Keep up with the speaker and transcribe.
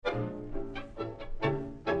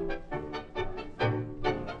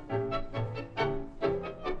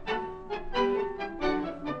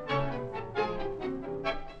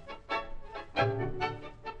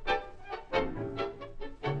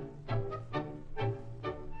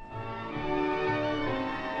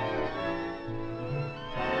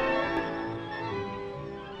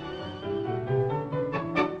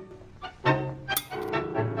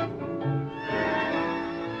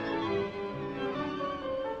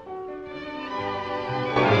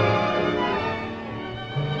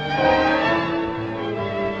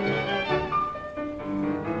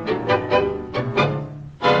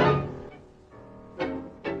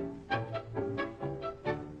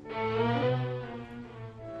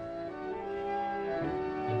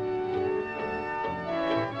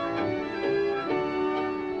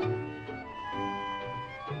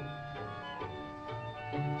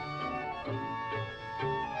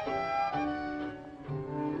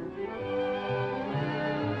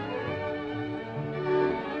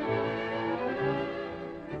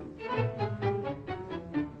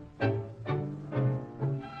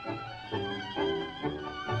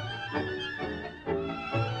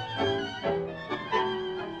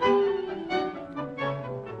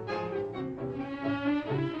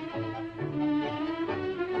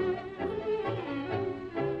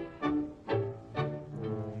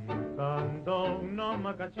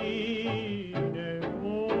Macachine,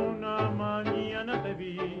 una mañana te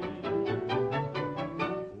vi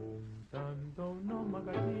juntando unos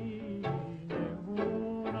macachines,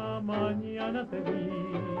 una mañana te vi.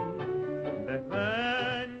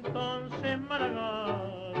 Desde entonces,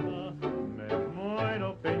 Maragata, me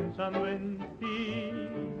muero pensando en ti.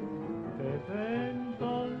 Desde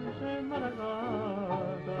entonces,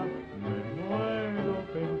 Maragata, me muero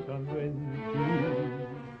pensando en ti.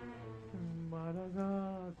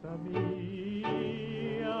 Maragata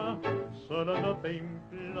mía, solo yo te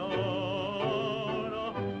imploro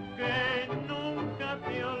que nunca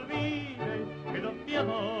te olvides que no te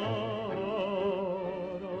adoro.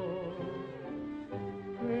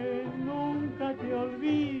 Que nunca te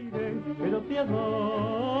olvides que no te adoro.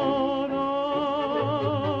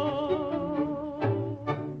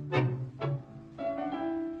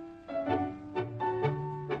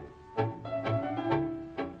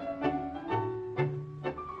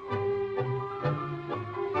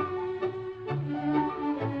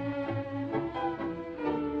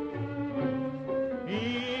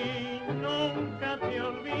 Y nunca te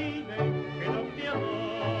olvides que no te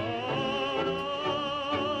adoro.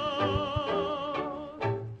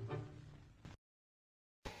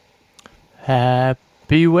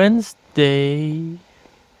 Happy Wednesday.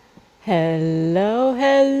 Hello,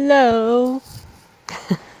 hello.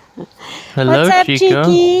 What's Hello, up, Chico.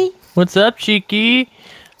 Cheeky? What's up, Cheeky?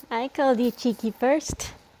 I called you Cheeky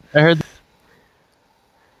first. I heard.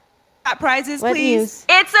 Prizes, What please. news?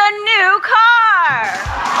 It's a new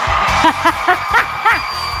car.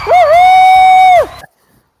 Woohoo!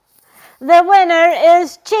 The winner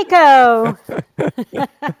is Chico.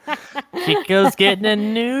 Chico's getting a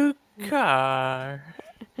new car.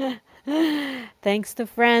 Thanks to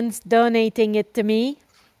friends donating it to me.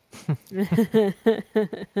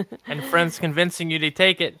 And friends convincing you to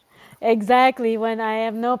take it. Exactly, when I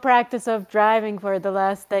have no practice of driving for the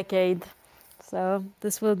last decade. So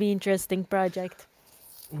this will be interesting project.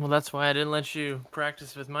 Well, that's why I didn't let you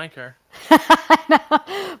practice with my car.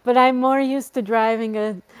 But I'm more used to driving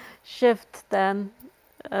a shift than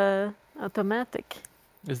automatic.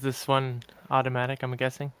 Is this one automatic, I'm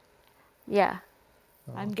guessing? Yeah.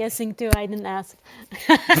 Oh, I'm okay. guessing too. I didn't ask.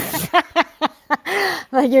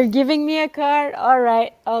 Like, you're giving me a car? All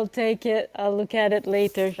right, I'll take it. I'll look at it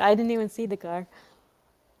later. I didn't even see the car.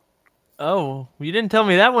 Oh, you didn't tell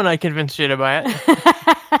me that when I convinced you to buy it.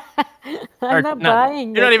 I'm not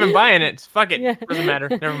buying You're it. not even buying it. Fuck it. Yeah. Doesn't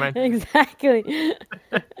matter. Never mind. Exactly.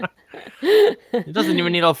 It doesn't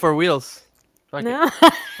even need all four wheels. Fuck it. No.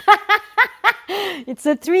 It's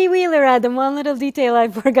a three-wheeler, Adam. One little detail I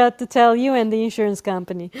forgot to tell you and the insurance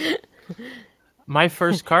company. My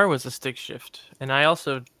first car was a stick shift, and I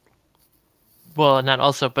also, well, not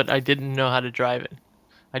also, but I didn't know how to drive it.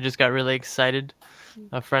 I just got really excited.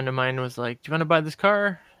 A friend of mine was like, "Do you want to buy this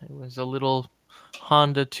car?" It was a little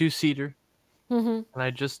Honda two-seater, and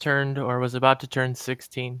I just turned or was about to turn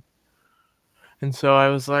 16. And so I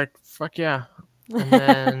was like, "Fuck yeah." And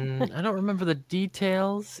then I don't remember the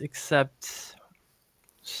details except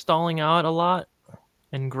stalling out a lot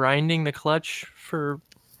and grinding the clutch for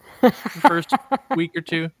the first week or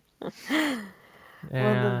two.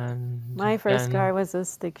 My first Then car was a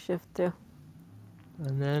stick shift too.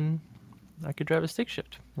 and then I could drive a stick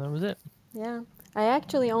shift. That was it. Yeah, I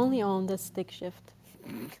actually only owned a stick shift.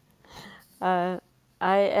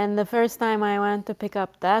 And the first time I went to pick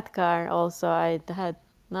up that car, also I had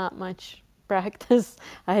not much practice.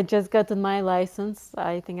 I had just gotten my license.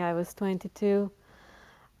 I think I was 22,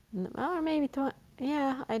 or maybe 20.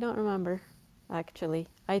 Yeah, I don't remember actually.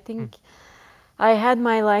 I think I had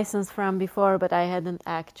my license from before, but I hadn't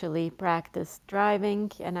actually practiced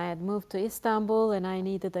driving. And I had moved to Istanbul, and I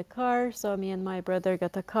needed a car, so me and my brother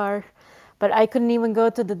got a car. But I couldn't even go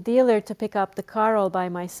to the dealer to pick up the car all by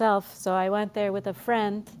myself. So I went there with a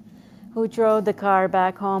friend who drove the car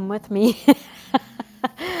back home with me.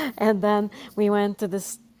 And then we went to the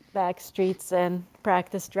back streets and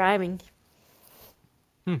practiced driving.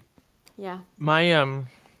 Yeah. My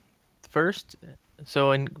first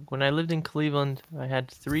so when I lived in Cleveland, I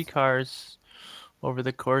had 3 cars over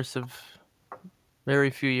the course of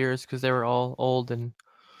very few years because they were all old and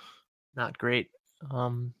not great.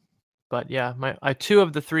 Um, but yeah, my 2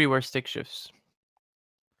 of the 3 were stick shifts,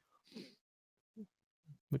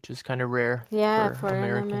 which is kind of rare Yeah, for for an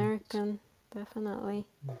Americans. American, definitely.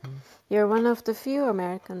 hmm You're one of the few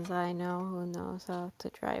Americans I know who knows how to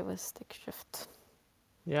drive a stick shift.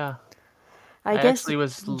 Yeah, I I guess actually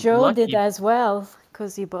was Joe did lucky. as well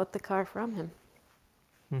because you bought the car from him.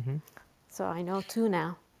 hmm So I know two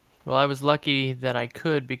now. Well, I was lucky that I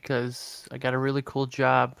could because I got a really cool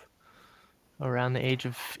job around the age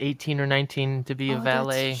of 18 or 19 to be a Oh,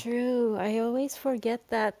 valet. that's true. I always forget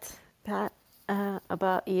that, Pat,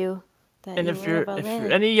 about you, that And you were a if you're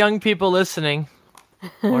valet. any young people listening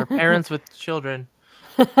or parents with children,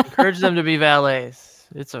 encourage them to be valets.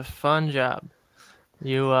 It's a fun job.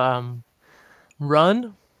 You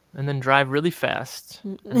run and then drive really fast,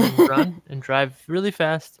 and then run and drive really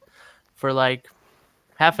fast for like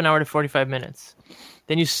half an hour to 45 minutes.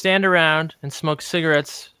 Then you stand around and smoke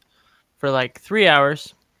cigarettes for like 3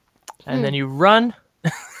 hours, and then you run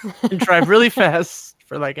and drive really fast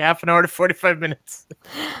for like half an hour to 45 minutes.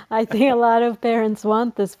 I think a lot of parents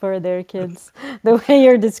want this for their kids. The way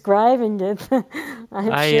you're describing it,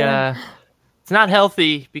 I'm sure. It's not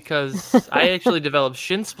healthy because I actually developed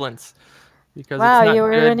shin splints because Wow, it's not you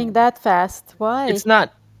were good. running that fast. Why? It's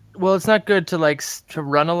not well. It's not good to to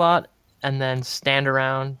run a lot and then stand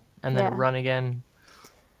around and then Yeah. run again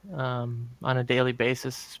on a daily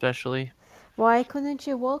basis, especially Why couldn't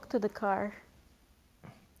you walk to the car?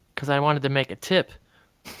 because I wanted to make a tip.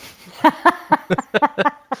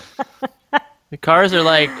 The cars are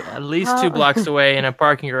like at least 2 blocks away in a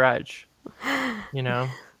parking garage,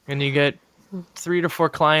 and you get 3 to 4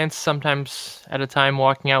 clients sometimes at a time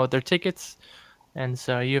walking out with their tickets. And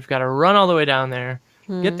so you've got to run all the way down there,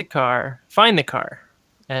 get the car, find the car.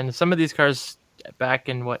 And some of these cars back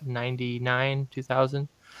in 99, 2000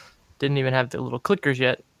 didn't even have the little clickers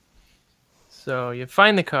yet. So you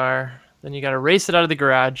find the car, then you got to race it out of the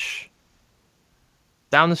garage,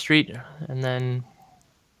 down the street, and then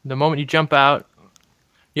the moment you jump out,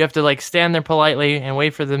 you have to like stand there politely and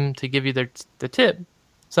wait for them to give you the tip.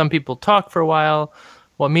 Some people talk for a while.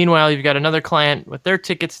 Well, meanwhile, you've got another client with their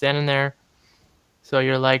ticket standing there. So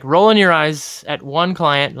you're like rolling your eyes at one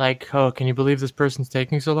client, like, oh, can you believe this person's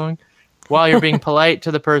taking so long? While you're being polite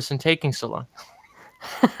to the person taking so long.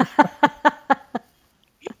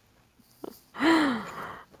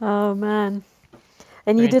 Oh man.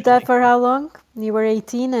 And you Very did that interesting. for how long? You were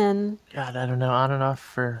 18 and God, I don't know, on and off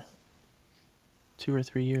for 2 or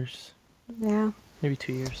 3 years, yeah. maybe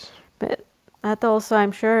 2 years. But that also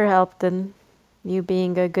I'm sure helped in you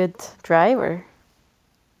being a good driver.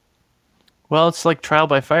 Well, it's like trial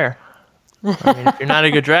by fire. I mean, if you're not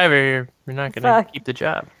a good driver, you're not going to Fuck. keep the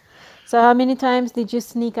job. So how many times did you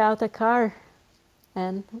sneak out a car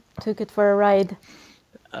and took it for a ride?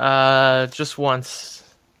 Just once,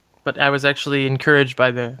 but I was actually encouraged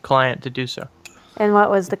by the client to do so. And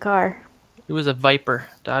what was the car? It was a Viper,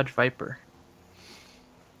 Dodge Viper.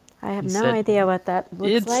 I have He no said idea what that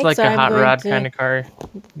looks It's like. like so a I'm hot going rod to kind of car.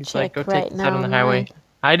 He's like, check go take right this out on now the highway. online.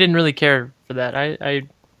 I didn't really care for that. I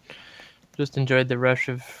just enjoyed the rush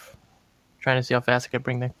of trying to see how fast I could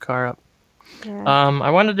bring the car up. Yeah. I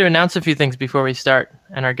wanted to announce a few things before we start,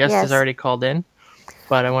 and our guest has Yes. already called in,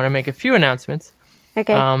 but I want to make a few announcements.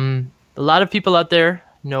 Okay. A lot of people out there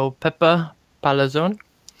know Peppa Palazon,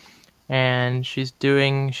 and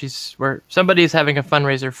somebody's having a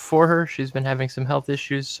fundraiser for her. She's been having some health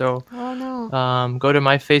issues, so Oh no. go to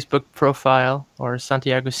my Facebook profile or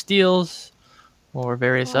Santiago Steele's or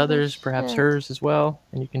various Oh, others, perhaps shit. hers as well,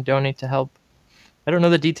 and you can donate to help. I don't know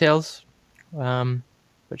the details,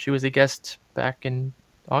 but she was a guest back in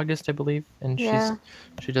August, I believe, and Yeah.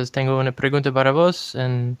 she does Tengo una pregunta para vos,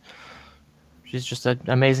 and she's just an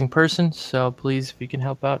amazing person. So please, if you can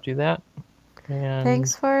help out, do that. And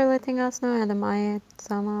Thanks for letting us know, Adam. I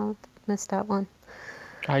somehow missed that one.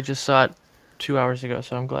 I just saw it 2 hours ago,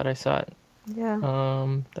 so I'm glad I saw it. Yeah.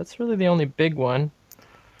 That's really the only big one.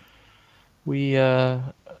 We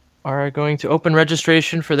are going to open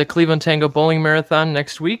registration for the Cleveland Tango Bowling Marathon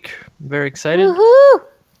next week. I'm very excited. Woohoo!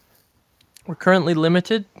 We're currently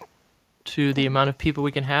limited to the amount of people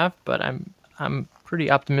we can have, but I'm pretty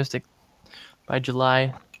optimistic by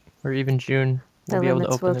July or even June we'll The be able to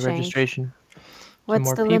limits open will the change. registration. What's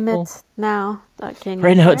more the people. limit now? Can you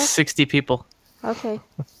Right now share? it's 60 people, Okay.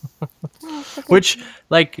 Oh, that's okay. which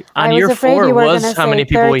like I on was year afraid 4 you were was gonna how say many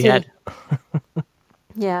people we 30. had.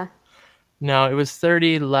 Yeah, No, it was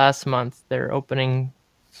 30 last month. They're opening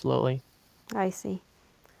slowly. I see.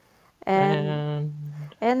 And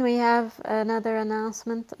we have another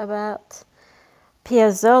announcement about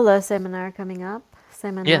Piazzolla seminar coming up.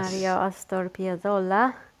 Seminario Astor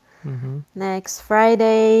Piazzolla. Next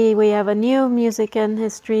Friday, we have a new music and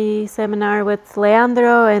history seminar with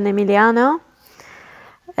Leandro and Emiliano.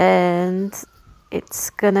 And it's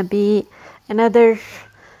gonna be another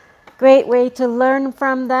great way to learn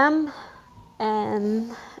from them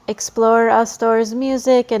and explore Astor's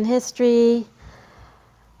music and history.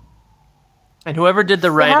 And whoever did the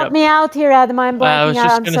Help write-up, me out here, Adam. I'm blanking I was out.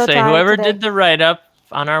 just I'm going to so say, tired whoever today. did the write-up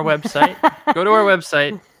on our website, go to our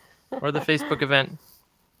website or the Facebook event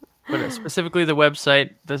but specifically the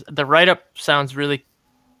website. The write up sounds really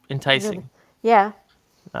enticing. Yeah.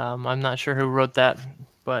 I'm not sure who wrote that,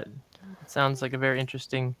 but it sounds like a very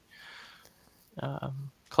interesting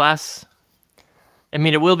class. I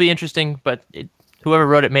mean, it will be interesting, but whoever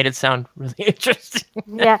wrote it made it sound really interesting.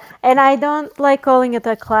 Yeah, and I don't like calling it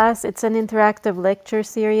a class. It's an interactive lecture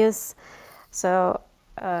series. So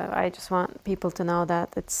I just want people to know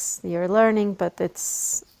that you're learning, but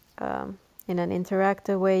it's in an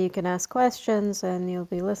interactive way. You can ask questions and you'll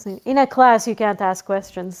be listening. In a class, you can't ask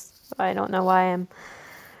questions. I don't know why I'm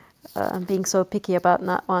being so picky about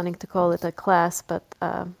not wanting to call it a class, but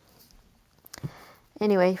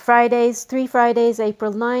anyway, 3 Fridays,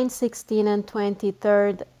 April 9, 16, and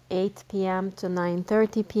 23rd, 8 p.m. to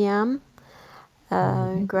 9:30 p.m.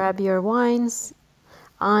 Grab your wines,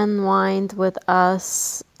 unwind with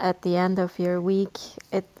us at the end of your week.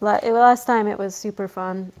 Last time it was super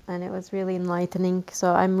fun and it was really enlightening,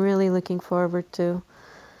 so I'm really looking forward to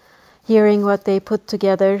hearing what they put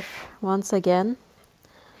together once again.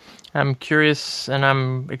 I'm curious and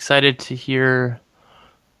I'm excited to hear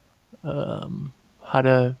how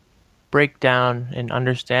to break down and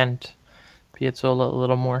understand Piazzolla a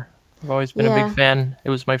little more. I've always been a big fan. It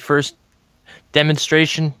was my first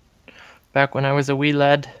demonstration back when I was a wee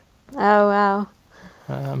lad. Oh, wow.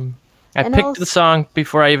 I picked the song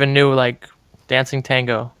before I even knew, like, Dancing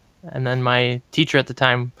Tango. And then my teacher at the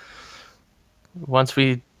time, once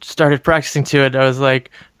we started practicing to it, I was like,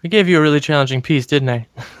 I gave you a really challenging piece, didn't I?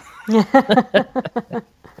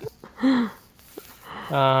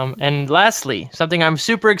 And lastly, something I'm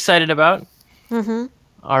super excited about,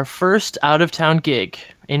 our first out-of-town gig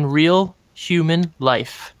in real human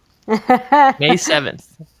life. May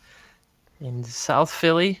 7th in South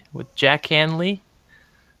Philly with Jack Hanley.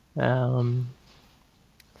 I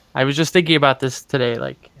was just thinking about this today,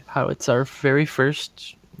 like how it's our very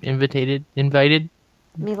first invited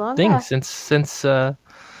Milonga. thing since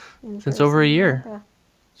over a year. Milonga.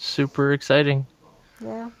 Super exciting.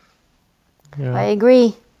 Yeah. Yeah. I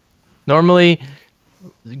agree. Normally,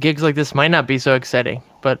 gigs like this might not be so exciting,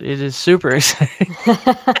 but it is super exciting.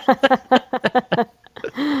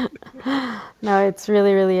 No, it's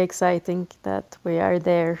really, really exciting that we are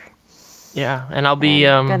there. Yeah, and I'll be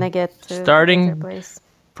gonna get to starting place.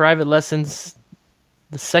 private lessons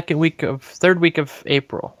the third week of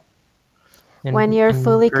April. When you're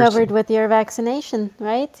fully person. covered with your vaccination,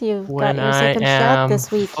 right? You've When got your second shot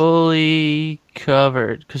this week. Fully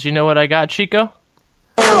covered, because you know what I got, Chico?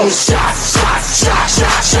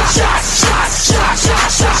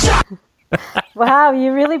 Wow,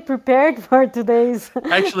 you really prepared for today's.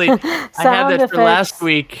 Actually, I had that for last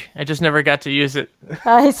week. I just never got to use it.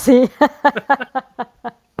 I see.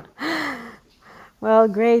 Well,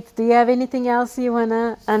 great. Do you have anything else you want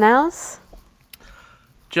to announce?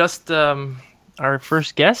 Just our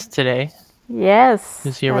first guest today Yes.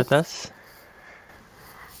 is here with us.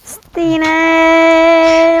 Stine,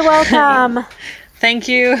 welcome. Thank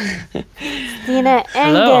you. Stine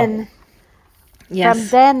Engen Yes. from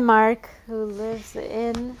Denmark, who lives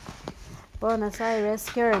in Buenos Aires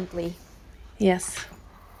currently. Yes.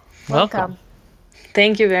 Welcome.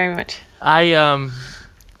 Thank you very much. I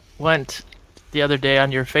went the other day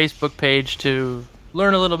on your Facebook page to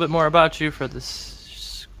learn a little bit more about you for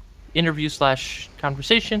this interview /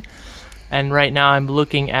 conversation, and right now I'm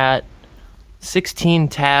looking at 16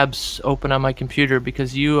 tabs open on my computer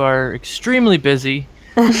because you are extremely busy.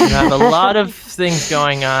 You have a lot of things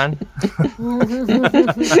going on.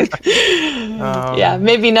 Yeah,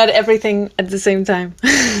 maybe not everything at the same time.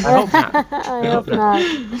 I hope not. I hope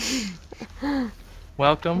not.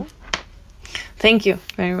 Welcome. Thank you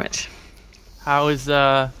very much. How's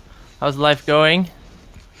life going?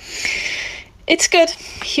 It's good.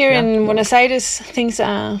 Here in Buenos Aires, things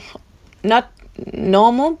are not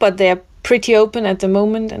normal, but they are pretty open at the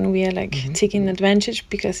moment, and we are taking advantage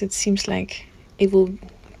because it seems like it will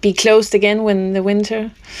be closed again when the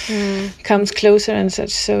winter comes closer and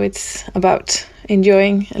such. So it's about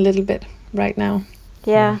enjoying a little bit right now.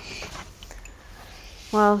 Yeah.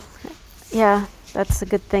 Well, yeah, that's a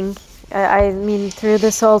good thing. I mean, through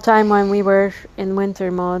this whole time when we were in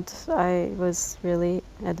winter mode, I was really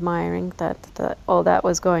admiring that all that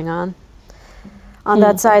was going on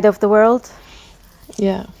that side of the world.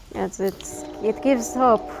 Yeah. It gives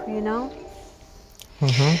hope, you know.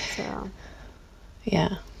 So.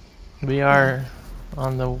 Yeah. We are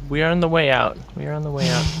on the way out. We are on the way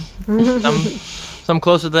out. Some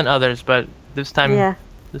closer than others, but this time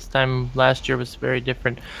last year was very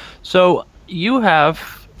different. So you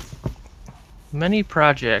have many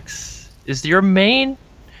projects. Is your main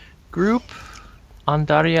group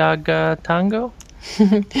Andariaga Tango?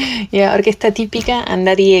 Yeah, Orquesta Típica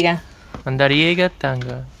Andariega. Andariega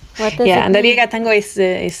Tango. What does Yeah, it mean? Andariega Tango is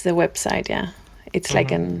the website. Yeah, it's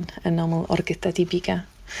like a normal Orquesta Típica.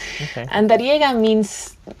 Okay. Andariega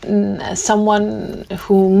means someone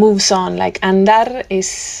who moves on. Like andar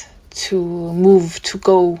is to move, to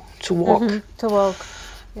go, to walk. To walk.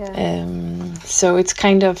 Yeah. So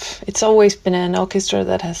it's always been an orchestra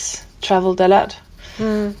that has traveled a lot.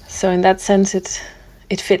 So in that sense,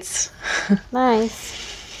 it fits.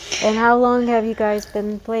 Nice. And how long have you guys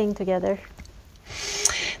been playing together?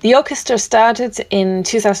 The orchestra started in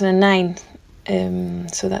 2009,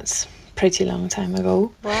 so that's pretty long time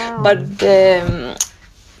ago. Wow.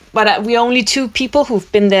 But we're only two people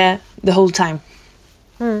who've been there the whole time.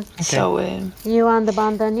 So You on the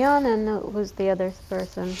bandoneon, and who's the other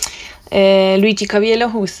person? Luigi Caviello,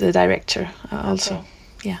 who's the director, also. Okay.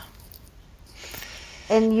 Yeah.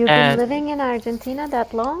 And you've been And- living in Argentina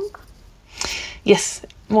that long? Yes,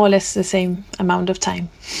 more or less the same amount of time.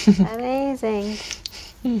 Amazing.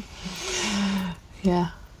 Yeah.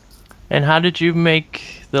 And how did you make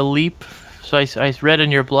the leap? So I read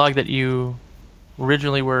in your blog that you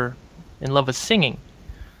originally were in love with singing.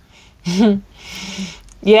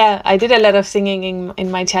 Yeah, I did a lot of singing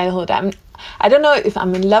in my childhood. I don't know if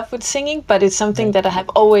I'm in love with singing, but it's something that I have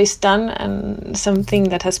always done and something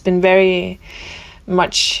that has been very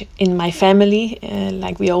much in my family.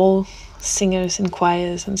 Like we all singers in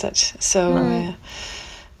choirs and such. So,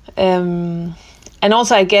 and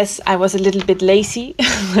also I guess I was a little bit lazy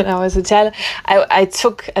when I was a child. I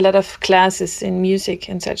took a lot of classes in music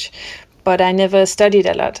and such, but I never studied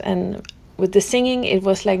a lot. And with the singing, it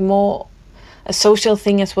was like more a social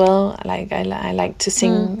thing as well. Like I like to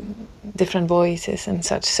sing different voices and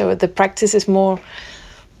such. So the practice is more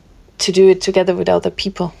to do it together with other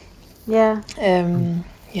people. Yeah.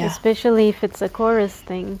 Yeah. Especially if it's a chorus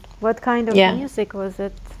thing. What kind of Yeah. music was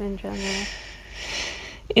it in general?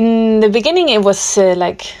 In the beginning, it was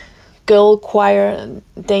like girl choir,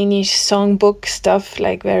 Danish songbook stuff,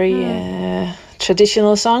 like very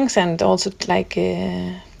traditional songs, and also like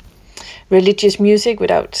religious music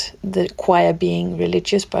without the choir being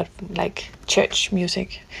religious, but like church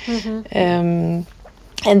music. And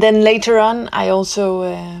then later on, I also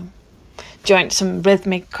joined some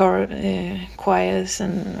rhythmic choirs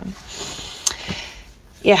and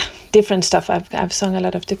different stuff. I've sung a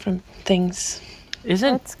lot of different things.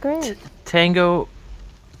 Isn't That's great. tango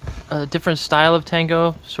a different style of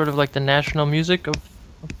tango, sort of like the national music of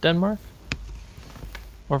Denmark?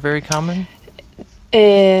 Or very common?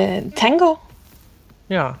 Tango?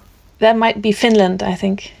 Yeah. That might be Finland, I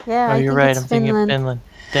think. Yeah, Oh, I you're think right. it's I'm thinking of Finland.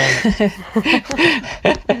 Dang.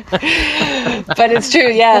 But it's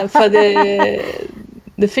true, yeah. For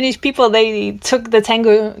the Finnish people, they took the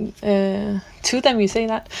tango to them. You say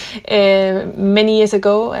that many years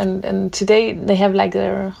ago, and today they have like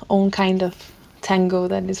their own kind of tango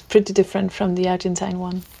that is pretty different from the Argentine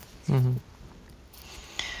one.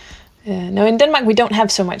 No, in Denmark we don't have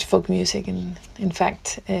so much folk music. In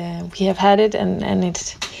fact, we have had it, and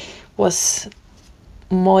it was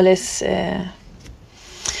more or less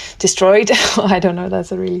destroyed. I don't know,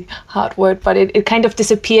 that's a really hard word, but it kind of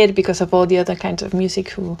disappeared because of all the other kinds of music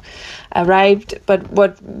who arrived. But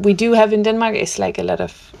what we do have in Denmark is like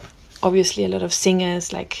obviously a lot of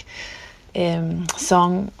singers, like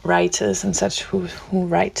songwriters and such who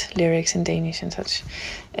write lyrics in Danish and such.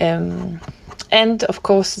 And of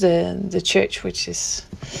course the church, which is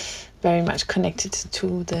very much connected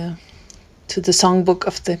to the songbook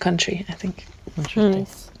of the country, I think. Interesting.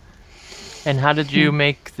 Nice. And how did you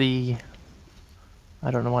make the, I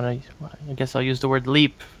don't know, I guess I'll use the word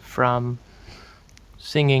leap from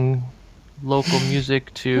singing local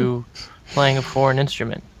music to playing a foreign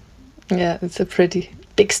instrument? Yeah, it's a pretty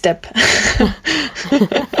big step.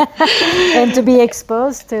 And to be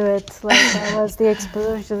exposed to it, like that was the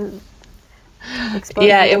exposure.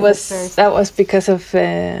 Yeah, it of was. first. That was because of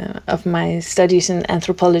my studies in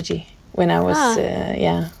anthropology. When I was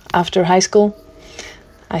after high school,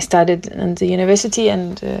 I started in the university,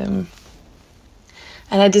 and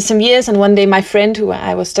I did some years. And one day, my friend, who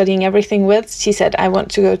I was studying everything with, she said, "I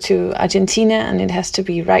want to go to Argentina, and it has to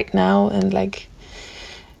be right now." And like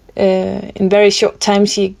in very short time,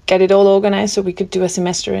 she got it all organized so we could do a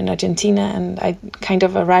semester in Argentina. And I kind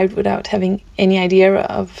of arrived without having any idea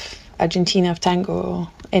of Argentina, of tango or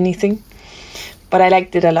anything, but I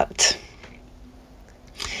liked it a lot,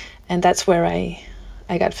 and that's where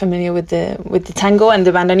I got familiar with the tango and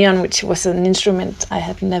the bandoneon, which was an instrument I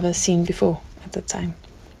had never seen before at the time.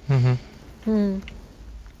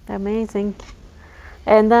 Amazing.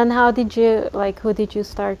 And then who did you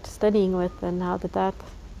start studying with, and how did that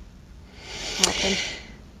happen?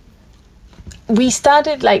 We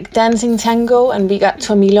started like dancing tango, and we got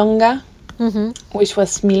to a milonga, which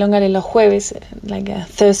was Milonga de los Jueves, like a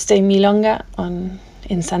Thursday milonga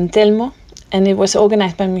in San Telmo, and it was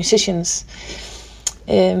organized by musicians,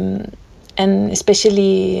 and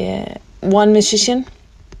especially one musician.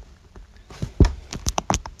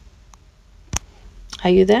 Are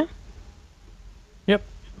you there? Yep.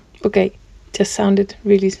 Okay, just sounded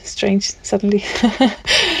really strange suddenly.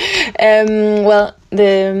 Well,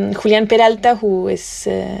 the Julián Peralta, who is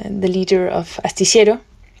the leader of Astillero,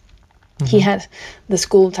 he had the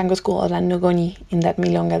school, tango school, Orlando Goni, in that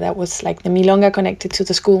milonga. That was like the milonga connected to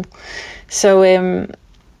the school. So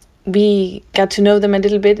we got to know them a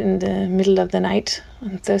little bit in the middle of the night,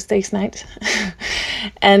 on Thursday's night.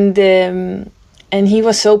 And he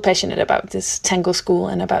was so passionate about this tango school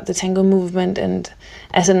and about the tango movement. And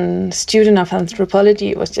as a student of anthropology,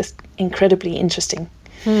 it was just incredibly interesting.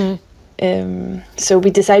 So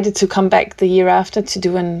we decided to come back the year after to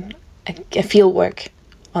do a field work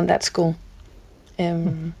on that school.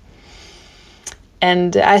 And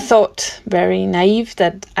I thought, very naive,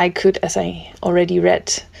 that I could, as I already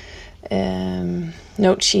read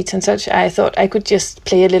note sheets and such, I thought I could just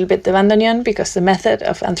play a little bit the bandoneon, because the method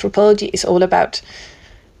of anthropology is all about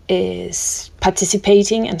is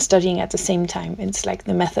participating and studying at the same time. It's like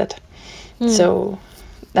the method. So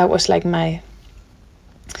that was like my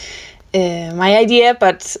idea,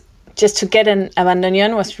 but just to get a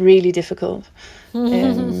bandoneon was really difficult.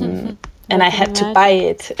 And I had to buy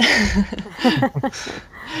it.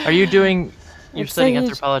 Are you you're studying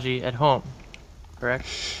anthropology at home, correct?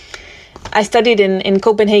 I studied in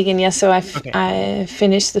Copenhagen, yes, so I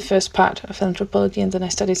finished the first part of anthropology, and then I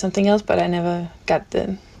studied something else, but I never got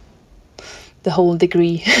the whole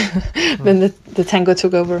degree. Then the tango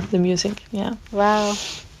took over the music, yeah. Wow.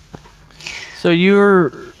 So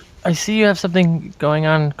I see you have something going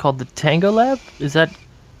on called the Tango Lab.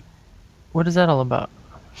 What is that all about?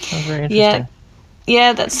 Sounds very interesting.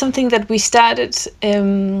 Yeah, that's something that we started.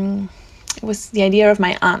 It was the idea of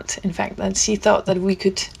my aunt, in fact, that she thought that we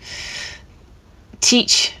could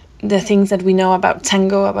teach the things that we know about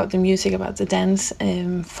tango, about the music, about the dance,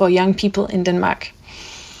 for young people in Denmark.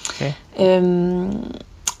 Okay.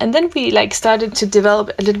 And then we started to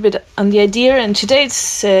develop a little bit on the idea, and today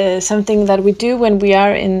it's something that we do when we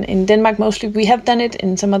are in Denmark mostly. We have done it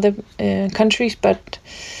in some other countries, but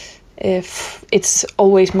it's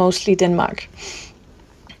always mostly Denmark.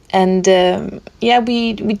 And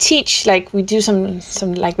we teach, we do some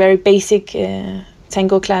very basic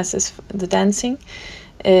tango classes, the dancing,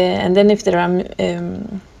 and then if there are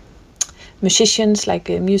musicians,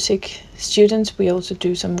 music students, we also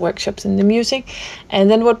do some workshops in the music. And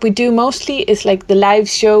then what we do mostly is the live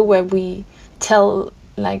show, where we tell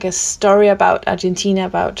a story about Argentina,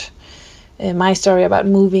 about my story about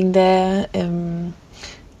moving there,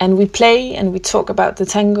 and we play and we talk about the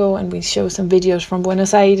tango, and we show some videos from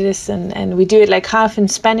Buenos Aires, and we do it half in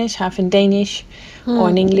Spanish, half in Danish, or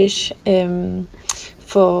in English,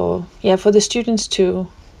 for the students to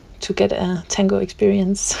get a tango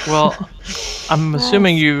experience. Well, I'm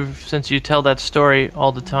assuming since you tell that story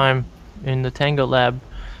all the time in the Tango Lab,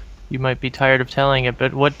 you might be tired of telling it,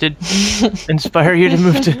 but what did inspire you to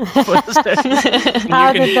move to Buenos Aires?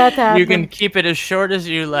 How did that happen? You can keep it as short as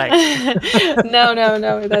you like. No,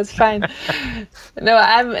 that's fine. No,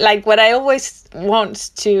 I'm what I always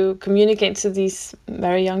want to communicate to these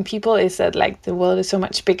very young people is that the world is so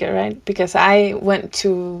much bigger, right? Because I went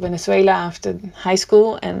to Venezuela after high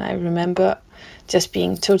school, and I remember just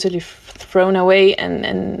being totally thrown away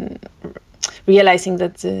and realizing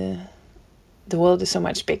that the world is so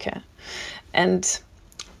much bigger. And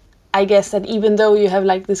I guess that even though you have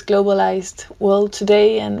this globalized world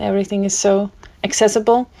today and everything is so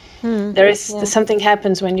accessible, there is something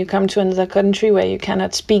happens when you come to another country where you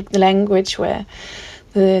cannot speak the language, where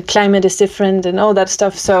the climate is different and all that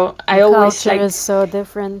stuff. So I always culture is so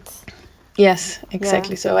different. Yes,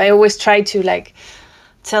 exactly. So I always try to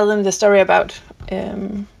tell them the story about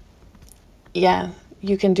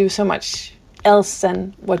you can do so much else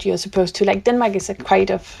than what you're supposed to. Denmark is a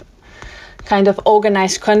kind of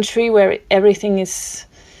organized country where everything is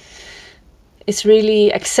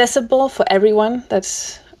really accessible for everyone.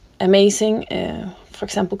 That's amazing. For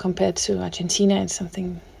example, compared to Argentina, it's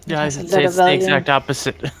something. Yeah, I'd say it's the exact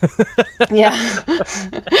opposite. Yeah.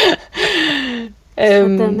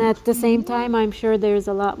 But then at the same time, I'm sure there's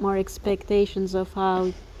a lot more expectations of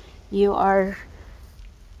how you are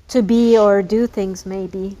to be or do things,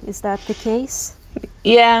 maybe. Is that the case?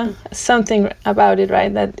 Yeah, something about it,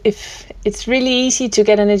 right? That if it's really easy to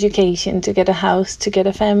get an education, to get a house, to get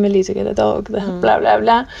a family, to get a dog, blah, blah,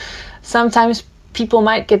 blah. sometimes people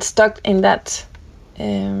might get stuck in that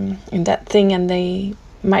thing, and they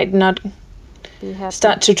might not Be happy.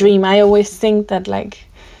 start to dream. I always think that, like,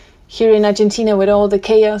 here in Argentina, with all the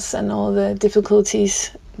chaos and all the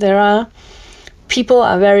difficulties there are, people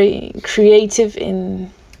are very creative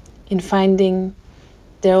in finding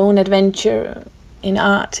their own adventure in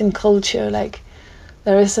art, in culture. Like,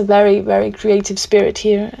 there is a very, very creative spirit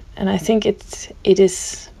here, and I think it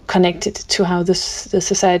is connected to how the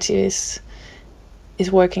society is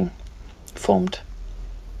working, formed.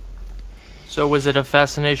 So was it a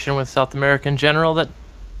fascination with South America in general that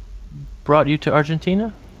brought you to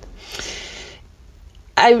Argentina?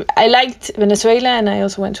 I liked Venezuela, and I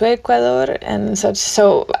also went to Ecuador and such.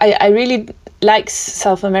 So I really like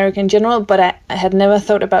South America in general, but I had never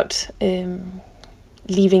thought about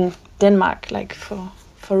leaving Denmark, like for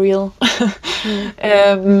real.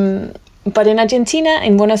 But in Argentina,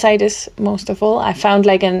 in Buenos Aires, most of all, I found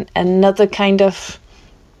like another kind of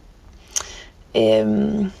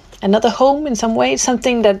another home in some way,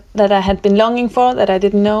 something that I had been longing for, that I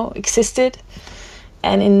didn't know existed.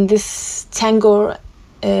 And in this tango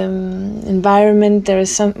environment, there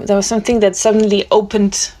was something that suddenly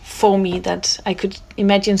opened for me, that I could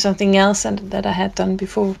imagine something else and that I had done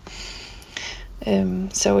before.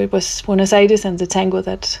 So it was Buenos Aires and the tango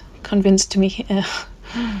that convinced me.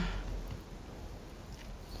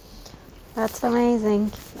 That's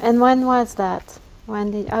amazing. And when was that?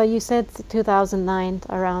 When did? Oh, you said 2009,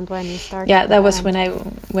 around when you started. Yeah, that was band.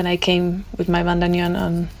 when I came with my bandoneon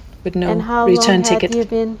on with no And how return long ticket. had you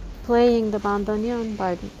been playing the bandoneon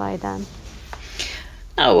by then?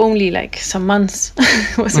 Oh, only like some months.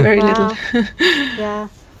 It was very little. Yeah.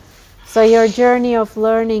 So your journey of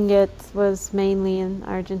learning it was mainly in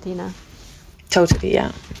Argentina. Totally,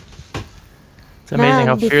 yeah. It's amazing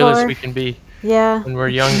how fearless before- we can be Yeah. when we're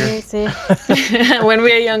younger. Crazy. When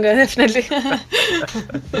we are younger, definitely.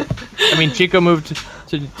 I mean, Chico moved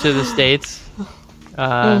to the States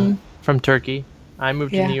from Turkey. I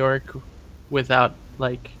moved Yeah. to New York without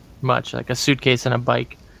like much, like a suitcase and a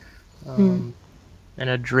bike, and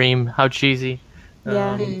a dream. How cheesy,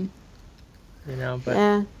 Yeah. you know. But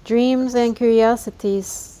Yeah, dreams and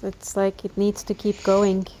curiosities. It's like it needs to keep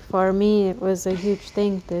going. For me, it was a huge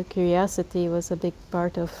thing. The curiosity was a big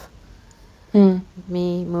part of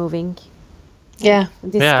me moving. Yeah.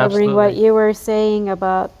 Discovering what absolutely. you were saying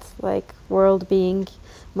about like world being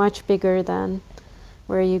much bigger than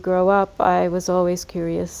where you grow up. I was always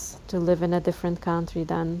curious to live in a different country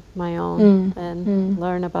than my own and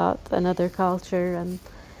learn about another culture. And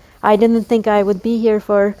I didn't think I would be here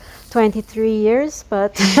for 23 years,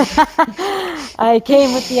 but I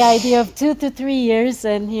came with the idea of 2 to 3 years,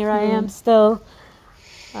 and here I am still.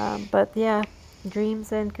 But yeah,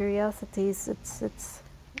 dreams and curiosities, it's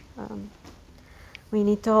we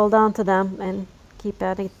need to hold on to them and keep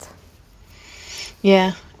at it.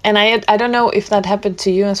 Yeah. And I don't know if that happened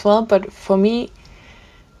to you as well, but for me,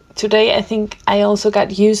 today I think I also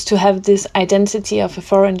got used to have this identity of a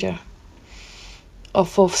foreigner, of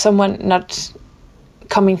someone not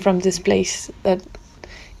coming from this place, that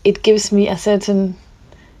it gives me a certain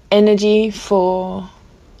energy for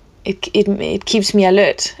it keeps me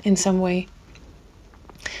alert in some way,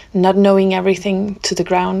 not knowing everything to the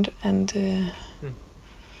ground. And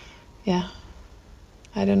yeah,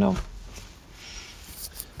 I don't know.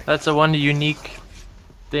 that's the one unique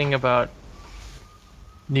thing about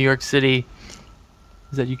New York City,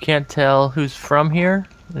 is that you can't tell who's from here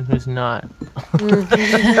and who's not.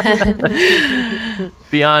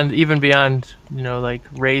 beyond, you know, like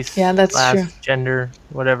race, Yeah, that's class, true. gender,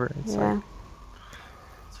 whatever. It's Yeah, like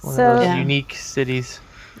it's one So- of those Yeah. unique cities.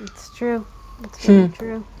 it's true. It's very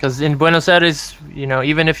true. Because in Buenos Aires, you know,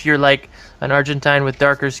 even if you're like an Argentine with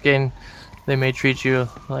darker skin, they may treat you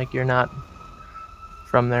like you're not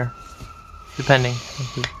from there, depending.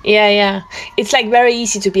 Yeah. It's like very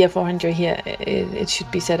easy to be a foreigner here. It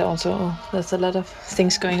should be said also. There's a lot of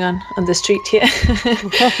things going on the street here.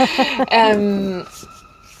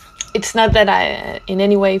 It's not that I in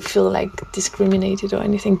any way feel like discriminated or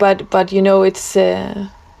anything, but you know, it's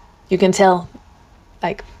you can tell.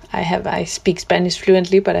 Like I speak Spanish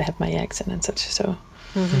fluently, but I have my accent and such. So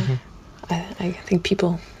I think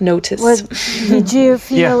people notice. Did you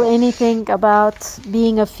feel Yeah. anything about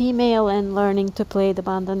being a female and learning to play the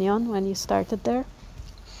bandoneon when you started there?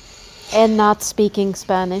 And not speaking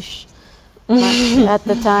Spanish much at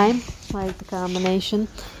the time, like the combination?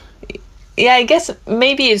 Yeah, I guess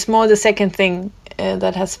maybe it's more the second thing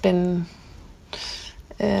that has been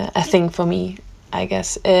a thing for me, I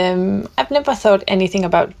guess. I've never thought anything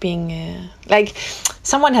about being like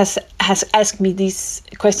someone has asked me these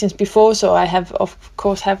questions before, so I have of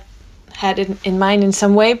course have had it in mind in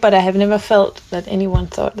some way, but I have never felt that anyone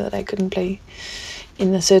thought that I couldn't play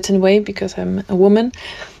in a certain way because I'm a woman.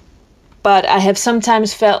 But I have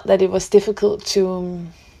sometimes felt that it was difficult to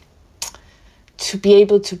be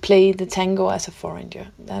able to play the tango as a foreigner.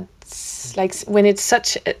 That's like when it's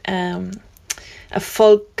such a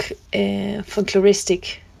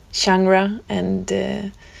folkloristic genre, and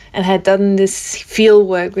had done this field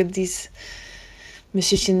work with these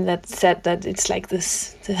musicians that said that it's like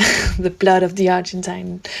this, the blood of the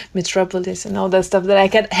Argentine metropolis and all that stuff, that I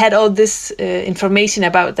had all this information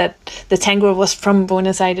about that the tango was from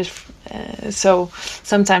Buenos Aires. So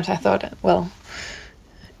sometimes I thought, well,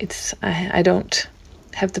 I don't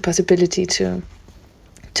have the possibility to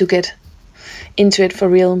get into it for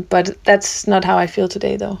real, but that's not how I feel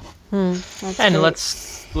today, though. That's And great.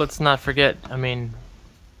 let's not forget. I mean,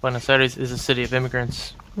 Buenos Aires is a city of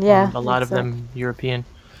immigrants. Yeah, A lot of that's it. them European,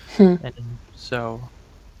 and so,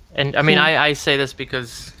 and I mean, I say this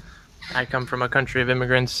because I come from a country of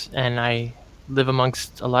immigrants, and I live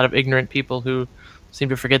amongst a lot of ignorant people who seem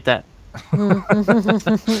to forget that. You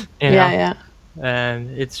know? Yeah.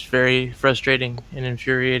 And it's very frustrating and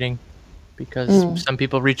infuriating because some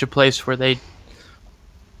people reach a place where they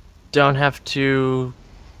don't have to.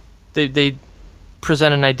 They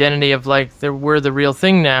present an identity of like we're the real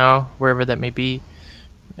thing now, wherever that may be,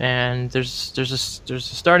 and there's a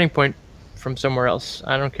starting point from somewhere else.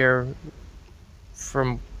 I don't care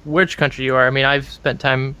from which country you are. I mean, I've spent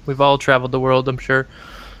time. We've all traveled the world, I'm sure,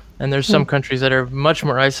 and there's some countries that are much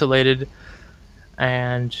more isolated,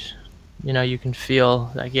 and you can feel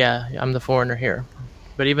like, yeah, I'm the foreigner here.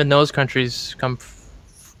 But even those countries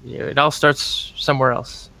it all starts somewhere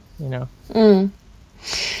else, So.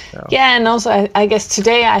 Yeah, and also I guess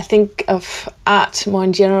today I think of art more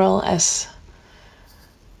in general as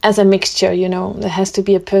a mixture. There has to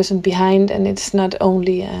be a person behind, and it's not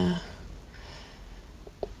only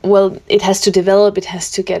it has to develop. It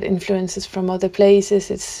has to get influences from other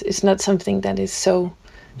places. It's not something that is so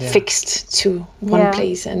fixed to one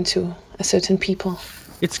place and to a certain people.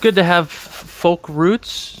 It's good to have folk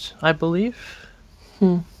roots, I believe.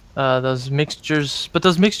 Those mixtures, but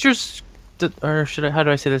those mixtures, how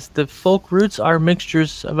do I say this? The folk roots are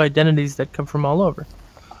mixtures of identities that come from all over.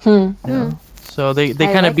 So they I kind of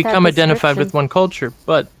like that become identified with description. one culture,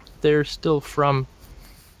 but they're still from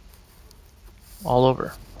all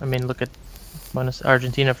over. I mean, look at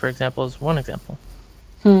Argentina, for example, is one example.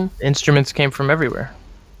 Instruments came from everywhere.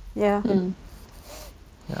 Yeah.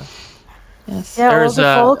 Yes. Yeah, all There's,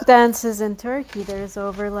 the folk dances in Turkey, there's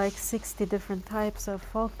over like 60 different types of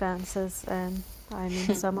folk dances, and I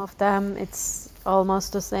mean some of them it's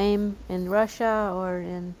almost the same in Russia or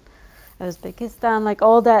in Uzbekistan, like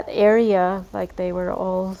all that area, like they were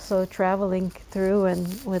also traveling through and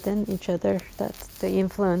within each other. That's the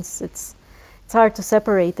influence. It's hard to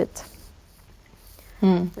separate it.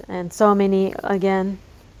 And so many, again,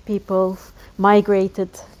 people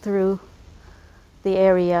migrated through the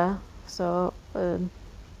area, so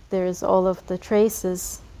there's all of the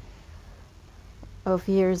traces of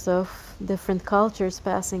years of different cultures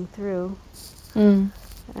passing through.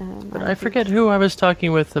 But I forget who I was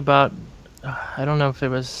talking with about. I don't know if it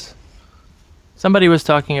was somebody was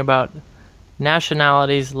talking about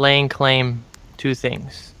nationalities laying claim to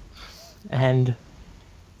things, and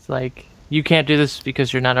it's like, you can't do this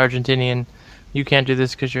because you're not Argentinian. You can't do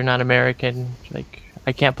this because you're not American. Like,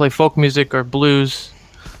 I can't play folk music or blues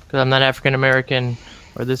because I'm not African American,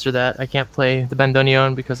 or this or that. I can't play the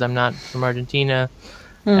bandoneon because I'm not from Argentina.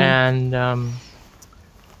 And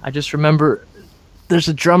I just remember there's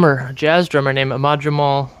a jazz drummer named Ahmad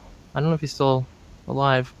Jamal. I don't know if he's still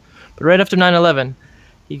alive, but right after 9/11,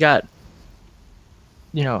 he got,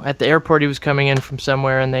 at the airport, he was coming in from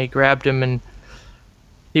somewhere, and they grabbed him, and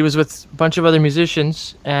he was with a bunch of other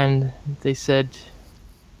musicians, and they said,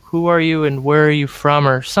 "Who are you and where are you from?"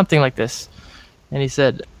 or something like this. And he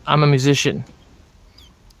said, "I'm a musician."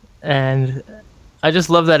 And I just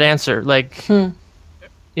love that answer. Like,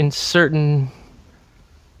 in certain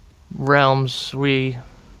realms, we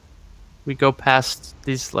go past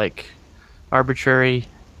these like arbitrary,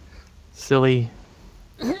 silly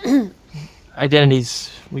identities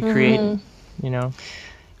we create,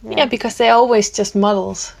 Yeah, because they're always just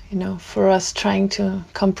models, for us trying to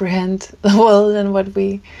comprehend the world and what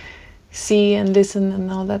we see and listen and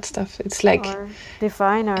all that stuff. It's like, Or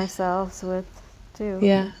define ourselves with too.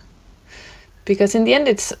 yeah, because in the end,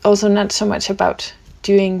 it's also not so much about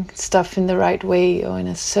doing stuff in the right way or in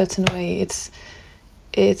a certain way.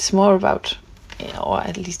 It's more about, or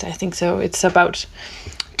at least I think so. It's about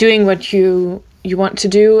doing what you want to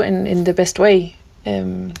do and in the best way.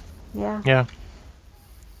 Yeah. Yeah.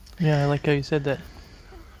 Yeah, I like how you said that.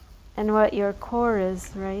 And what your core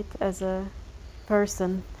is, right, as a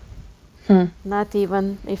person. Not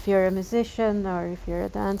even if you're a musician or if you're a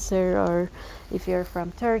dancer or if you're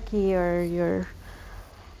from Turkey or you're,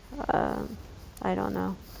 I don't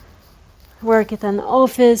know, work at an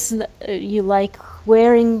office, you like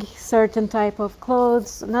wearing certain type of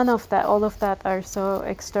clothes. None of that, all of that are so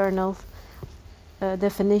external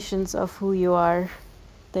definitions of who you are.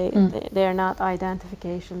 They're not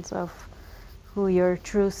identifications of who your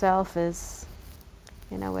true self is,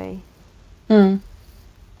 in a way.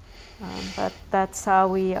 But that's how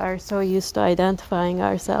we are so used to identifying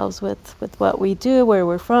ourselves with what we do, where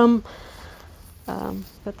we're from.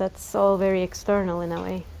 But that's all very external in a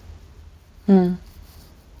way.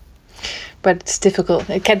 But it's difficult.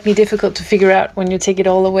 It can be difficult to figure out when you take it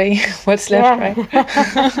all away what's left, right?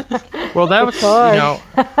 Well, that was, you know,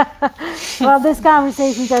 Well, this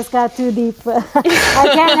conversation just got too deep. I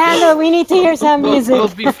can't handle it. We need to hear some music. well,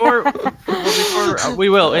 before we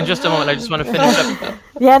will in just a moment. I just want to finish up.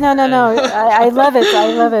 Yeah, no. I love it.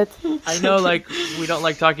 I love it. I know, like, we don't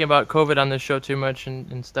like talking about COVID on this show too much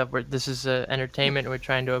and stuff. Where this is entertainment, and we're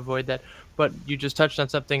trying to avoid that. But you just touched on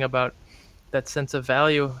something about that sense of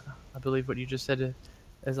value. I believe what you just said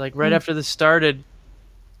is like right after this started,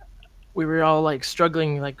 we were all like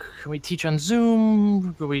struggling. Like, can we teach on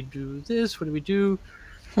Zoom? Can we do this? What do we do?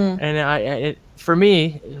 And for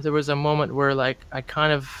me, there was a moment where like I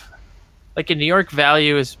kind of, like in New York,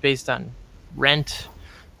 value is based on rent.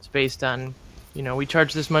 It's based on, you know, we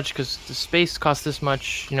charge this much because the space costs this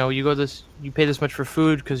much. You know, you pay this much for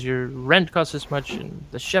food because your rent costs this much, and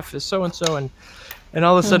the chef is so and so, and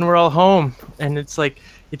all of a sudden we're all home, and it's like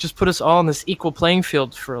it just put us all in this equal playing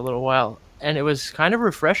field for a little while, and it was kind of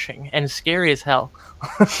refreshing and scary as hell.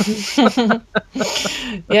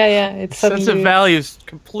 Yeah, it's Sense of values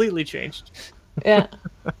completely changed. Yeah,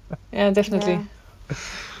 definitely.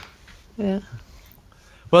 Yeah.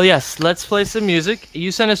 Well, yes, let's play some music. You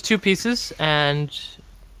sent us 2 pieces, and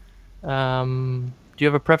do you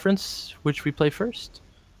have a preference which we play first?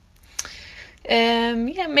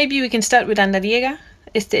 Yeah, maybe we can start with Andariega.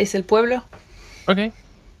 Este es El Pueblo. Okay.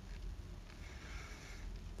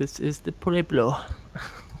 This is the Pueblo.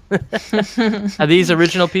 Are these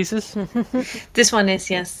original pieces? This one is,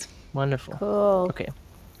 yes. Wonderful. Cool. Okay.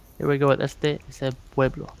 Here we go. Este es El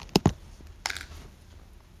Pueblo.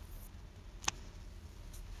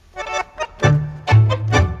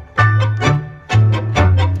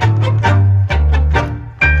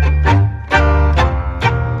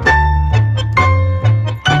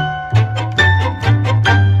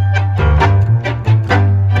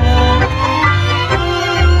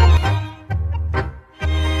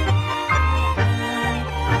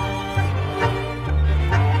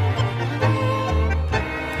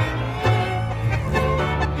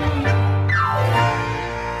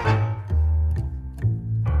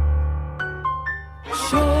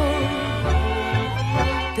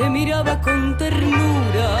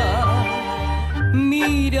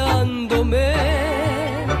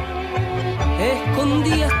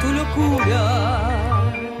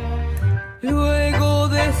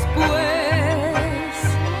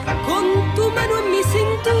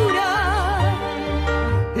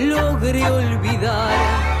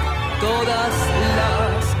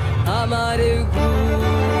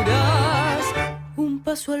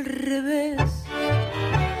 Al revés,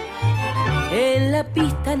 en la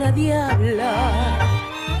pista nadie habla,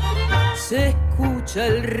 se escucha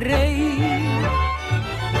el rey,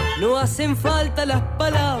 no hacen falta las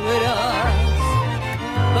palabras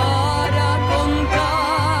para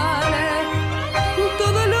contar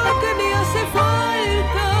todo lo que me hace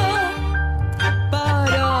falta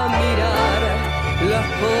para mirar las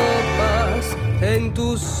copas en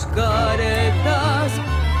tus caretas.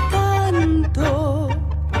 Tanto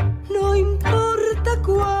no importa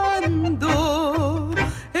cuándo,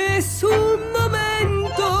 es un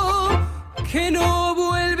momento que no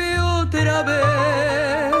vuelve otra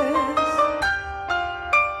vez.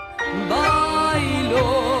 Bailo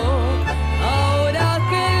ahora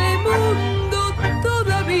que el mundo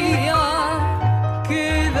todavía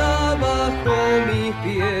queda bajo mis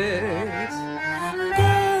pies.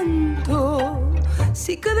 Canto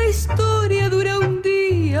si cada historia dura un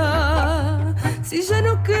día, si ya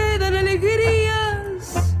no quedan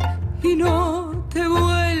alegrías y no te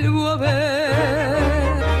vuelvo a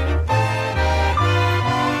ver.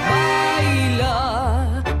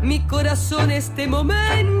 Baila mi corazón este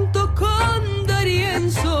momento con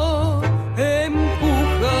D'Arienzo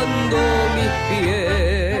empujando mis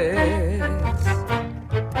pies.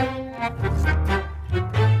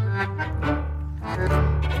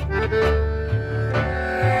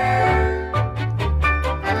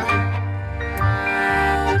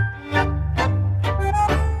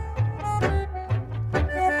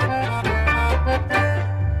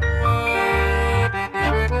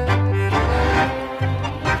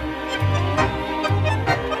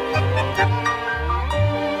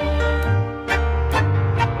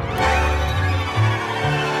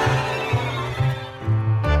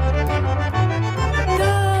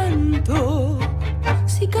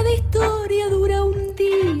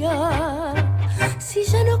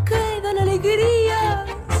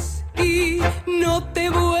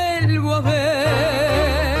 vuelvo a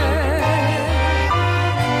ver.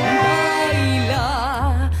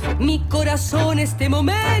 Baila mi corazón este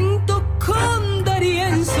momento con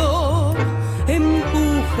D'Arienzo,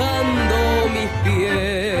 empujando mis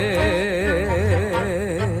pies.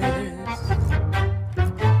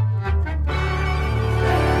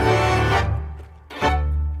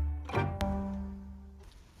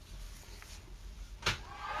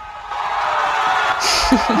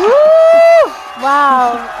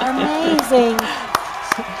 Wow, amazing.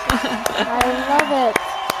 I love it.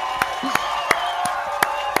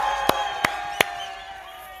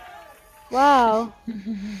 Wow. I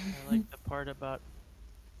like the part about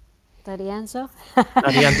D'Arienzo?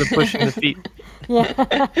 Arianza pushing the feet. Yeah.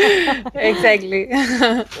 Exactly.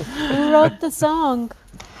 Who wrote the song?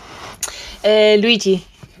 Luigi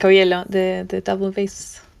Coriello, the double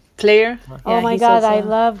bass player. Oh Yeah, my he's god, I also-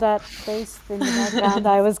 love that bass in the background.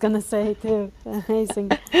 I was gonna say too.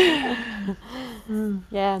 Amazing.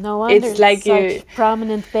 Yeah, no wonder It's like such you-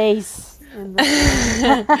 prominent bass. In the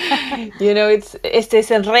You know, it's Este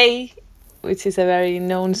es el Rey, which is a very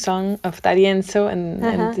known song of D'Arienzo,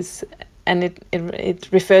 and it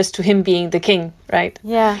refers to him being the king, right?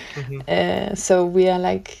 yeah. So we are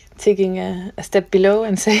like taking a step below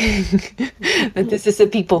and saying that this is the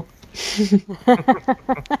people.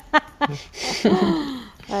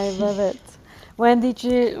 I love it. When did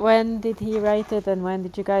he write it and when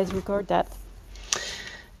did you guys record that?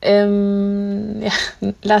 Yeah,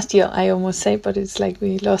 last year I almost say, but it's like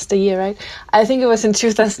we lost a year, right? I think it was in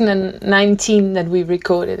 2019 that we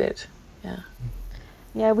recorded it.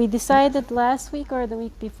 Yeah, we decided last week or the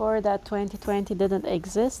week before that 2020 didn't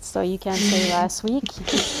exist, so you can say last week.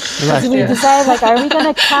 Last We year. decided, like, are we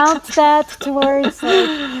gonna count that towards,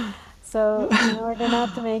 like, so in order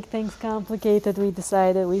not to make things complicated, we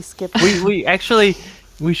decided we skipped. We actually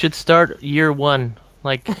we should start year one.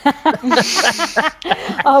 Like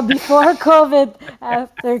Oh, before COVID,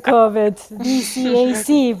 after COVID,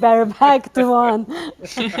 DCAC, better back to one.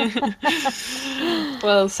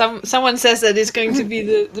 Well, someone says that it's going to be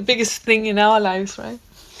the biggest thing in our lives, right?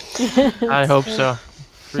 I hope so.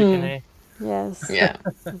 Freaking A. Yes. Yeah.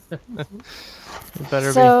 It better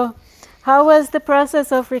be. So, how was the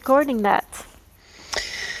process of recording that?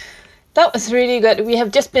 That was really good. We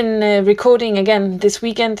have just been recording again this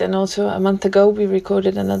weekend, and also a month ago we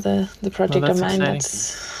recorded the project that's of mine. exciting.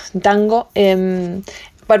 That's Dango.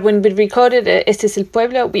 But when we recorded Este es el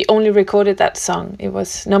Pueblo, we only recorded that song. It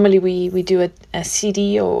was normally we do a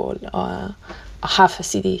CD or a half a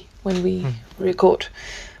CD when we record,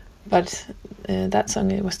 but that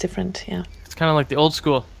song, it was different. Yeah. It's kind of like the old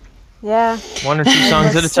school. Yeah. 1 or 2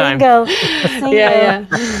 songs at a time. Single. Yeah.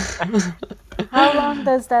 How long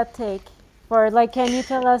does that take? For like, can you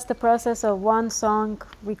tell us the process of one song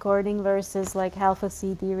recording versus like half a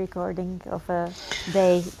CD recording of a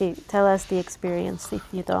day? Tell us the experience if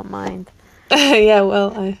you don't mind. Yeah,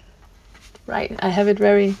 well, I have it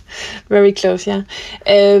very, very close. Yeah,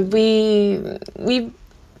 we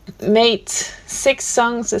made 6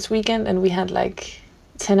 songs this weekend, and we had like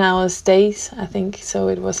 10 hours days, I think. So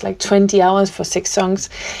it was like 20 hours for 6 songs,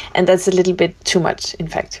 and that's a little bit too much. In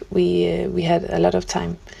fact, we had a lot of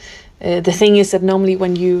time. The thing is that normally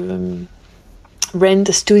when you rent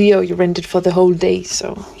a studio, you rent it for the whole day,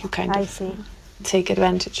 so you kind I of see. take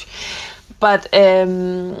advantage. But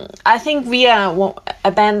I think we are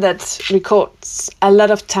a band that records a lot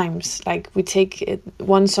of times. Like we take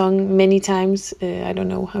one song many times. I don't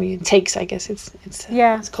know how you takes. I guess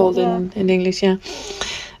it's called in English. Yeah.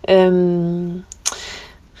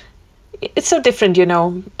 It's so different, you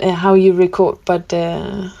know, how you record. But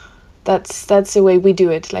that's the way we do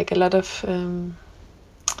it. Like a lot of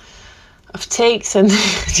takes, and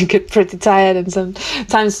you get pretty tired, and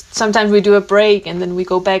sometimes we do a break and then we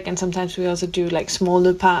go back, and sometimes we also do like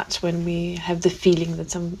smaller parts when we have the feeling that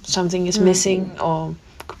something is missing or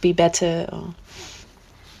could be better. Or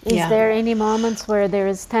Is there any moments where there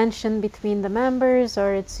is tension between the members,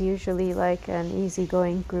 or it's usually like an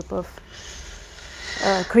easygoing group of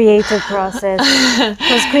creative process?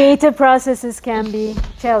 Because creative processes can be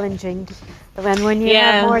challenging when you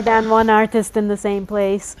have more than one artist in the same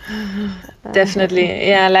place. Definitely,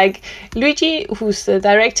 yeah. Like Luigi, who's the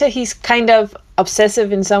director, he's kind of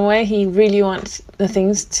obsessive in some way. He really wants the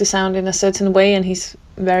things to sound in a certain way, and he's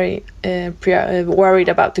very worried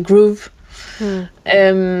about the groove.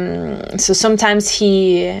 So sometimes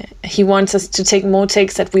he wants us to take more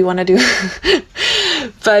takes that we want to do,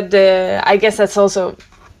 but I guess that's also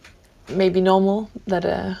maybe normal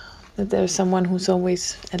that there's someone who's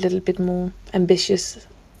always a little bit more ambitious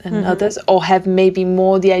than others, or have maybe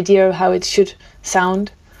more the idea of how it should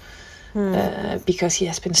sound. because he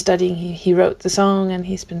has been studying. He wrote the song, and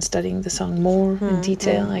he's been studying the song more in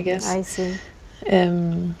detail, I guess. I see.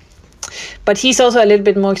 But he's also a little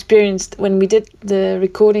bit more experienced. When we did the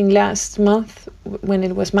recording last month, when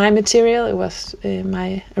it was my material, it was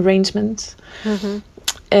my arrangements.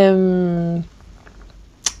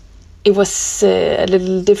 It was a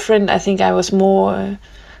little different. I think I was more,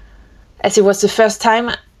 as it was the first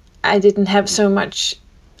time, I didn't have so much,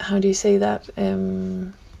 how do you say that? It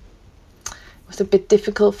was a bit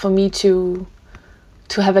difficult for me to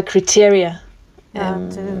have a criteria.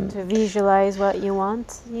 To visualize what you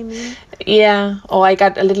want, you mean? Yeah, or I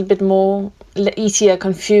got a little bit more easier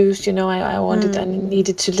confused. You know, I wanted, I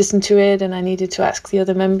needed to listen to it, and I needed to ask the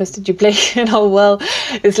other members, "Did you play it all well?"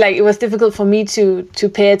 It's like it was difficult for me to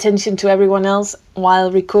pay attention to everyone else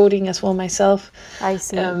while recording as well myself. I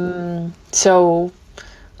see. So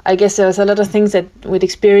I guess there's a lot of things that with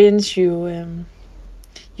experience you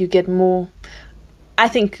get more. I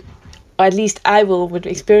think. Or at least I will, with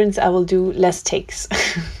experience, I will do less takes.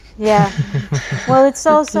 Yeah. Well, it's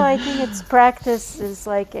also, I think it's practice is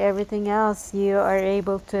like everything else. You are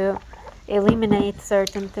able to eliminate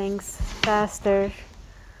certain things faster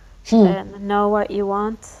and know what you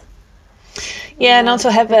want. Yeah, and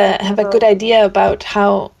also have a good idea about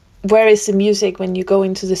where is the music when you go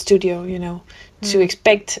into the studio, you know, to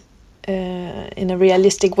expect in a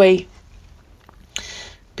realistic way.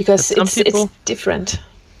 Because it's different.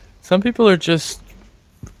 Some people are just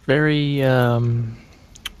very,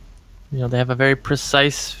 they have a very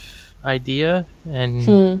precise idea,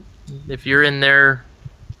 and if you're in their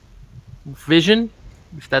vision,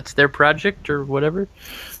 if that's their project or whatever,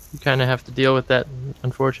 you kind of have to deal with that,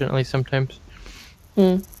 unfortunately, sometimes.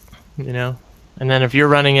 You know, and then if you're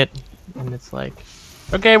running it, and it's like,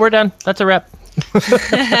 okay, we're done. That's a wrap.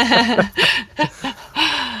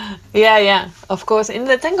 Yeah, of course. In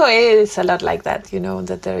the tango, it's a lot like that, you know,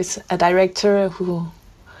 that there is a director who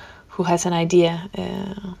has an idea,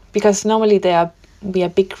 because normally we are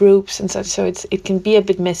big groups and such, so it can be a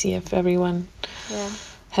bit messy if everyone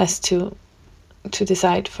has to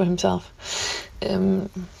decide for himself.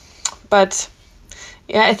 But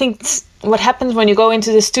yeah, I think what happens when you go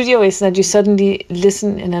into the studio is that you suddenly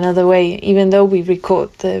listen in another way, even though we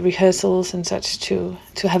record the rehearsals and such to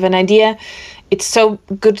have an idea. It's so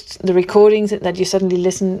good, the recordings, that you suddenly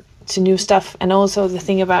listen to new stuff. And also the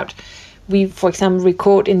thing about, we, for example,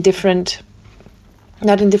 record in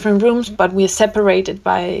not in different rooms, but we are separated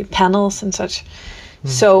by panels and such.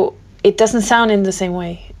 So it doesn't sound in the same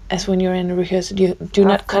way as when you're in a rehearsal. You do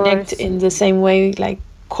not connect in the same way, like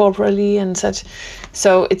corporally and such.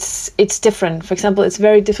 So it's different. For example, it's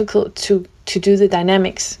very difficult to do the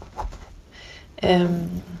dynamics,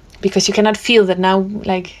 because you cannot feel that now,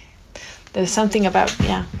 like, there's something about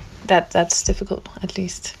that's difficult, at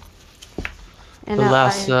least. And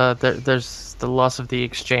there's the loss of the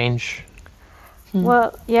exchange.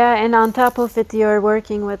 Well, yeah, and on top of it, you're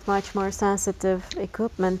working with much more sensitive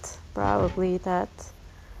equipment, probably, that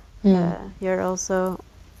you're also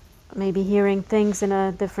maybe hearing things in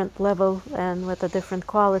a different level and with a different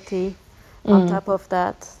quality. On top of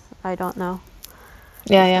that, I don't know.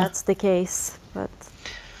 Yeah. That's the case, but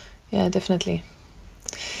yeah, definitely.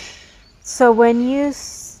 So when you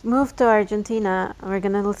moved to Argentina, we're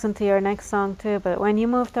gonna listen to your next song too. But when you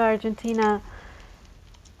moved to Argentina,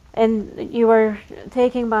 and you were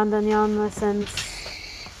taking bandoneon lessons,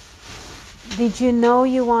 did you know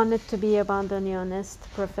you wanted to be a bandoneonist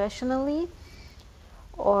professionally,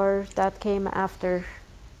 or that came after?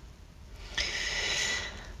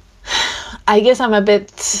 I guess I'm a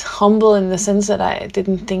bit humble in the sense that I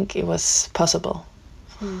didn't think it was possible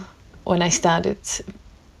when I started,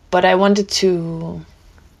 but I wanted to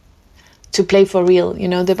play for real. You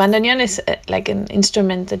know, the bandoneon is like an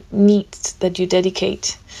instrument that you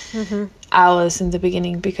dedicate hours in the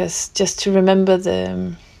beginning, because just to remember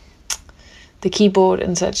the keyboard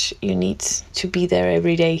and such, you need to be there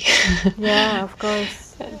every day. Yeah, of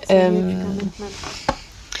course. It's a huge commitment.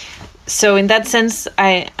 So in that sense,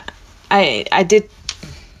 I did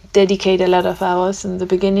dedicate a lot of hours in the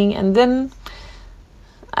beginning, and then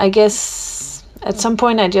I guess at some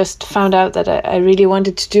point I just found out that I really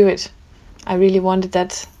wanted to do it. I really wanted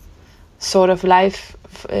that sort of life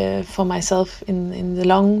for myself in the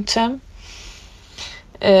long term.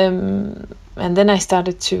 And then I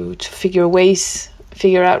started to figure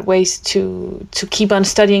out ways to keep on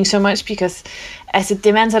studying so much, because as it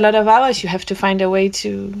demands a lot of hours, you have to find a way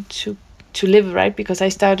to live, right? Because I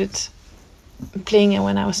started playing it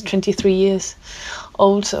when I was 23 years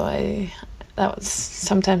old, so that was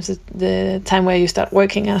sometimes the time where you start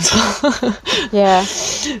working as well. Yeah.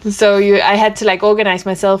 So I had to like organize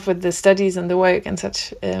myself with the studies and the work and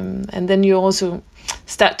such, and then you also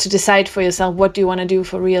start to decide for yourself what do you want to do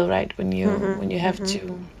for real, right? When you have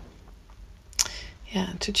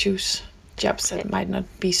to choose jobs that might not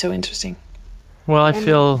be so interesting. Well, I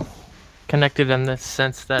feel connected in the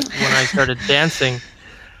sense that when I started dancing,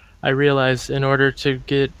 I realized in order to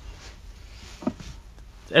get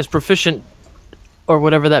as proficient or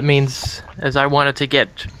whatever that means as I wanted to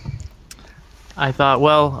get, I thought,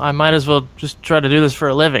 well, I might as well just try to do this for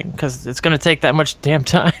a living because it's going to take that much damn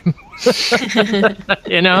time.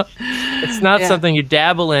 You know, it's not something you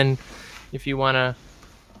dabble in if you want to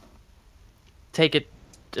take it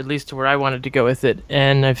at least to where I wanted to go with it.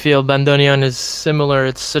 And I feel bandoneon is similar.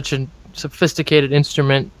 It's such a sophisticated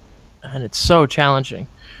instrument and it's so challenging.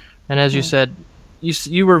 And as you said,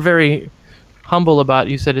 you were very humble about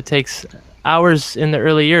it. You said it takes hours in the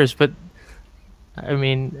early years, but I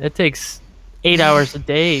mean, it takes 8 hours a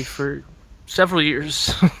day for several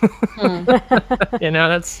years. You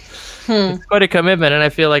know, it's quite a commitment. And I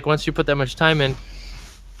feel like once you put that much time in,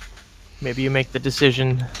 maybe you make the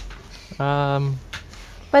decision.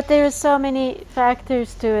 But there's so many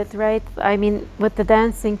factors to it, right? I mean, with the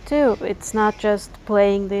dancing too, it's not just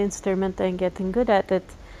playing the instrument and getting good at it.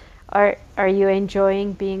 Are you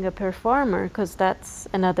enjoying being a performer? Because that's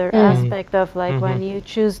another aspect of like when you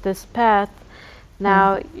choose this path,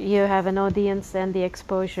 now you have an audience and the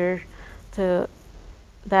exposure to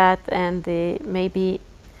that, and maybe,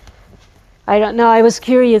 I don't know, I was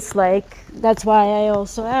curious, like that's why I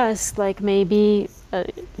also asked, like maybe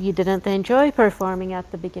you didn't enjoy performing at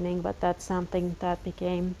the beginning, but that's something that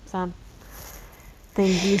became something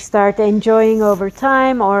you start enjoying over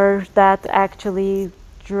time, or that actually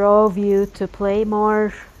drove you to play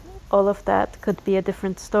more. All of that could be a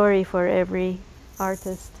different story for every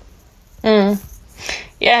artist.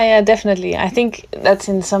 Yeah, definitely. I think that's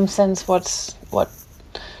in some sense what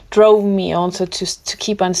drove me also to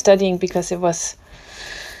keep on studying, because it was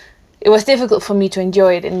difficult for me to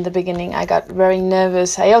enjoy it in the beginning. I got very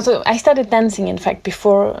nervous. I started dancing, in fact,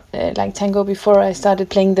 before like tango, before I started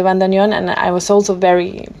playing the bandoneon, and I was also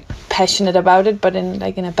very passionate about it, but in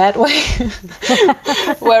a bad way,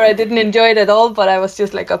 where I didn't enjoy it at all, but I was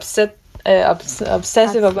just like obsessive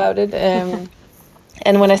about it.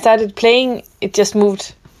 And when I started playing, it just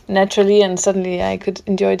moved naturally, and suddenly I could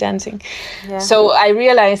enjoy dancing. Yeah. So I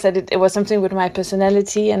realized that it was something with my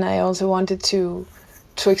personality, and I also wanted to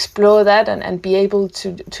explore that and be able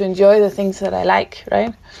to enjoy the things that I like,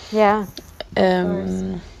 right? Yeah.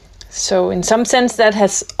 So in some sense, that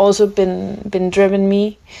has also been driven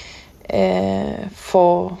me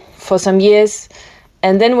for some years.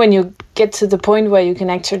 And then when you get to the point where you can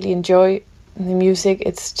actually enjoy the music,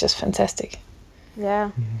 it's just fantastic.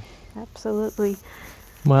 Yeah, absolutely.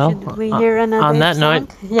 Well, should we hear another on that song?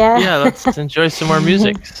 note, yeah, let's enjoy some more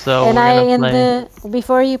music. So and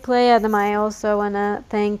before you play, Adam, I also wanna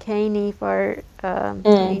thank Heini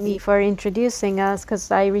for introducing us,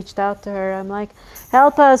 because I reached out to her. I'm like,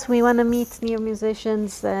 help us, we want to meet new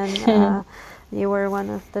musicians, and you were one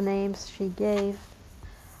of the names she gave.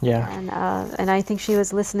 Yeah. And I think she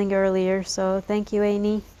was listening earlier, so thank you,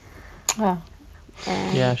 Heini. Wow.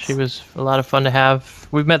 Yeah, she was a lot of fun to have.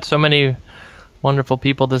 We've met so many wonderful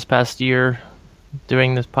people this past year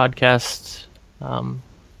doing this podcast, and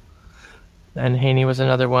Heini was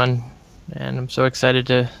another one, and I'm so excited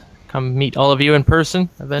to come meet all of you in person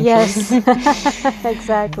eventually. Yes,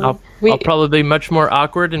 exactly. I'll probably be much more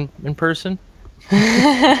awkward in person.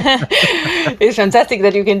 It's fantastic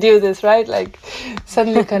that you can do this, right? Like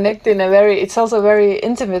suddenly connect it's also very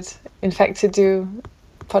intimate, in fact, to do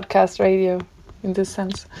podcast radio in this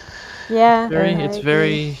sense. Yeah.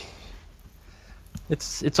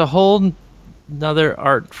 It's a whole another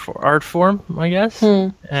art form, I guess.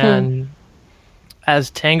 And as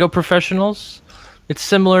tango professionals, it's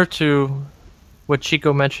similar to what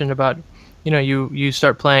Chico mentioned about, you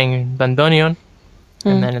start playing bandoneon,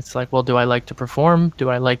 and then it's like, well, do I like to perform? Do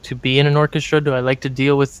I like to be in an orchestra? Do I like to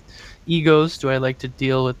deal with egos? Do I like to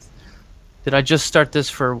deal with, did I just start this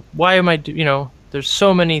for, why am I, there's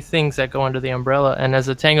so many things that go under the umbrella. And as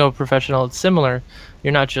a tango professional, it's similar.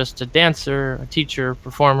 You're not just a dancer, a teacher,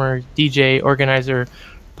 performer, DJ, organizer,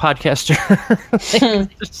 podcaster.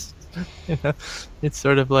 It's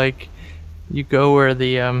sort of like you go where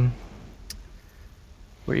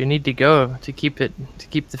where you need to go to keep the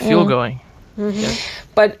fuel going. Yeah.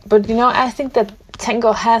 But I think that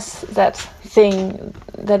tango has that thing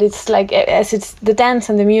that it's like, as it's the dance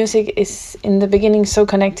and the music is in the beginning so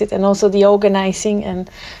connected, and also the organizing and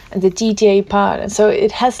the DJ part, and so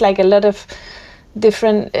it has like a lot of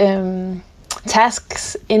different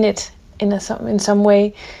tasks in it in some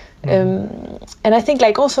way. And I think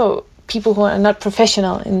like also people who are not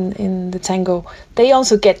professional in the tango, they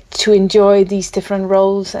also get to enjoy these different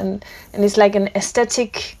roles, and it's like an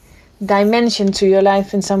aesthetic dimension to your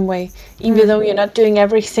life in some way, even though you're not doing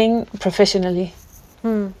everything professionally.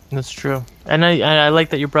 That's true. And I like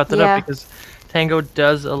that you brought that Yeah. up, because tango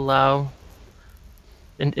does allow,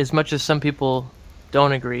 and as much as some people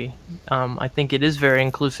don't agree, I think it is very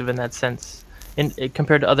inclusive in that sense,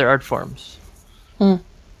 compared to other art forms.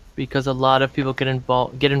 Because a lot of people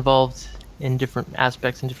get involved in different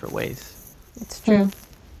aspects in different ways. It's true.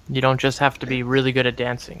 You don't just have to be really good at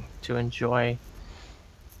dancing to enjoy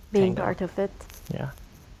Being tango. part of it. Yeah.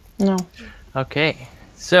 No. Okay.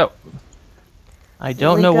 So I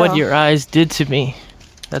don't we know what go. your eyes did to me.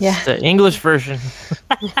 That's Yeah. the English version.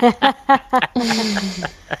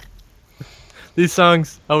 These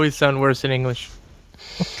songs always sound worse in English.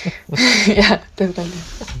 Yeah, definitely.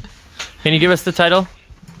 Can you give us the title?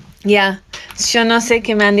 Yeah, Yo no sé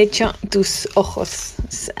qué me han hecho tus ojos.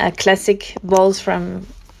 It's a classic waltz from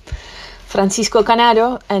Francisco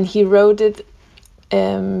Canaro, and he wrote it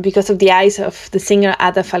because of the eyes of the singer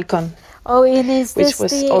Ada Falcón. Oh, and is Which this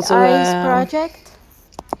was the also Eyes a- project?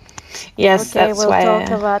 Yes, Okay, that's we'll why.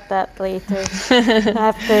 talk about that later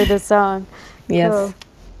after the song. Yes. Cool.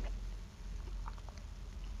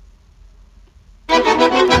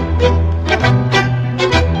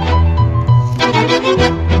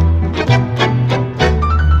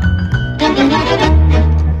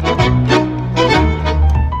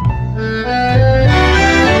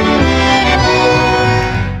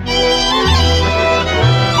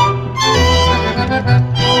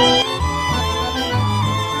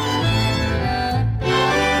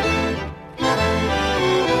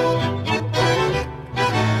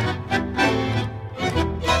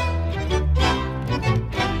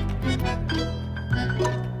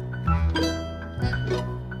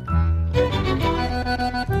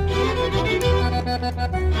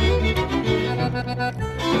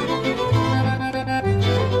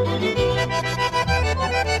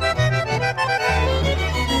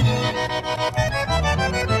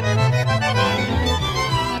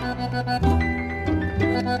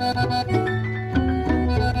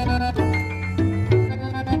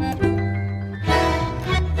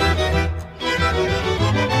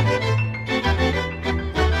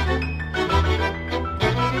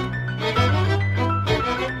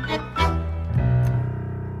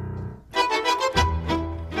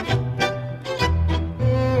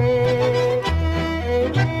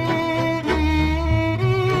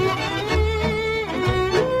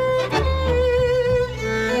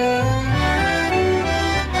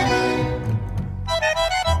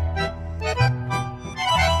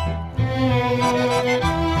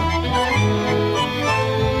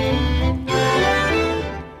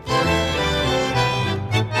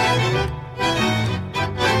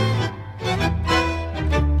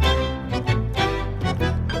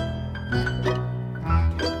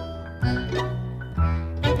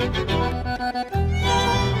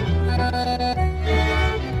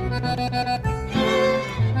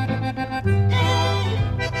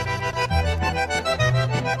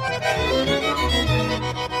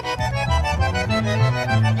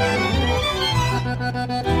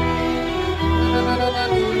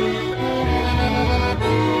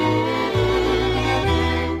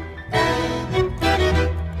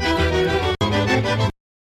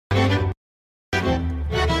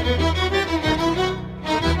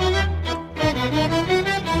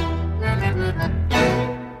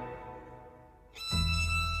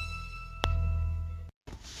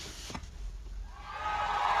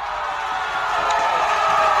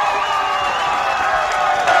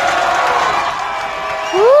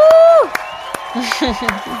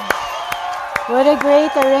 What a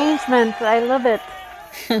great arrangement. I love it.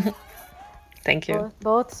 Thank you.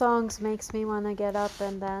 Both songs makes me want to get up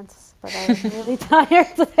and dance, but I'm really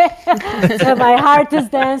tired today. So my heart is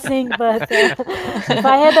dancing, but if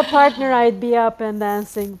I had a partner, I'd be up and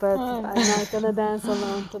dancing, but I'm not going to dance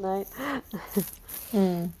alone tonight.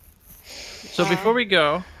 So before we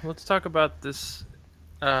go, let's talk about this.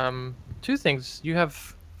 Two things. You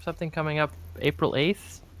have something coming up April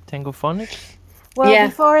 8th, Tangophonics. Well, Yeah.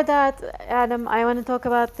 before that, Adam, I want to talk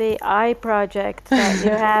about the I project that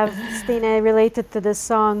you have, Stine, related to this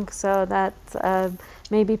song, so that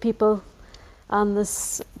maybe people on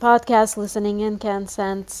this podcast listening in can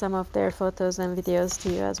send some of their photos and videos to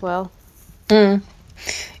you as well.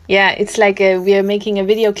 Yeah, it's like we are making a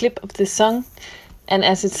video clip of this song, and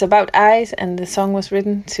as it's about eyes, and the song was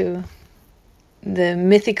written to the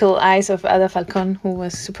mythical eyes of Ada Falcón, who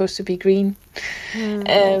was supposed to be green.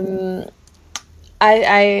 I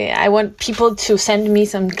want people to send me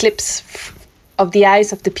some clips of the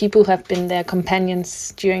eyes of the people who have been their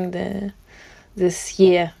companions during this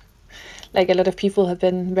year. Like a lot of people have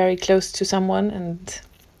been very close to someone,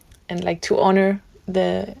 and like to honor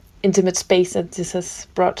the intimate space that this has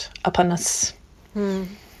brought upon us.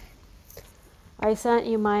 I sent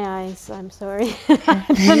you my eyes. I'm sorry. I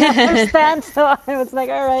didn't understand, so I was like,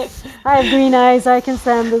 all right, I have green eyes. I can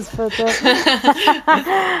send this photo.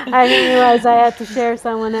 I didn't realize I had to share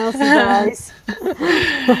someone else's eyes.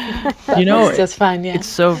 You know, It's just fine, yeah. it's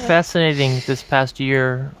so fascinating this past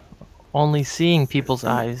year, only seeing people's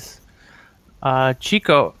eyes.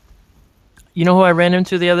 Chico, you know who I ran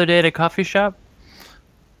into the other day at a coffee shop?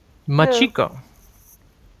 Machiko.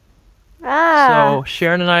 Ah, So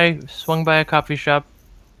Sharon and I swung by a coffee shop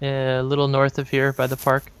a little north of here by the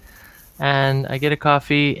park, and I get a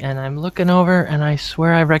coffee, and I'm looking over, and I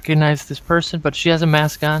swear I recognize this person, but she has a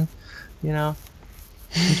mask on, you know.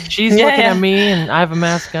 She's Yeah, looking yeah. at me, and I have a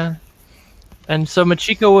mask on. And so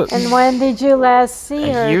Machiko, and when did you last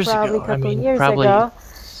see her? years Probably ago. a couple I mean, years probably ago.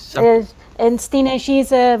 some- And Stina,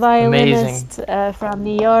 she's a violinist from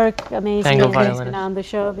New York, amazing. Tango She's been violinist. on the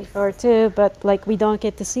show before too, but like we don't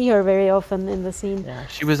get to see her very often in the scene. Yeah,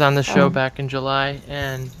 she was on the show back in July,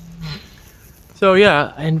 and so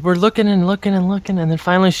yeah, and we're looking and looking and looking, and then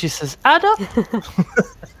finally she says, "Ada."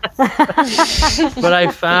 But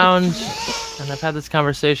I found, and I've had this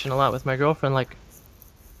conversation a lot with my girlfriend, like,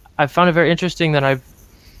 I found it very interesting that I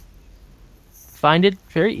find it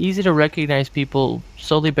very easy to recognize people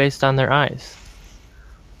solely based on their eyes.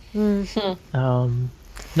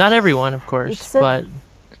 Not everyone, of course, It's a- but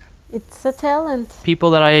It's a talent. people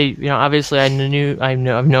that obviously I've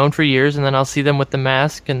known for years, and then I'll see them with the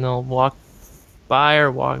mask, and they'll walk by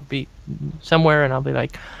or be somewhere, and I'll be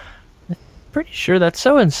like, I'm pretty sure that's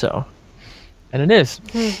so and so, and it is.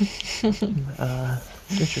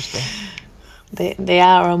 Interesting. They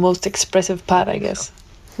are our most expressive part, I guess.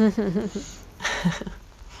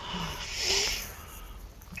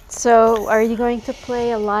 So, are you going to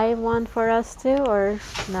play a live one for us too, or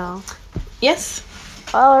no? Yes.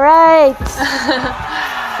 All right.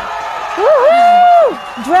 Woohoo!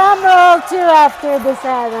 Drum roll too after this,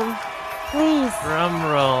 Adam. Please, Drum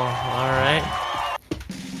roll. All right.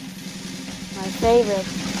 my favorite.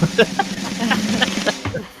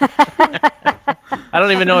 I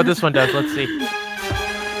don't even know what this one does. Let's see.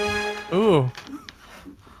 Ooh.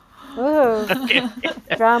 Ooh.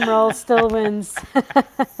 Drum roll still wins.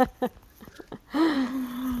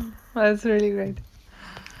 That's really great.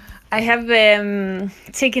 I have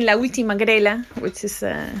taken La Última Grela, which is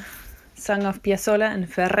a song of Piazzolla and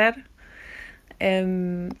Ferrer.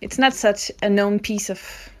 It's not such a known piece of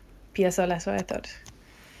Piazzolla, so I thought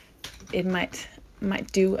it might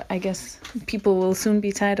do. I guess people will soon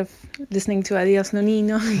be tired of listening to Adios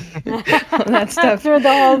Nonino, all that stuff. Through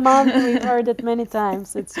the whole month, we've heard it many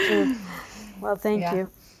times. It's true. Well, thank Yeah. you.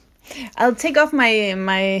 I'll take off my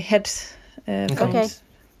headphones. Okay.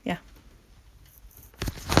 Yeah.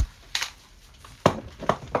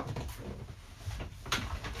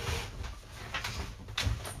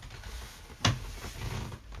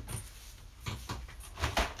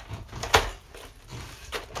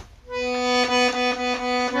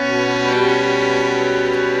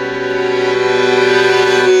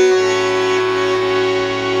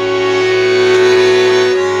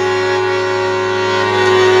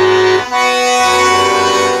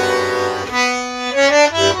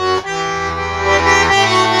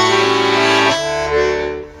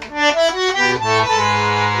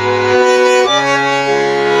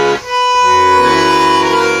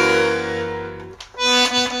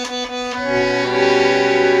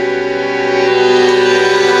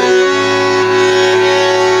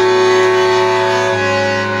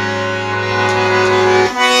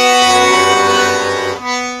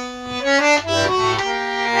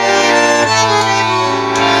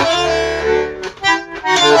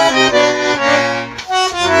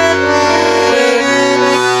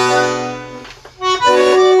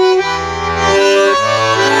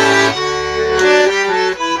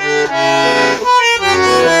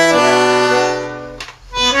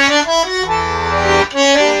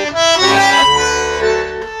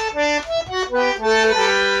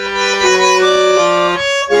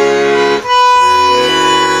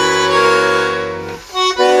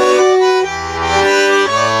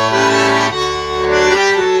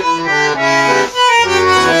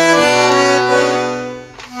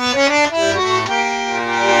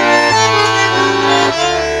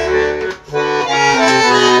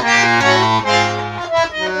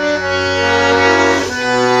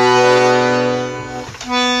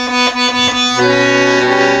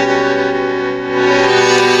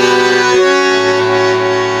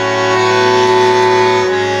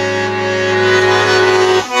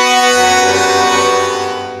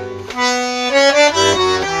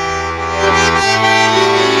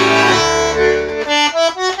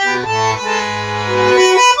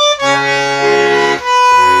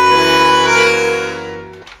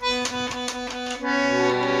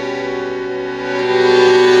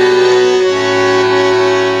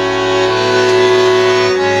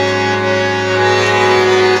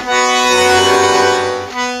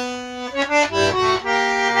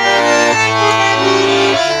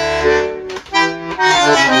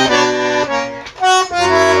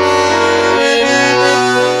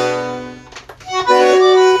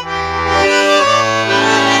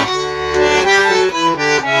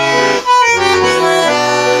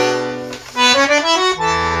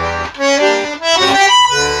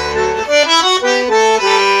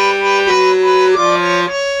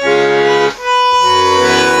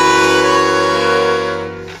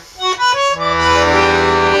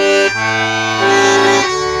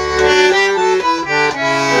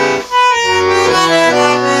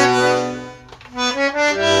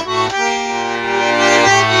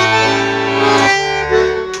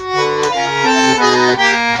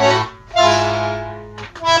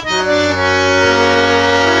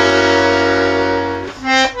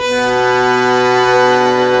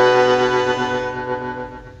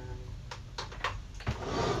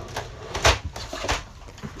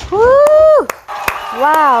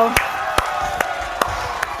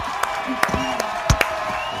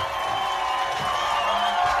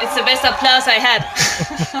 It's the best applause I had.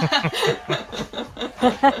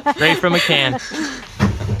 Straight from a can.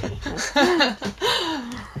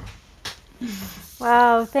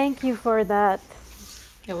 Wow, thank you for that.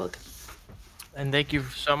 You're welcome. And thank you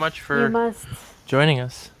so much You for must. joining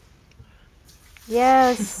us.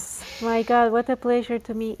 Yes. My God, what a pleasure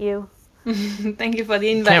to meet you. Thank you for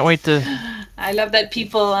the invite. Can't wait to I love that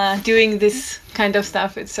people are doing this kind of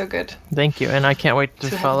stuff. It's so good. thank you, and I can't wait to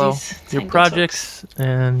To have follow these your tango projects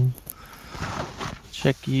and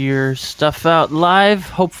check your stuff out live.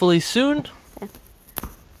 Hopefully soon.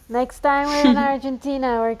 Next time we're in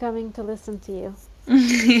Argentina, we're coming to listen to you.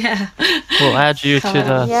 Yeah. We'll add you to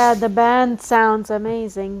the Yeah, the band sounds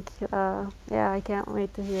amazing. Yeah, I can't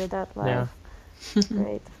wait to hear that live. Yeah.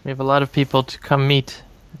 Great. We have a lot of people to come meet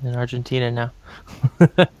in Argentina now.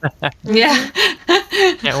 Yeah.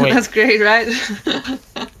 Can't wait. That's great, right?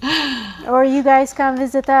 Or you guys come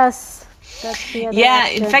visit us. That's the other Yeah,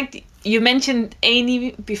 in option. fact, you mentioned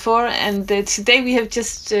Annie before, and today we have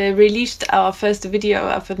just released our first video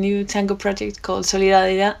of a new tango project called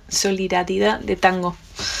Solidaridad de Tango.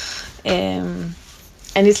 And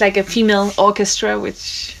it's like a female orchestra,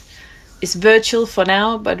 which is virtual for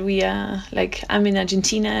now, but we are like, I'm in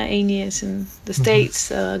Argentina, Annie is in the States,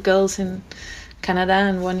 girls in Canada,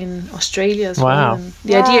 and one in Australia as well. Wow. And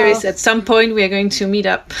the idea Wow. is at some point we are going to meet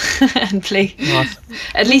up and play, Awesome.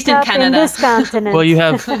 at least in Up in Canada. this continent. Well, you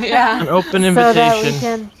have Yeah. an open so that we invitation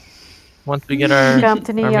can. once we get our Come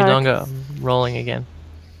to New York. Milonga rolling again.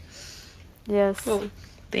 Yes. Cool.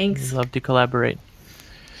 Thanks. We'd love to collaborate.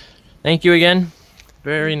 Thank you again.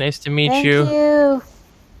 Very nice to meet Thank you. you.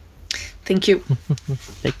 Thank you.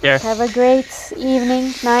 Take care. Have a great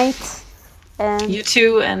evening, night, and You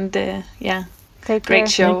too, and yeah, take great care.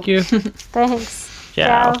 show. Thank you. Thanks.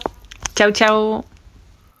 Ciao. Ciao, ciao.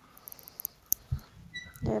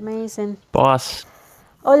 Amazing. Boss.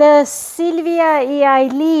 Hola, Silvia y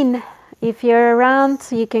Eileen. If you're around,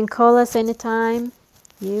 you can call us anytime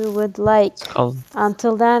you would like. Called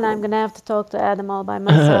Until then, I'm gonna have to talk to Adam all by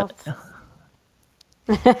myself.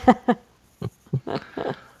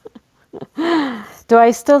 Do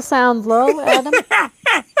I still sound low, Adam?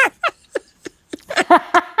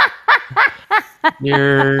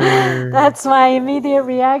 You're. That's my immediate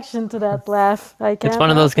reaction to that laugh. I can't It's one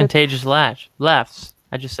of those help it. contagious laughs.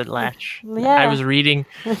 I just said lash. I Yeah. was reading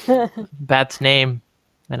Bat's name,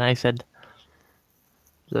 and I said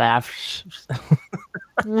laughs.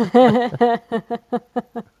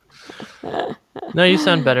 No, you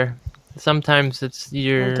sound better. Sometimes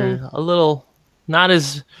you're Okay. a little not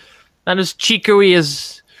as cheeky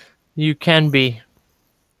as you can be.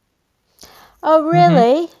 Oh,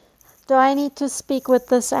 really? Do I need to speak with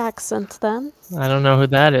this accent then? I don't know who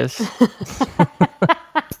that is.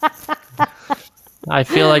 I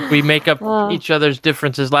feel like we make up each other's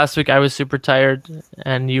differences. Last week I was super tired,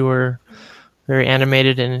 and you were very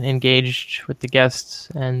animated and engaged with the guests.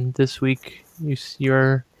 And this week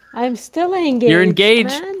you're I'm still engaged. You're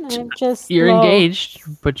engaged. Man. I'm just you're low. engaged,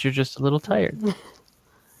 but you're just a little tired.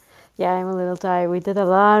 Yeah, I'm a little tired. We did a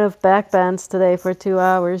lot of back bends today for 2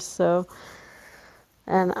 hours, so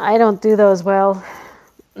and I don't do those well.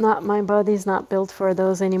 Not my body's not built for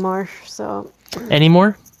those anymore. So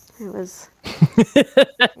Anymore? it was.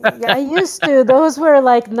 Yeah, I used to. Those were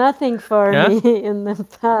like nothing for Yeah? me in the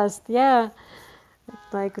past. Yeah,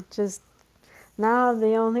 like just now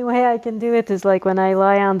the only way I can do it is like when I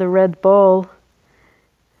lie on the red ball.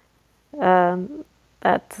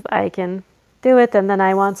 That I can do it, and then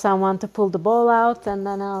I want someone to pull the ball out, and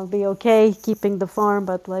then I'll be okay keeping the form,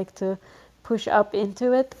 but like to push up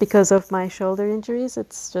into it because of my shoulder injuries,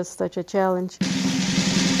 it's just such a challenge.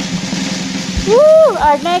 Woo!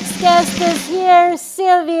 Our next guest is here,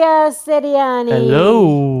 Silvia Seriani.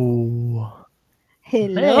 Hello.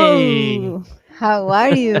 Hello. Hey. How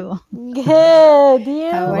are you? Good,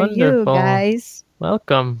 you? How are you Wonderful. guys?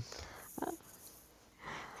 Welcome.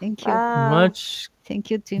 Thank you. Wow. Much. Thank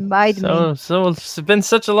you to invite me. So it's been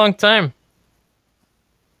such a long time.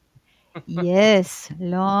 Yes,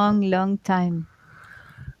 long time.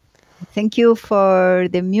 Thank you for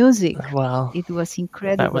the music. Wow. It was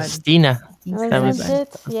incredible. That was Stina. Wasn't was-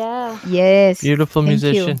 it? Yeah. Yes. Beautiful Thank you.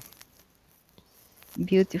 musician.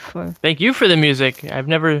 Beautiful. Thank you for the music. I've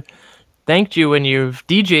never thanked you when you've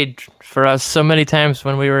DJ'd for us so many times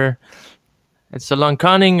when we were at Salon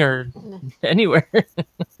Conning or anywhere.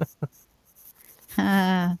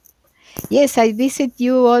 Yes, I visit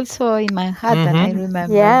you also in Manhattan, I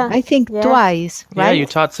remember. Yeah, I think yeah. twice, Yeah, right? you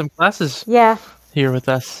taught some classes Yeah. here with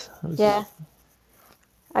us. It was- Yeah.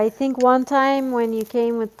 I think one time when you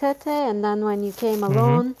came with Tete, and then when you came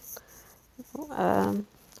alone,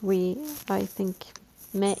 I think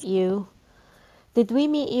met you. Did we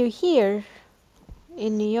meet you here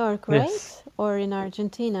in New York, right? Yes. Or in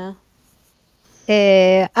Argentina?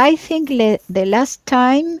 I think the last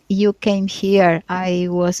time you came here, I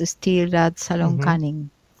was still at Salon Mhm. Canning.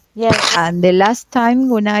 Yes. And the last time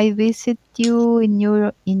when I visit you in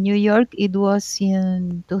New York, it was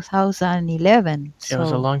in 2011. It was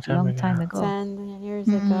a So long time ago. ago. 10 years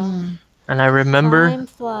ago. Mm. And I remember. Time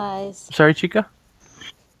flies. Sorry, Chica.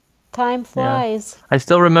 Time Yeah. flies. I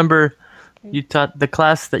still remember you taught the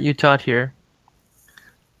class that you taught here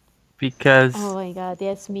because Oh my God,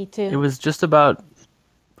 yes, me it too. was just about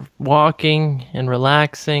walking and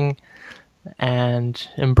relaxing and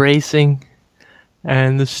embracing,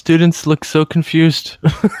 and the students looked so confused.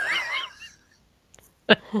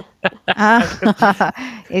 It's I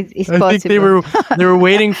think they possible. were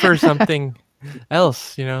waiting for something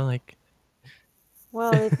else, like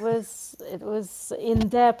Well, it was in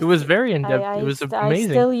depth. it was very in depth. It was I amazing.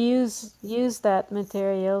 still use that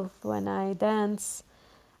material when I dance.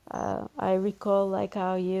 I recall like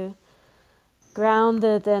how you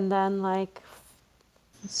grounded and then like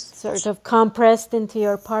sort of compressed into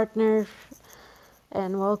your partner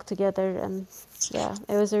and walked together, and yeah,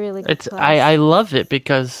 it was a really good It's class. I love it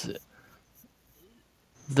because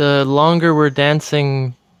the longer we're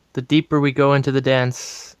dancing, the deeper we go into the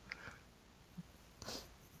dance.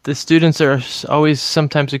 The students are always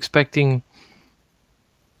sometimes expecting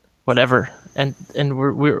whatever, and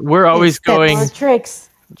we're always Steps. going. Or tricks.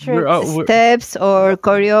 We're Steps or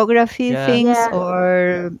choreography Yeah. things, Yeah.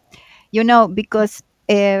 or because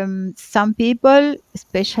some people,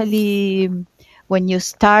 especially when you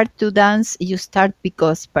start to dance, you start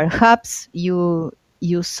because perhaps you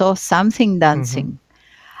saw something dancing.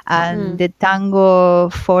 And the tango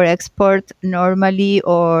for export normally,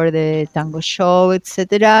 or the tango show,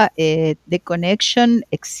 etc., the connection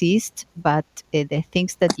exists, but the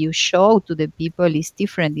things that you show to the people is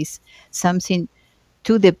different. Is something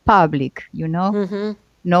to the public, Mm-hmm.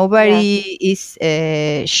 Nobody is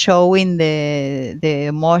showing the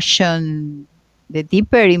emotion, the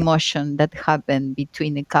deeper emotion that happened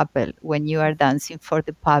between a couple when you are dancing for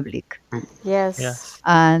the public. Yes.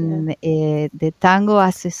 And the tango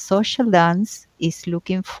as a social dance is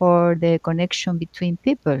looking for the connection between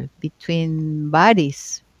people, between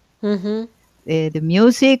bodies. Mm-hmm. The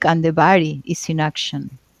music and the body is in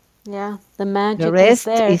action. Yeah. The magic The is rest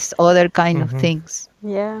there. is other kind of things.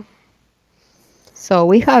 Yeah. So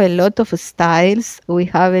we have a lot of styles. We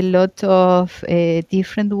have a lot of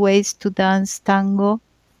different ways to dance tango.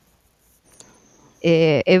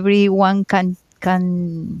 Everyone can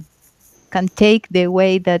take the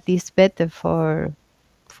way that is better for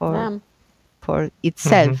Yeah.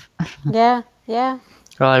 itself. Yeah. Yeah.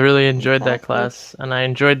 Well, I really enjoyed that Exactly. class, and I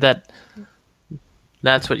enjoyed that.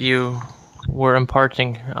 That's what you were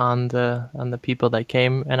imparting on the people that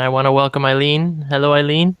came, and I want to welcome Eileen. Hello,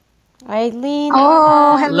 Eileen. Eileen.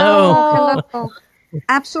 Oh, Hello. hello.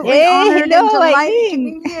 Absolutely Hey, honored and hello, delighted to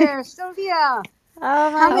Eileen. be here. Sylvia, Oh my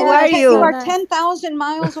how How many are God, you you? are Sylvia. 10,000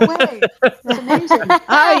 miles away. It's amazing,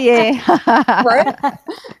 Oh yeah. right?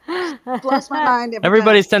 Blows my mind every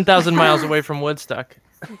Everybody's time. 10,000 miles away from Woodstock.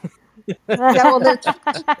 Yeah, well, that's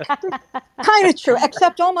kind of true,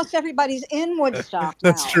 except almost everybody's in Woodstock now.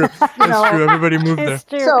 That's true. You know, Everybody moved there. It's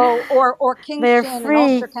true. so, or They're Kingston in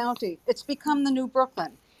free. Ulster County. It's become the new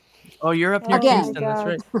Brooklyn. Oh, you're up near Oh Again. my Kingston. That's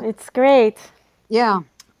God. right. It's great. Yeah.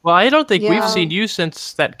 Well, I don't think we've Yeah. seen you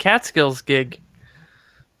since that Catskills gig.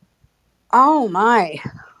 Oh, my.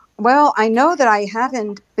 Well, I know that I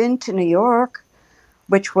haven't been to New York,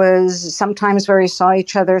 which was sometimes where we saw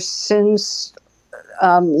each other since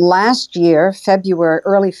last year,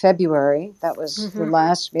 early February. That was the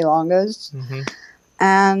last Milongas.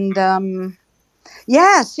 And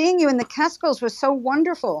yeah, seeing you in the Catskills was so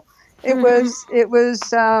wonderful. It was, but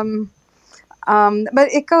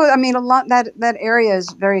it goes, I mean, a lot, that area is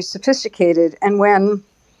very sophisticated. And when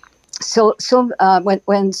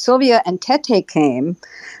Sylvia and Tete came,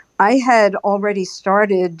 I had already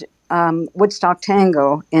started Woodstock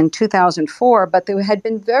Tango in 2004, but there had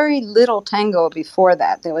been very little tango before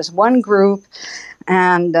that. There was one group,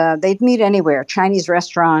 and they'd meet anywhere, Chinese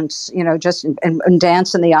restaurants, just and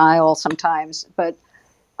dance in the aisle sometimes. But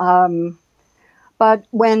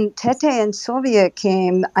when Tete and Sylvia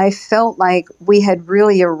came, I felt like we had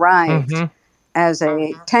really arrived as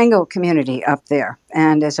a tango community up there,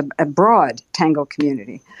 and as a broad tango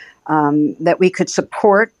community, that we could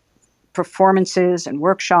support performances and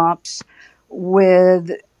workshops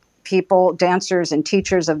with people, dancers and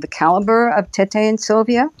teachers of the caliber of Tete and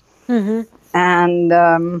Sylvia.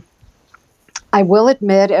 And I will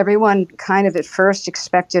admit, everyone kind of at first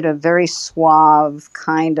expected a very suave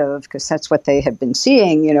kind of, because that's what they had been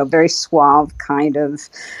seeing, very suave kind of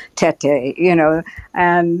Tete,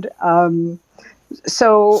 and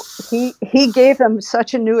so he gave them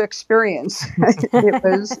such a new experience. It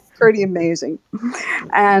was pretty amazing,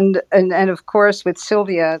 and of course with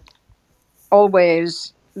Sylvia,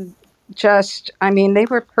 always just, they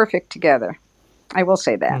were perfect together. I will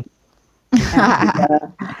say that.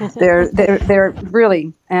 And, they're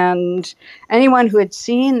really, and anyone who had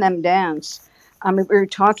seen them dance, we were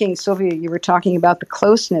talking, Sylvia, you were talking about the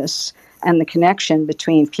closeness and the connection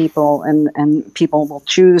between people, and people will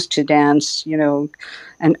choose to dance,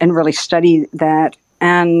 and really study that.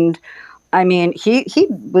 And he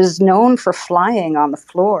was known for flying on the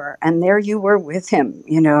floor, and there you were with him,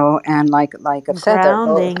 and like a feather.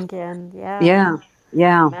 Grounding and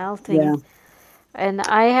yeah, melting. yeah. And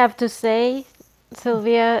I have to say,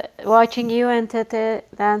 Sylvia, watching you and Tete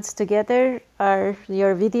dance together,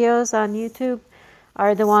 your videos on YouTube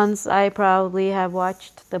are the ones I probably have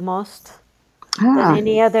watched the most than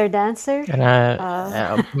any other dancer.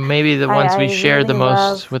 And maybe the ones we share really the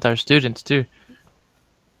most love. with our students too.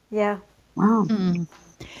 Yeah. Wow.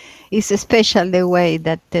 It's special the way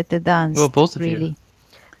that Tete danced. Well, both of really. you.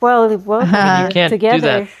 Well, both You can't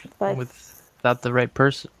together, do that but without the right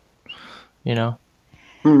person, No,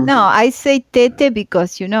 I say Tete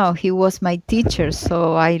because, he was my teacher,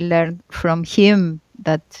 so I learned from him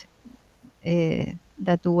that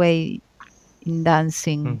way in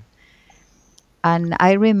dancing. And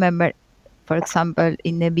I remember, for example,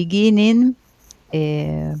 in the beginning,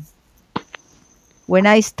 when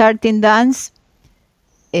I started dance,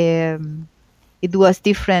 it was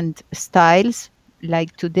different styles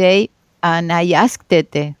like today. And I asked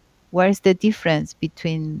Tete, where's the difference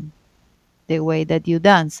between the way that you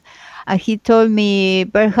dance? And he told me,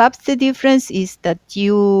 perhaps the difference is that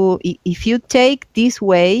if you take this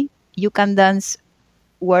way, you can dance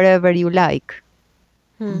wherever you like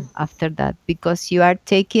after that, because you are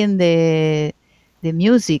taking the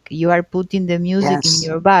music, you are putting the music in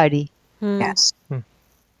your body. Yes.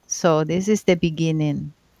 So this is the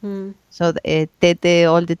beginning. So Tete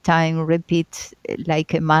all the time repeats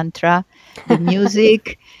like a mantra, the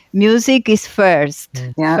music is first.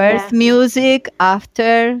 Yeah. First music,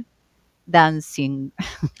 after dancing.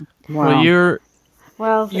 Wow.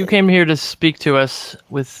 Well, you came here to speak to us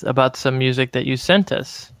about some music that you sent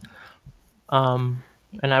us. And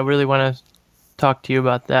I really want to talk to you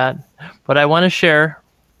about that. But I want to share,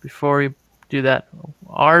 before we do that,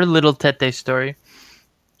 our little Tete story.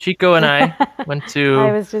 Chico and I went to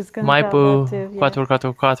I was just gonna Maipu tell that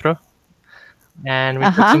too, 444, and we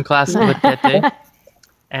took some classes with Tete.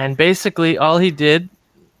 And basically, all he did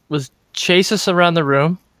was chase us around the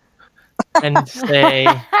room and say,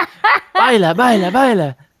 "Baila, baila,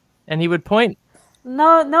 baila," and he would point.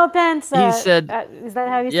 No pants. He said, "Is that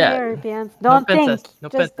how you yeah, say Europeans? Don't no think, pensas, no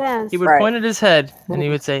just pensas." dance." He would point at his head and he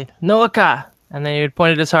would say, "No acá," and then he would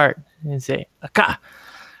point at his heart and he'd say, "Acá,"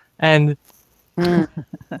 and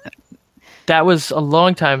that was a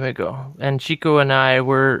long time ago. And Chico and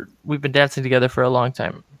we've been dancing together for a long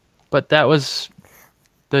time, but that was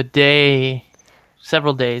the day,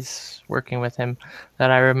 several days working with him, that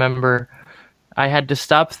I remember I had to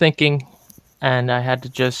stop thinking and I had to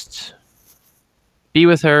just be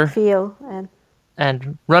with her, feel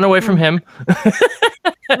and run away from him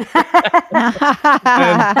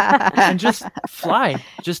and just fly,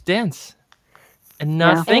 just dance and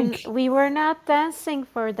not think. And we were not dancing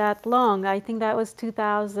for that long. I think that was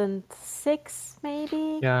 2006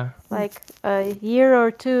 maybe. Yeah. Like a year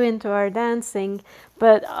or two into our dancing.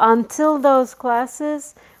 But until those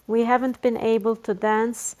classes, we haven't been able to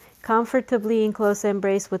dance comfortably in close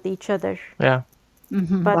embrace with each other. Yeah.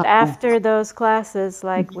 But after those classes,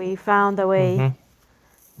 like we found a way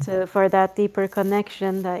for that deeper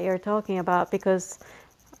connection that you're talking about, because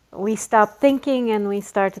we stopped thinking and we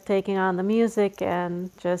started taking on the music and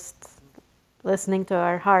just listening to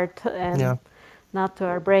our heart and not to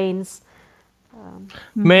our brains.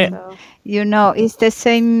 It's the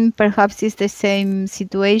same. Perhaps it's the same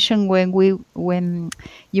situation when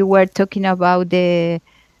you were talking about the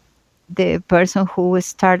person who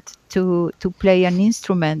start to play an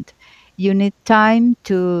instrument. You need time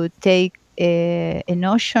to take a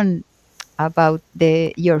notion about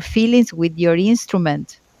your feelings with your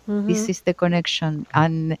instrument. This is the connection,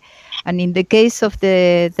 and in the case of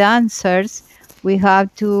the dancers, we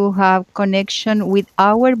have to have connection with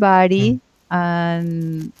our body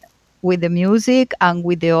and with the music and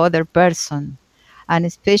with the other person, and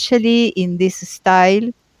especially in this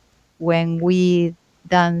style when we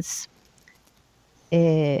dance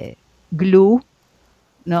glue,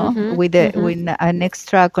 no, Mhm, with an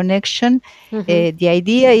extra connection. mhm. The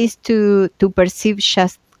idea is to perceive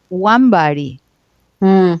just one body.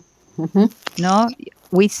 No,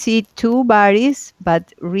 we see two bodies,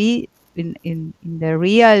 but in the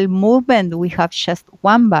real movement we have just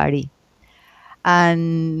one body.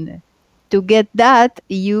 And to get that,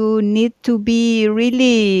 you need to be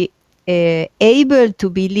really able to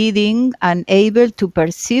be leading and able to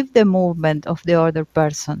perceive the movement of the other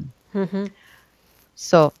person. Mhm.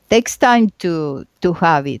 So takes time to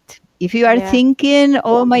have it. If you are Yeah. thinking,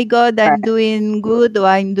 "Oh my God, I'm doing good, or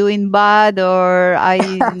I'm doing bad, or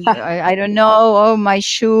I don't know, oh my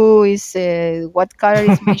shoe is what color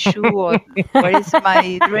is my shoe, or where is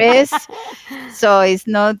my dress?" So it's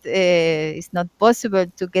not possible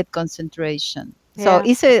to get concentration. So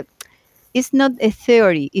Yeah. it's not a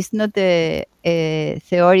theory. It's not a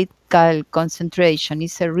theoretical concentration.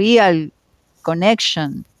 It's a real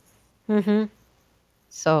connection. Mhm.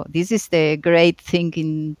 So this is the great thing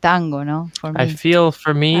in tango, no? For I me. feel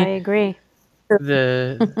for I me, agree.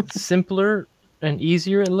 the simpler and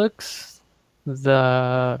easier it looks,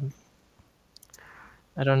 the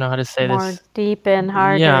I don't know how to say More this. deep and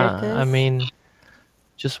harder it Yeah, I is. mean,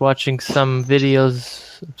 just watching some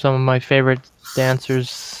videos, some of my favorite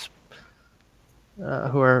dancers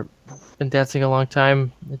who are been dancing a long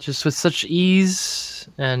time, it's just with such ease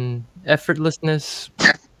and effortlessness,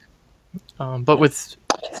 but with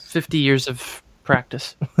 50 years of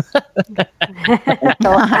practice.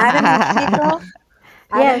 So Adam and Chico,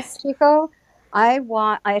 Yes.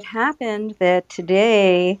 it happened that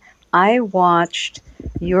today I watched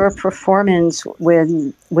your performance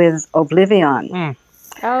with Oblivion, Mm.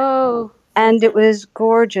 Oh. and it was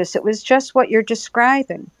gorgeous. It was just what you're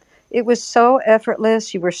describing. It was so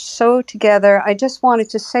effortless. You were so together. I just wanted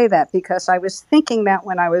to say that because I was thinking that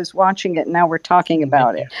when I was watching it. And now we're talking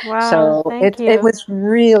about you. it. Wow. So Thank it you. was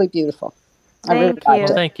really beautiful. I really Thank liked Well, you. it.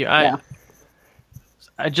 thank you. Yeah.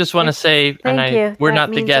 I just want to say, and Thank you. we're That not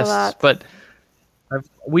the means a guests, lot. but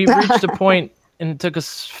we've reached a point, and it took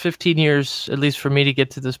us 15 years, at least for me, to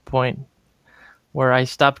get to this point where I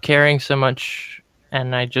stopped caring so much,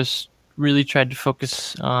 and I just really tried to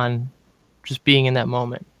focus on just being in that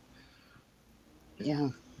moment. Yeah.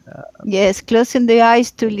 Yes, closing the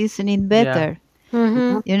eyes to listening better.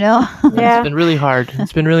 Mhm. You know? And it's Yeah. been really hard.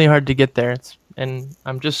 It's been really hard to get there. And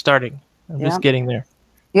I'm just starting. I'm Yeah. just getting there.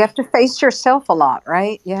 You have to face yourself a lot,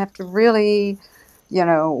 right? You have to really,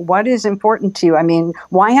 what is important to you? I mean,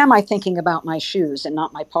 why am I thinking about my shoes and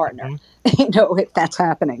not my partner? If that's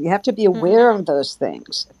happening, you have to be aware of those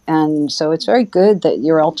things. And so it's very good that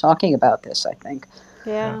you're all talking about this, I think.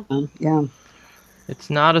 Yeah. Yeah. It's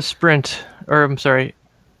not a sprint, or I'm sorry.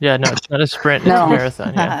 Yeah, no, it's not a sprint. It's a No.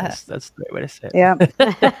 marathon. Yeah, that's the right way to say it. Yeah.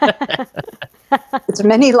 It's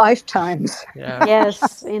many lifetimes. Yeah.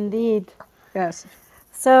 Yes, indeed. Yes.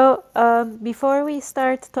 So, before we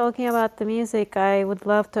start talking about the music, I would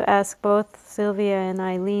love to ask both Sylvia and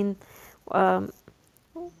Eileen, um,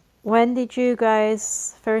 when did you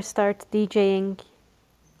guys first start DJing?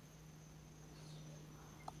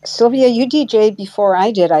 Sylvia, you DJ'd before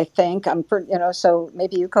I did, I think. So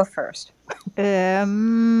maybe you go first.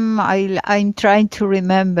 I'm trying to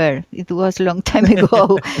remember. It was a long time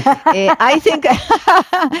ago. I think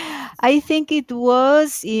I think it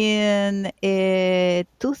was in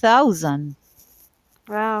 2000.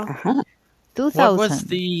 Wow. 2000. What was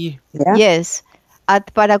the Yeah. Yes,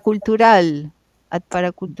 at Paracultural. At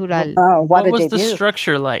Paracultural. what was the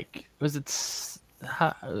structure like? Was it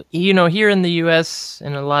here in the US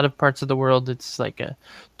and a lot of parts of the world, it's like a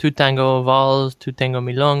two tango vals, two tango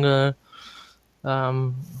milonga.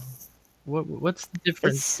 What's the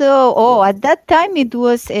difference? So, at that time it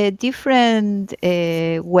was different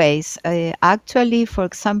ways. Actually, for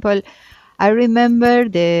example, I remember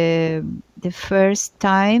the first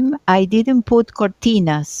time I didn't put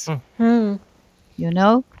cortinas, you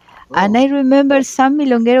know, and I remember some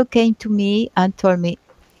milonguero came to me and told me,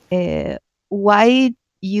 "Why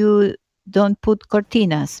you don't put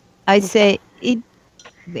cortinas?" I say,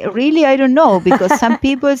 really, I don't know, because some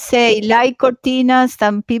people say like cortinas,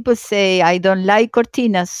 some people say I don't like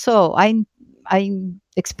cortinas. So I'm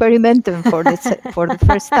experimenting for the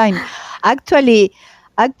first time. Actually,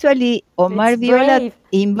 Omar It's Viola brave.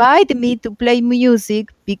 invited me to play music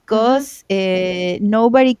because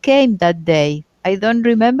nobody came that day. I don't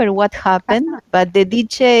remember what happened, but the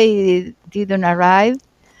DJ didn't arrive.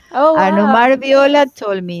 Oh, And wow. Omar Viola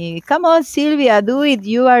told me, "Come on, Sylvia, do it.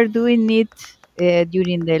 You are doing it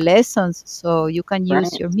during the lessons, so you can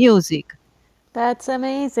use your music." That's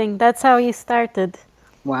amazing. That's how you started.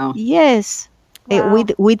 Wow. Yes, Wow.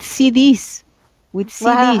 with CDs, with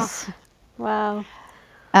Wow. CDs. Wow.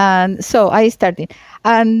 And so I started.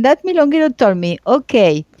 And that milonguero told me,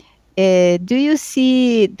 okay, do you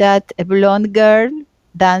see that blonde girl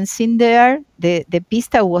dancing there? The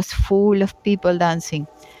pista was full of people dancing.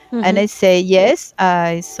 And I say, yes,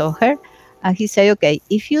 I saw her. And he said, okay,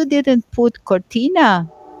 if you didn't put Cortina,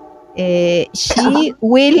 she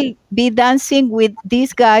will be dancing with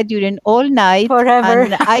this guy during all night. Forever.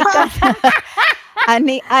 And I can...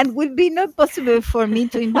 and will be not possible for me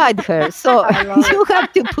to invite her. So you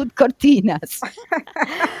have to put cortinas.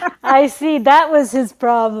 I see. That was his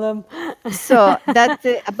problem. So that,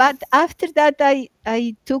 but after that,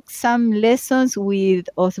 I took some lessons with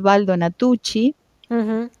Osvaldo Natucci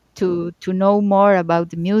to know more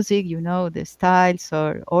about the music, the styles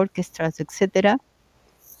or orchestras, etc.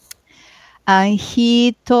 And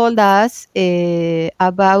he told us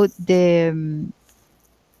about the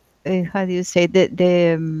how do you say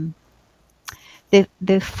the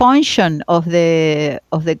function of the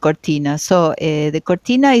cortina. So the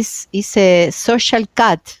cortina is a social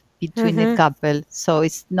cut between a couple. So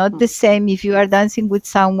it's not the same if you are dancing with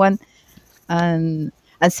someone and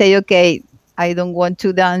say, okay, I don't want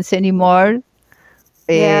to dance anymore.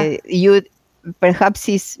 You perhaps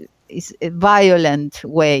is a violent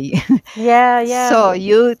way. Yeah. So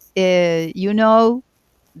you know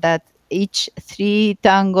that each 3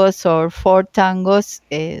 tangos or 4 tangos,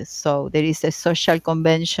 so there is a social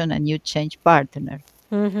convention and you change partner.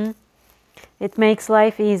 It makes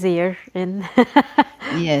life easier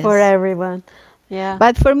Yes. for everyone. Yeah.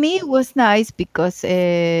 But for me, it was nice because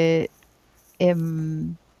it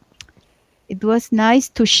was nice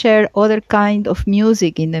to share other kind of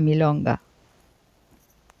music in the milonga.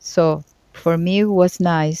 So for me, it was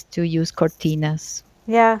nice to use cortinas.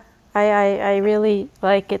 Yeah, I really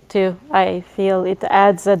like it too. I feel it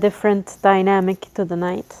adds a different dynamic to the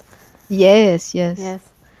night. Yes.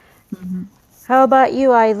 How about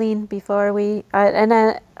you, Eileen? Before we I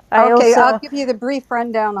Okay, also I'll give you the brief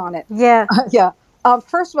rundown on it. yeah. Yeah.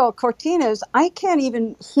 First of all, cortinas, I can't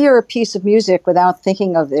even hear a piece of music without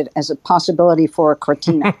thinking of it as a possibility for a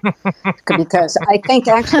cortina. Because I think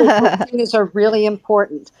actually cortinas are really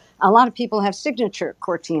important. A lot of people have signature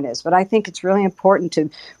cortinas, but I think it's really important to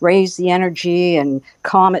raise the energy and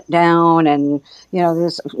calm it down. And,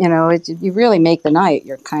 you really make the night.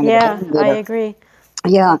 You're kind of. Yeah, I agree.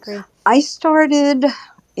 Yeah. I agree. I started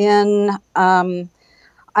in,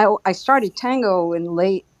 I started tango in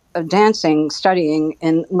late studying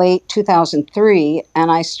in late 2003,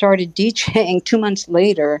 and I started DJing 2 months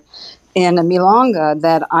later in a milonga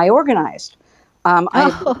that I organized.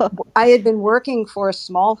 I had been working for a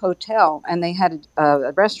small hotel, and they had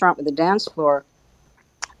a restaurant with a dance floor,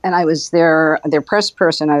 and I was their press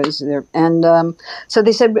person. I was there, and so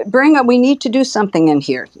they said, "Bring up. We need to do something in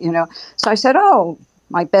here." So I said, "Oh,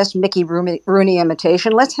 my best Mickey Rooney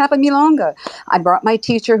imitation. Let's have a milonga." I brought my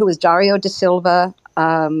teacher, who was Dario da Silva,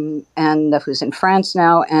 and who's in France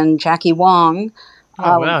now, and Jackie Wong.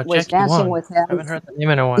 Oh wow, was Jackie dancing Wong. with him. I haven't heard that name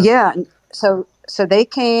in a while. Yeah, so they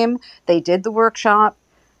came, they did the workshop,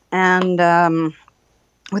 and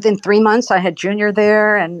within 3 months I had Junior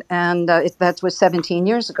there, and that was 17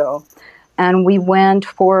 years ago, and we went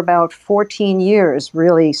for about 14 years,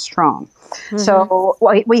 really strong. So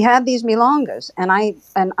we had these milongas, and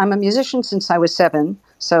I'm a musician since I was 7.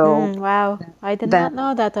 So wow, I did not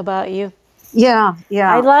know that about you. Yeah.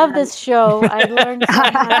 I love this show. I learned so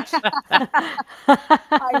much.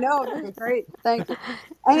 I know, this is great. Thank you.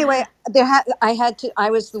 Anyway, I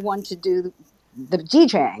was the one to do the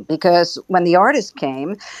DJing, because when the artist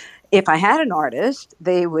came, if I had an artist,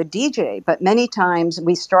 they would DJ. But many times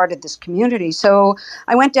we started this community. So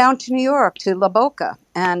I went down to New York, to La Boca,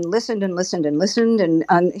 and listened and listened and listened. And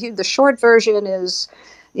the short version is,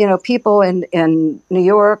 people in New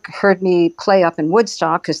York heard me play up in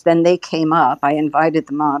Woodstock, because then they came up. I invited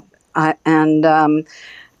them up. And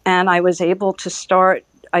I was able to start.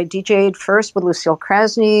 I DJ'd first with Lucille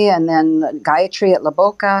Krasny, and then Gayatri at La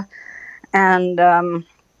Boca. And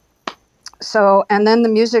then the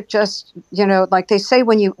music just, like they say,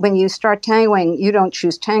 when you start tangoing, you don't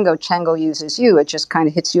choose tango uses you. It just kind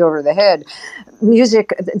of hits you over the head.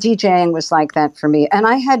 Music, DJing was like that for me. And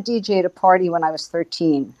I had DJ'd a party when I was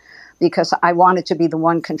 13, because I wanted to be the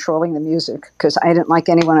one controlling the music, because I didn't like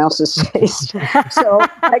anyone else's taste. So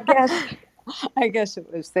I guess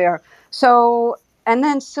it was there. So, and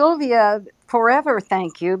then Sylvia, forever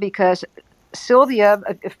thank you, because Sylvia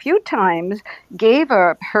a few times gave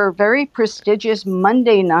her very prestigious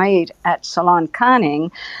Monday night at Salon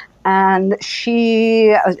Canning, and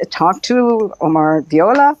she talked to Omar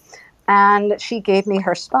Viola, and she gave me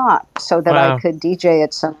her spot so that I Wow. could DJ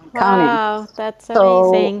at Sonoma County. Wow, that's So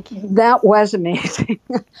amazing. that was amazing.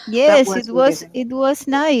 Yes, was it was amazing. it was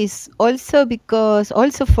nice.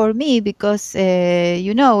 Also for me because it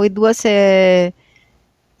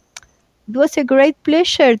was a great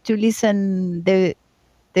pleasure to listen the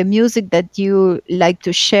music that you like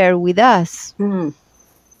to share with us, Mm.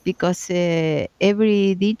 because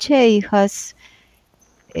every DJ has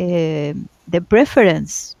the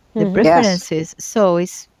preference, the Mhm. Yes. preferences. So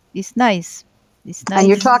it's nice. It's And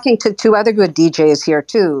you're nice. talking to two other good DJs here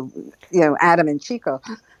too, Adam and Chico.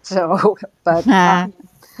 So, but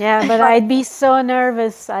Yeah, but I'd be so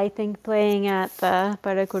nervous, I think, playing at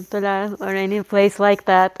Paracultura or any place like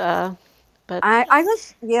that. But I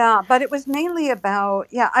was, but it was mainly about,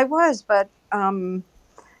 I was, but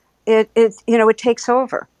it it takes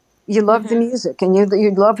over. You love the music and you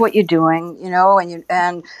love what you're doing,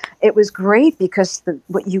 and it was great because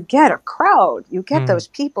what you get a crowd, you get those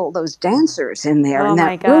people, those dancers in there oh in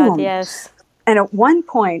my that God, room. yes. And at one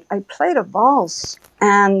point, I played a valse,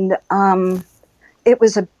 and it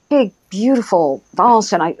was a big, beautiful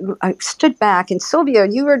valse. And I stood back, and Sylvia,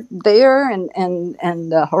 you were there, and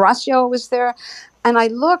Horacio was there. And I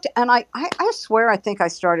looked, and I swear I think I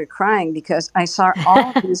started crying because I saw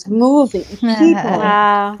all these moving people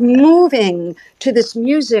Wow. moving to this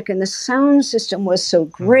music, and the sound system was so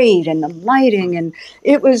great, and the lighting, and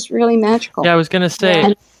it was really magical. Yeah, I was gonna say.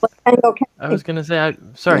 Yeah. And okay, I was gonna say.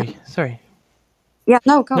 Sorry. yeah,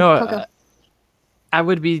 no, go, No, go. I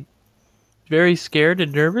would be very scared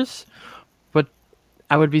and nervous, but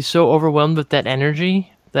I would be so overwhelmed with that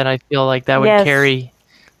energy that I feel like that would Yes. carry,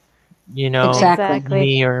 Exactly.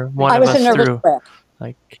 me or one I of was a us nervous through. wreck.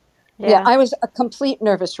 Like, Yeah, I was a complete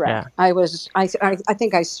nervous wreck. Yeah. I was. I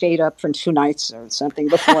think I stayed up for 2 nights or something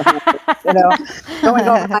beforehand. Going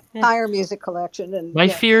over my entire music collection. And my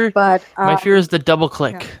fear is the double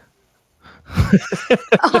click.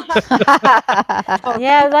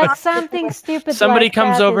 Yeah, like something stupid. Somebody like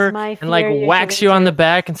comes that is over my and like fear whacks usually you on too. the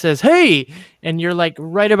back and says, "Hey," and you're like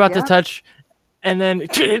right about to Yeah. touch, and then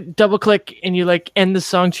double click and you like end the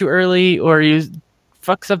song too early or you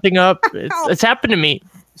fuck something up. It's happened to me,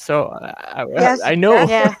 so Yes, I know.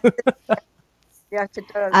 Yeah. Yes, it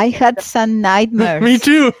does. I had some nightmares. Me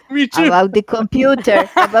too. About the computer.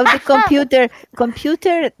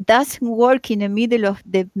 Computer doesn't work in the middle of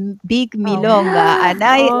the big milonga, and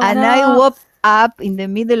I no. woke up in the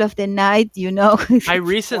middle of the night. I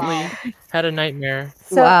recently had a nightmare.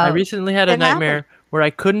 So I Wow. recently had a It nightmare where I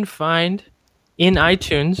couldn't find in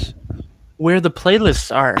iTunes where the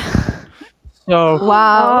playlists are. So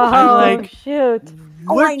Wow. I'm oh like, shoot.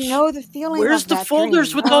 Oh, I which- know the feeling. where's of the that folders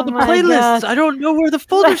dream. with Oh all the my playlists? God. I don't know where the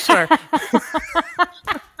folders are.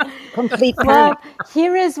 Complete Well, panic.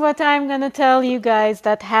 here is what I'm going to tell you guys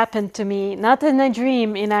that happened to me, not in a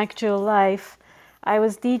dream, in actual life. I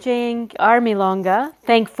was DJing Army Longa.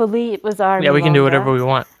 Thankfully, it was Army Yeah, we can do Longa. whatever we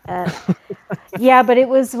want. Yeah, but it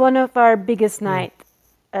was one of our biggest nights.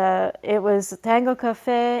 It was Tango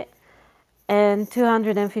Cafe and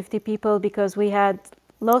 250 people because we had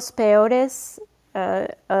Los Peores,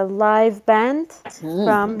 a live band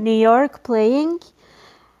from New York playing.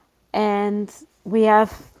 And we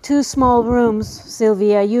have 2 small rooms.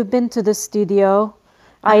 Sylvia, you've been to the studio.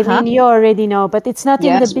 Eileen, you already know, but it's not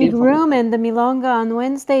in the Yes, big beautiful. room, and the Milonga on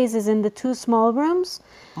Wednesdays is in the 2 small rooms.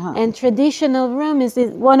 And traditional room is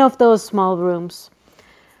in one of those small rooms.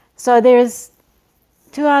 So there's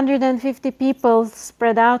 250 people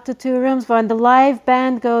spread out to 2 rooms. When the live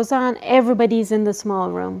band goes on, everybody's in the small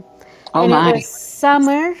room. Oh, and my. it was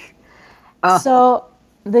summer, so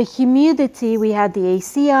the humidity, we had the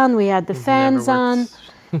AC on, we had the fans on,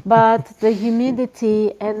 but the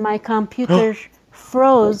humidity and my computer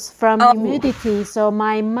froze from humidity, so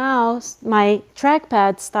my mouse, my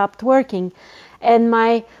trackpad stopped working, and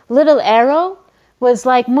my little arrow was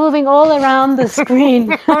like moving all around the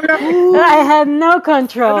screen. I had no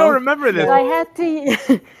control. I don't remember this. So I had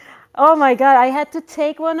to, oh my God, I had to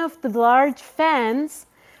take one of the large fans,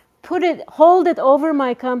 hold it over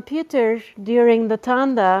my computer during the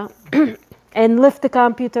tanda and lift the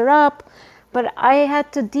computer up. But I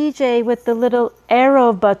had to DJ with the little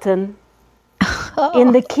arrow button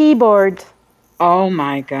in the keyboard Oh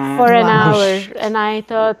my God. for an Wow. hour. And I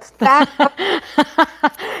thought,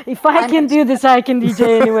 if I can do this, I can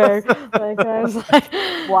DJ anywhere. Like, I was like,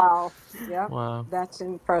 Wow. Yeah. Wow. That's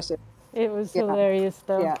impressive. it was Yeah. hilarious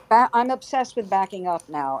though. Yeah, I'm obsessed with backing up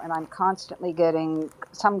now, and I'm constantly getting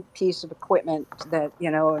some piece of equipment that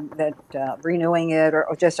renewing it or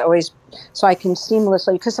just always, so I can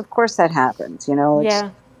seamlessly. Because of course that happens, Yeah.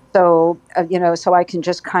 So so I can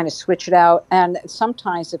just kind of switch it out. And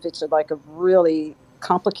sometimes if it's like a really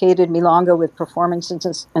complicated milonga with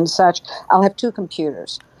performances and such, I'll have two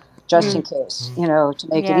computers just in case, to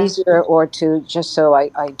make it Yeah. easier, or to just so I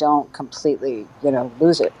don't completely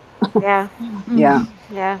lose it. Yeah. Yeah.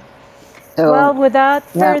 Yeah. So Well, without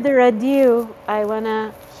yeah. further ado, I want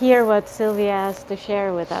to hear what Sylvia has to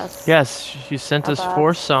share with us. Yes, she sent us About-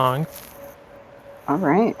 4 songs. All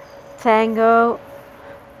right. Tango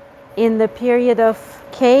in the period of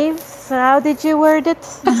caves. How did you word it?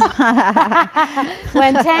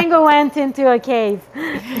 When tango went into a cave.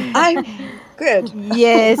 I'm good.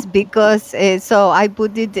 Yes, because so I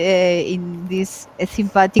put it in this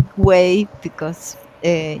sympathetic way because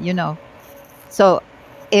so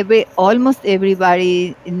almost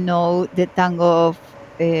everybody know the tango of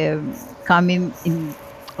coming in.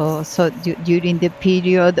 So during the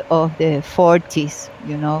period of the 40s,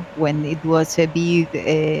 when it was a big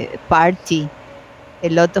party, a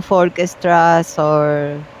lot of orchestras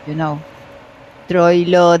or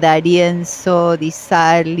Troilo, D'Arienzo, Di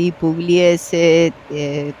Sarli, Pugliese,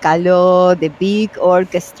 Calò, the big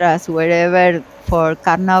orchestras, wherever for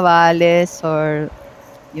carnavales or,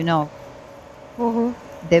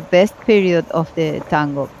 the best period of the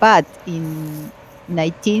tango. But in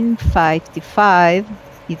 1955,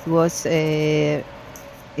 it was a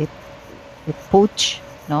putsch,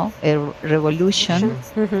 no, a revolution,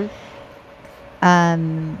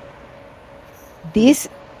 and this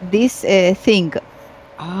thing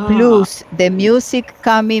plus the music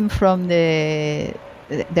coming from the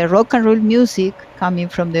rock and roll music coming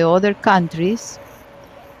from the other countries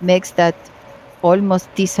makes that almost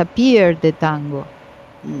disappear the tango.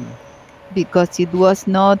 Because it was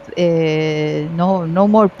not no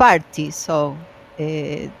more parties, so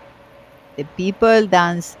the people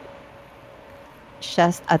dance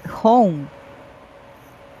just at home,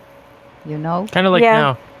 Kind of like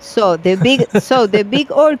now. So the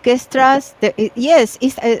big orchestras. Yes,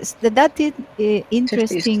 it's that is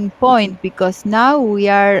interesting point, because now we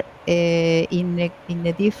are in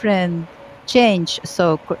a different change.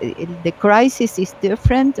 So the crisis is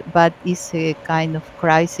different, but it's a kind of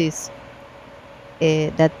crisis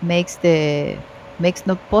that makes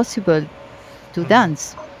not possible to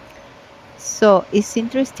dance. So it's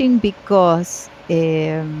interesting because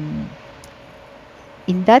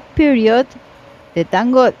in that period, the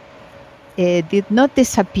tango did not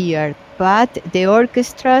disappear, but the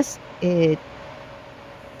orchestras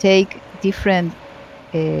take different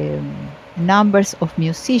numbers of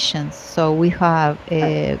musicians. So we have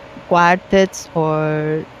quartets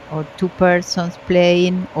or two persons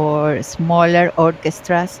playing, or smaller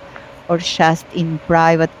orchestras, or just in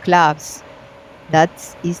private clubs. That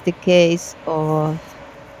is the case of,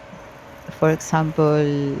 for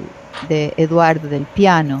example, the Eduardo del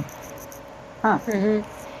Piano.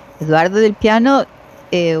 Eduardo del Piano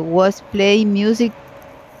was playing music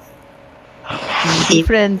in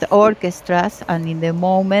different orchestras, and in the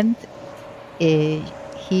moment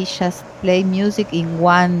he just played music in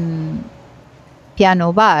one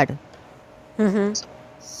piano bar.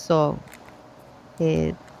 So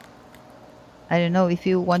I don't know if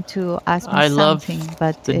you want to ask me I love something,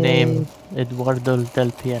 but the name Eduardo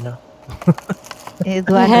del Piano.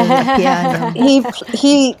 Eduardo del Piano.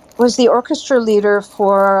 He was the orchestra leader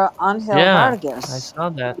for Angel Yeah, Vargas. I saw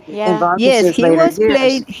that. In Vargas's Yes, he later was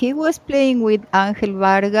years. He was playing with Angel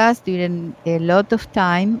Vargas during a lot of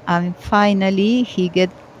time, and finally he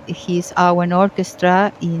get his own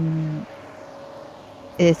orchestra in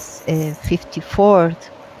 54th,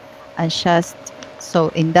 and just so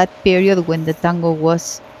in that period when the tango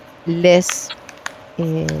was less,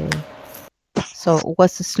 so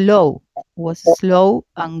was slow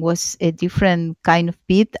and was a different kind of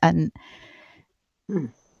beat. And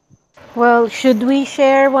Well, should we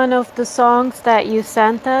share one of the songs that you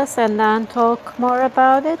sent us and then talk more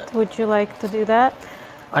about it? Would you like to do that?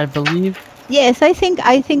 I believe. yes, I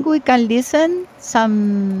think we can listen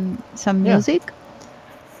some music.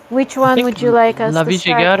 Which one would you like us La to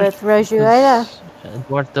Vigigar start with? Rajuela? is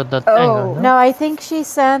Eduardo del Tango, no? No, I think she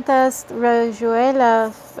sent us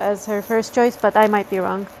Rajuela as her first choice, but I might be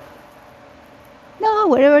wrong. No,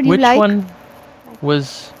 whatever you Which like. one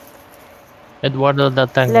was Eduardo del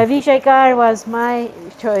Tango? La Vigigar was my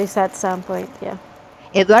choice at some point, yeah.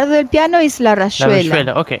 Eduardo del Piano is La La Rayuela.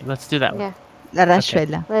 Rayuela. Okay, let's do that one. Yeah, La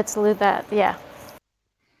Rayuela. let's do that, yeah.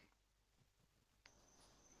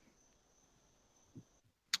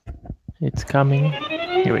 It's coming.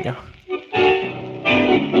 Here we go.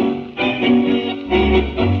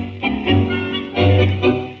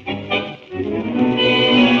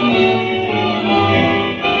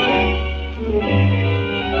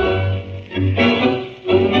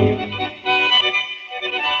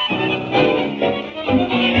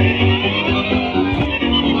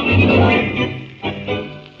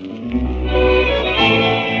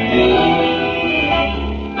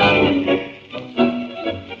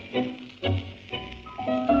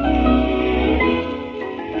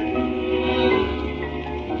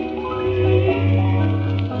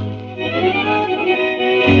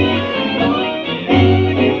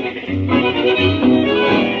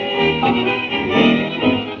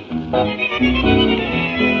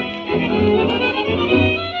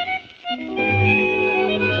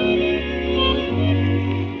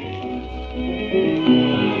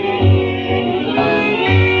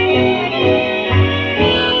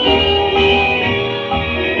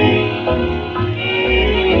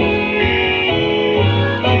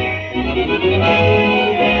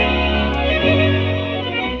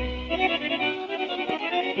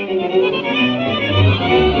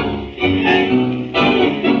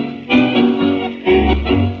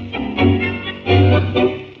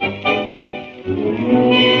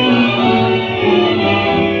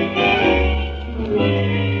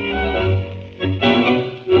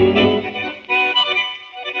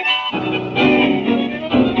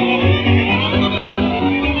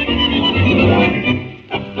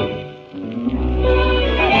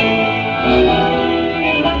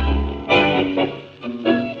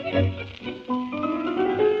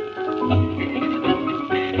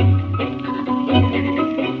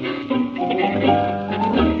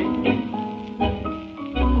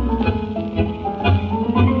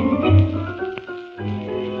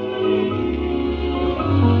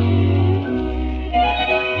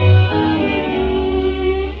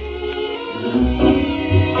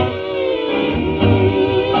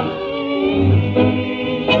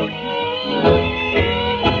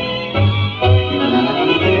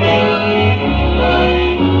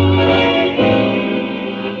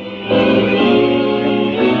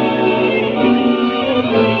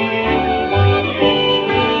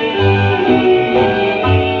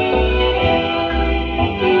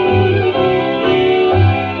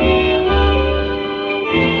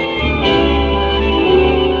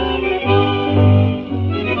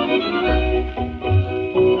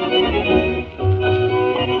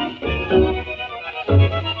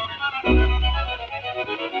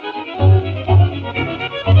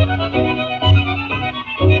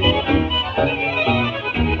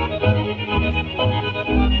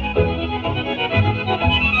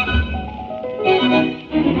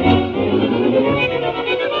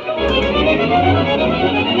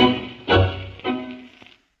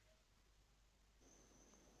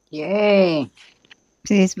 Yay.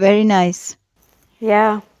 It's very nice.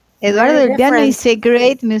 Yeah. Eduardo Very del Piano different. is a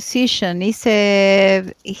great musician. He's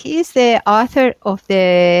the author of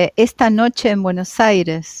the Esta Noche en Buenos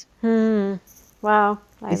Aires. Wow.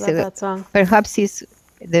 I He's love that song. Perhaps he's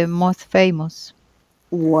the most famous.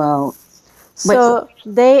 Wow. So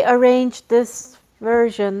they arranged this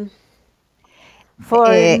version for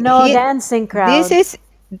no dancing crowd. This is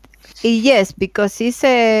yes, because it's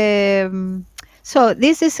so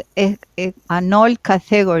this is an old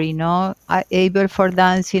category, no? Able for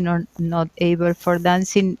dancing or not able for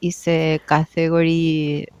dancing is a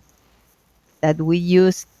category that we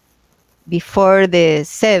used before the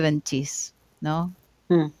 70s, no?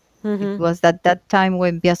 It was at that time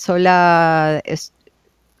when Piazzolla is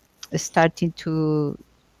starting to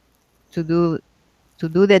do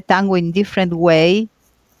the tango in different way,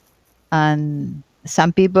 and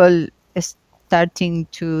some people starting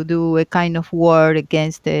to do a kind of war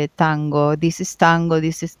against the tango. This is tango,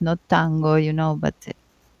 this is not tango, you know, but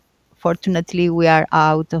fortunately we are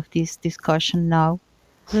out of this discussion now.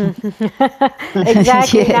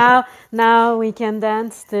 Exactly. Yeah. Now we can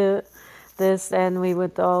dance to this, and we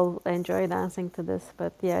would all enjoy dancing to this.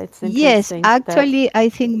 But yeah, it's Yes, interesting. actually, I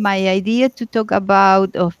think my idea to talk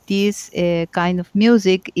about of this kind of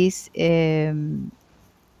music is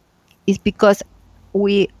because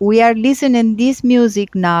we are listening this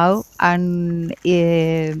music now, and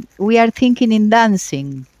we are thinking in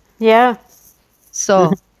dancing. Yeah.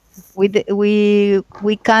 So we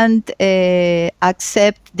can't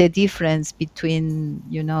accept the difference between,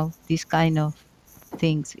 you know, this kind of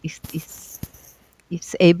things.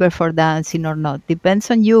 It's able for dancing or not. Depends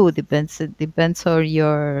on you. Depends on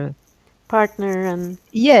your partner and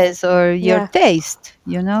yes, or your taste.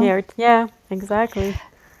 You know. Yeah, exactly.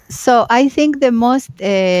 So I think the most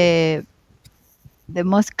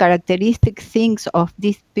characteristic things of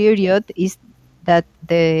this period is that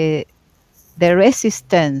the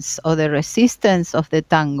resistance or the resistance of the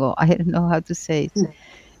tango. I don't know how to say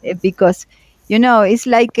it. Because, you know, it's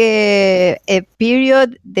like a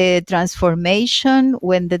period, the transformation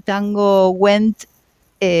when the tango went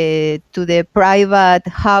to the private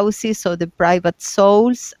houses or the private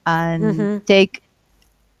souls and take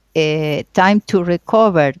time to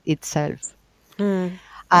recover itself.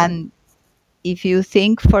 And if you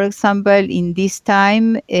think, for example, in this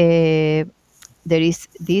time, there is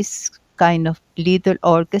this kind of little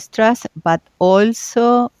orchestras, but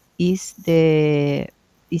also is the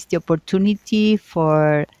opportunity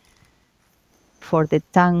for the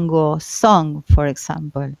tango song, for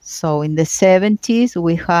example. So in the 70s,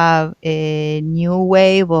 we have a new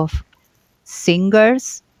wave of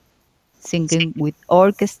singers singing with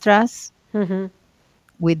orchestras,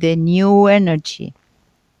 with a new energy.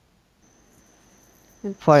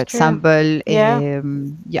 For example,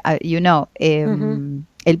 you know,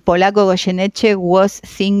 El Polaco Goyeneche was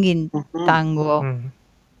singing tango,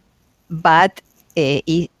 but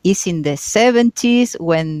is in the 70s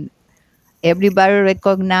when everybody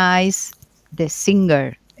recognized the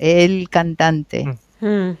singer, el cantante,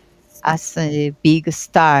 as a big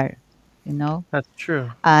star, you know. That's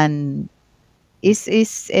true. And it's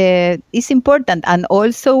important. And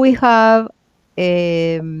also we have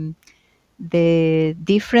the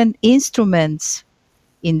different instruments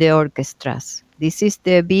in the orchestras. This is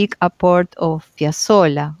the big apport of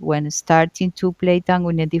Piazzolla when starting to play tango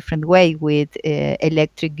in a different way with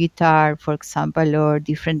electric guitar, for example, or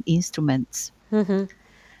different instruments. Mhm.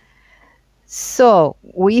 So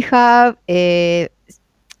we have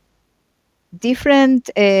different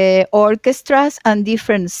orchestras and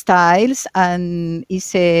different styles, and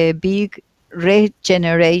it's a big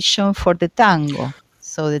regeneration for the tango.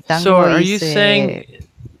 So the tango So are is you saying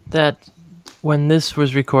that when this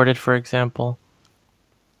was recorded, for example,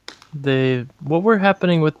 what were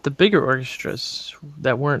happening with the bigger orchestras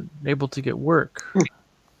that weren't able to get work?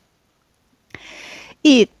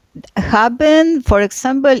 it happened, for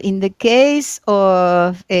example, in the case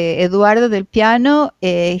of Eduardo del Piano.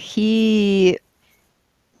 He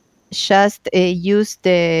just used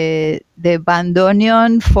the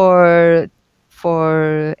bandoneon for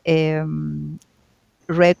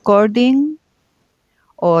recording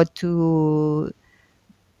or to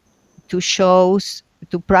shows,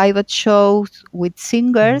 to private shows with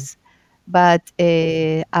singers. But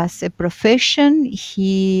as a profession,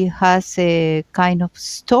 he has a kind of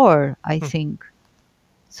store, I think.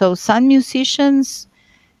 So some musicians,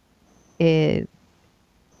 how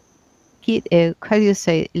do you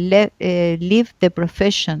say, leave the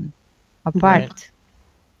profession apart.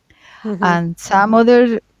 And some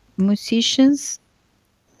other musicians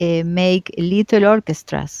make little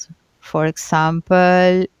orchestras. For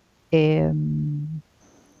example,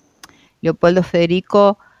 Leopoldo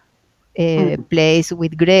Federico plays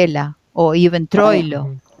with Grela, or even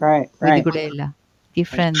Troilo Right. with Grela.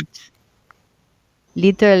 Different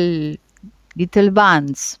little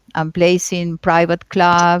bands, and plays in private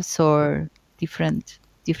clubs or different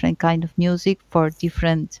kind of music for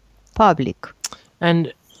different public.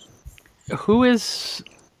 And who is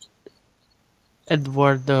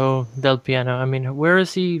Eduardo del Piano? I mean, where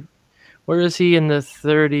is he? Where is he in the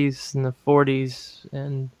 30s and the 40s?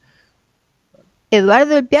 And Eduardo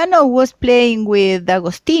del Piano was playing with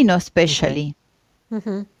D'Agostino, especially.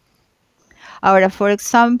 Mhm. Ahora, for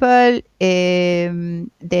example,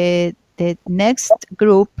 the next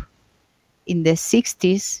group in the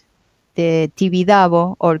 60s, the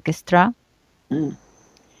Tibidabo Orchestra.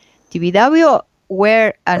 Tibidabo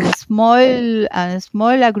were a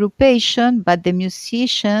small aggregation, but the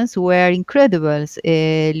musicians were incredible.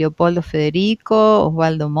 Leopoldo Federico,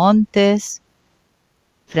 Osvaldo Montes,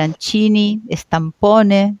 Franchini,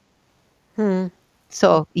 Stampone.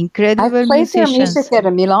 So incredible I've played their musicians. music at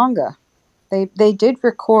a milonga. They did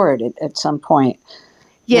record it at some point.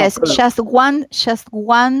 Yes, just one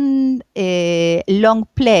long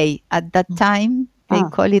play at that time. They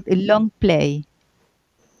call it a long play.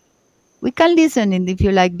 We can listen it if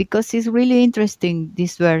you like, because it's really interesting,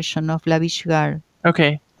 this version of La Biche Gare.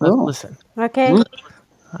 okay, let's listen. Okay.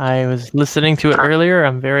 I was listening to it earlier.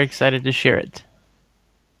 I'm very excited to share it.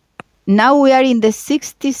 Now we are in the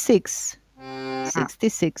 66.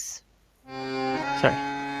 66. Sorry.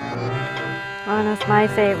 One of my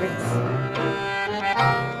favorites.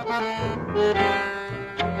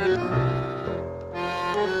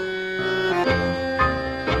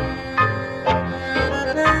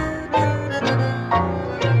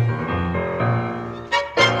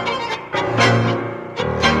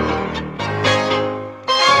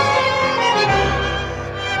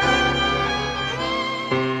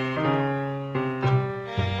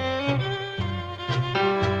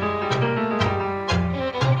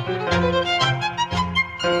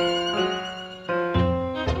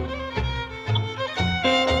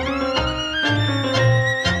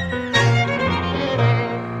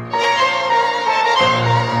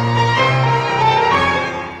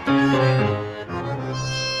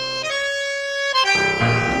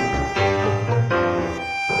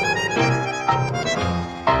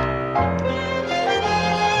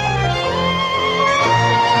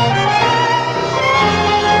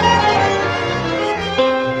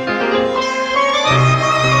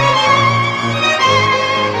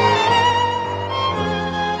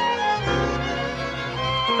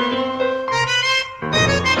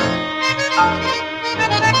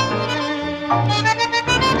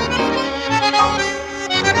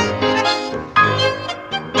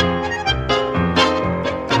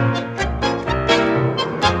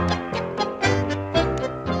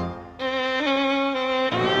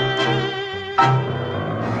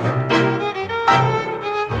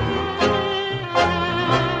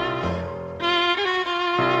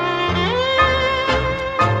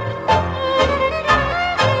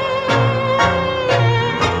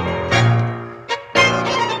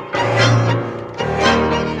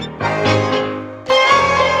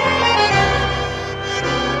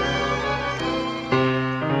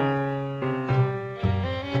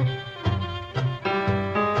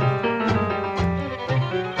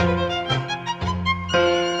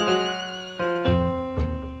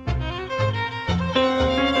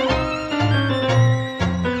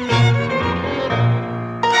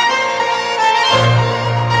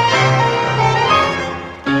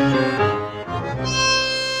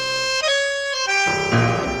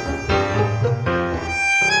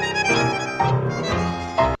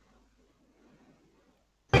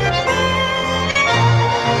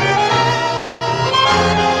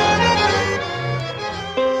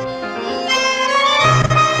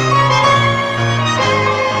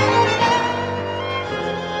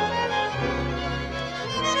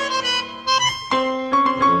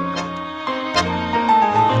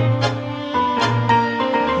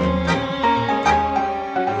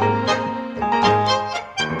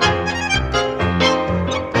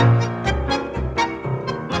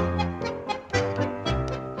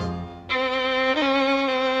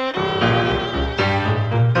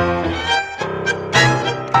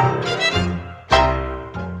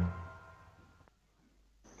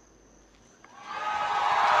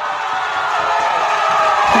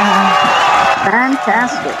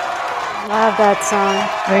 fantastic. Love that song.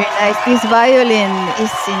 Very nice. This violin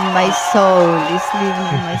is in my soul. It's living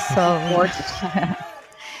in my soul. Gorgeous.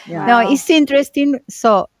 Yeah. No, Wow. it's interesting.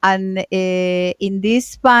 So, and in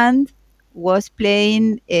this band was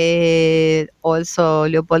playing also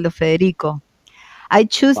Leopoldo Federico. I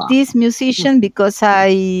choose Wow. this musician because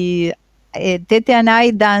Tete and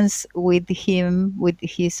I danced with him, with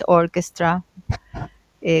his orchestra,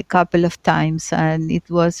 a couple of times, and it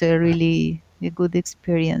was a really a good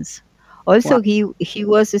experience. Also, Wow. he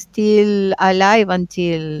was still alive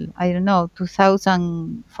until, I don't know,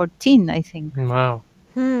 2014, I think. Wow.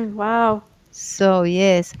 Wow. So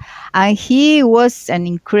yes, and he was an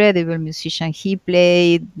incredible musician. He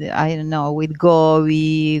played, I don't know, with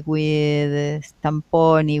Gobi, with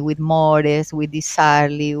Stamponi, with Mores, with Di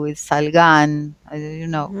Sarli, with Salgan.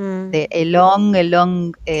 A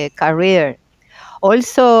long career.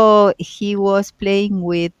 Also, he was playing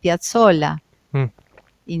with Piazzolla Hmm.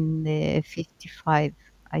 in the 55,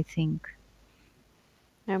 I think.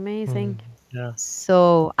 Amazing. Yeah.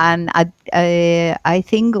 So, and I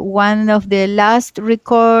think one of the last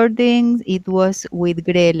recordings, it was with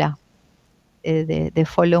Grela, the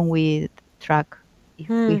following with track, if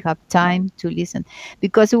we have time to listen.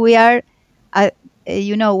 Because we are,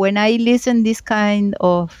 when I listen this kind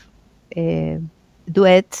of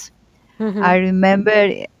duets, I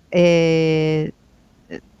remember,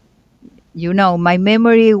 my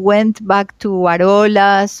memory went back to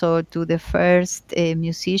Arolas or to the first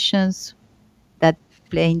musicians that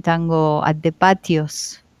playing tango at the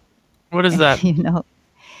patios. What is that? In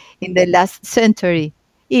the last century.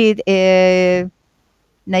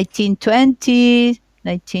 1920,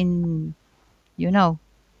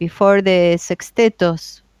 before the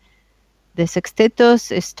sextetos. The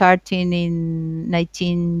sextetos starting in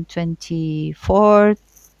 1924,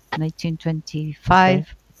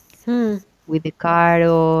 1925, with the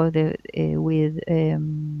Caro, with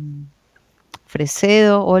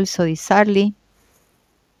Fresedo, also Di Sarli.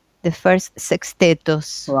 The first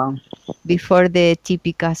sextetos. Wow. Before the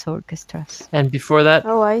típicas orchestras. And before that?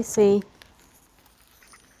 Oh, I see.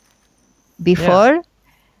 Before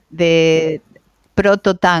the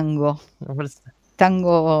proto tango. What is that?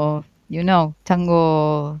 Tango,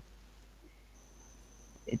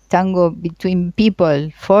 tango between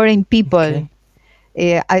people, foreign people.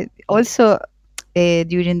 Okay. I also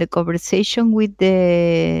during the conversation with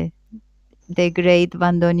the great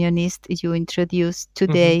bandoneonist you introduced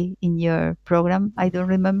today in your program, I don't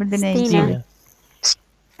remember the name. Stina.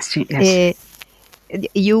 Yes.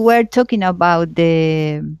 You were talking about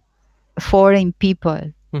the foreign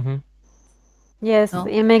people. Yes, No?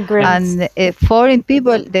 immigrants. And foreign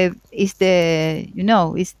people, is the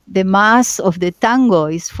mass of the tango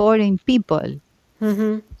is foreign people.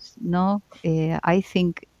 No, I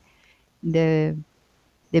think the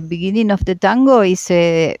beginning of the tango is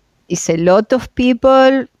a lot of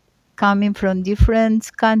people coming from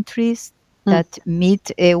different countries that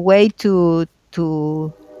meet a way to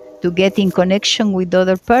get in connection with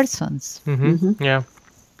other persons. Yeah.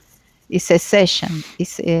 It's a session.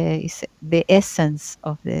 It's the essence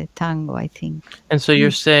of the tango, I think. And so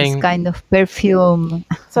you're saying it's kind of perfume.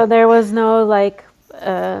 So there was no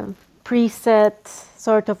preset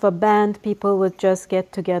sort of a band. People would just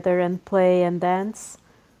get together and play and dance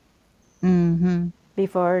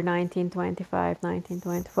before 1925,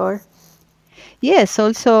 1924. Yes,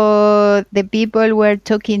 also the people were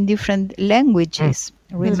talking different languages.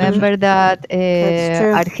 Remember that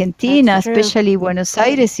Argentina, especially Buenos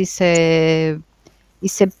Aires, is a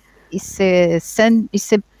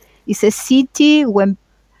city when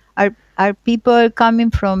are people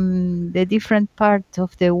coming from the different parts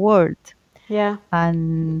of the world. Yeah.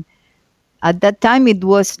 And at that time it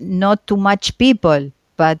was not too much people,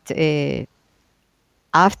 but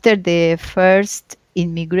after the first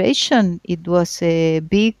immigration, it was a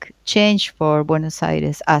big change for Buenos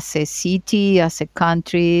Aires as a city, as a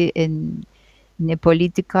country, in a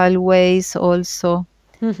political ways also.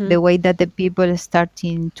 The way that the people are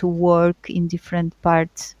starting to work in different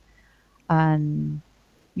parts, and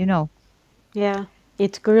Yeah,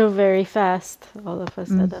 it grew very fast all of a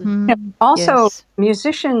sudden. Also,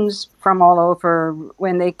 musicians from all over,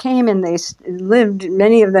 when they came and they lived,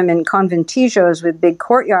 many of them in conventillos with big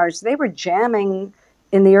courtyards, they were jamming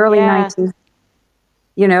in the early 19th.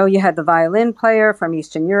 You had the violin player from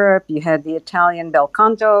Eastern Europe, you had the Italian bel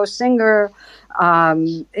canto singer,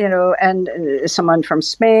 and someone from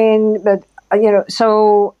Spain. But,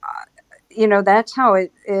 so, that's how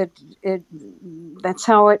that's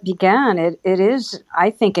how it began. It is,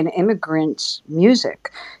 I think, an immigrant's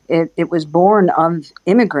music. It was born of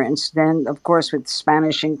immigrants. Then, of course, with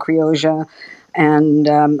Spanish and Criolla, and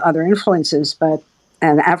other influences,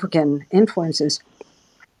 and African influences.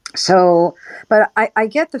 So, but I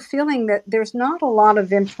get the feeling that there's not a lot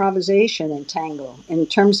of improvisation in tango in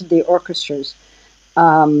terms of the orchestras.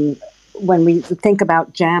 When we think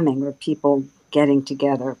about jamming or people getting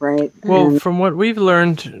together, right? Well, And from what we've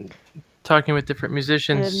learned talking with different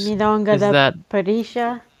musicians Milonga is da that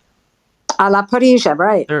Parisha. a la Parisia,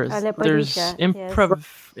 right? there's yes.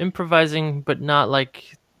 improvising, but not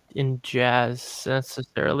like in jazz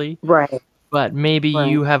necessarily. Right. But maybe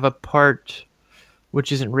Right. you have a part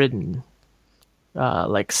which isn't written,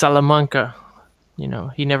 like Salamanca. You know,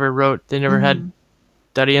 he never wrote. They never had.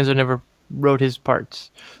 D'Arienzo never wrote his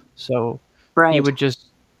parts, so Right. he would just.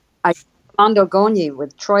 Armando Gogni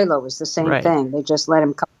with Troilo was the same Right. thing. They just let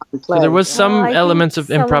him come and play. So there was some I elements think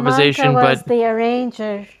of improvisation, Salamanca was but the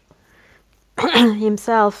arranger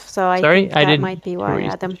himself, so I sorry, think I that didn't might be hear why what you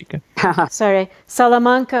said, Adam. Chica. Sorry,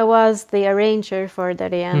 Salamanca was the arranger for Mm-hmm.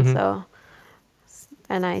 D'Arienzo,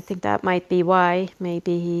 and I think that might be why.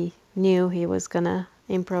 Maybe he knew he was gonna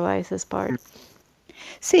improvise his part.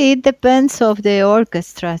 See, it depends of the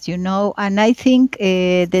orchestras, you know, and I think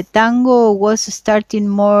the tango was starting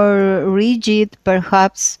more rigid,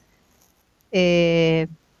 perhaps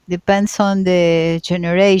depends on the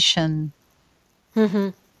generation.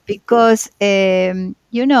 Because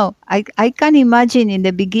you know, I can imagine in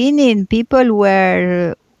the beginning people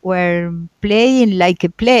were playing like a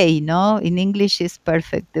play, no? In English is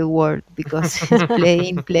perfect the word because it's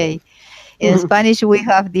play. In Spanish we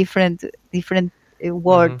have different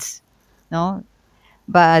words, no?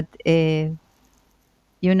 But you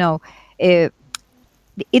know, it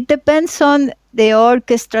depends on the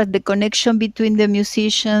orchestra, the connection between the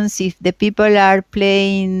musicians, if the people are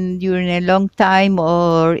playing during a long time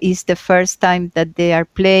or is the first time that they are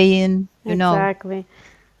playing, you know. Exactly.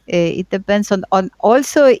 It depends on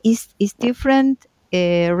also is different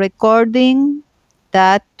recording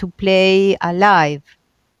that to play alive.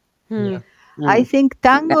 I think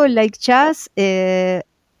tango, like jazz,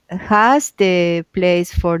 has the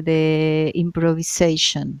place for the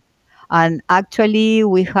improvisation. And actually,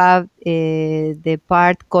 we have the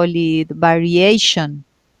part called it variation.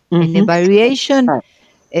 In the variation,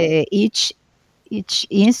 each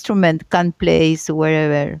instrument can place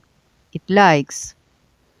wherever it likes.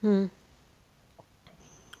 Interesting.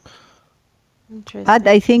 But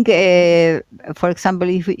I think, for example,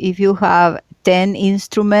 if you have 10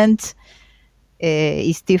 instruments,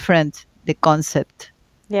 it's different, the concept.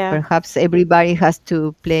 Yeah. Perhaps everybody has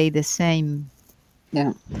to play the same.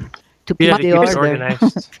 Yeah. To Yeah, keep the keep it order.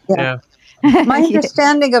 organized. Yeah. My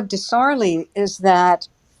understanding of Desarli is that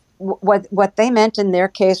what they meant in their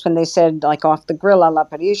case when they said like off the grill a la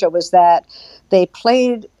Parisia was that they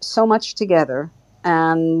played so much together,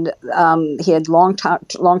 and he had long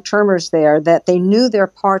termers there, that they knew their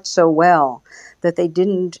parts so well that they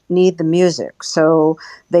didn't need the music. So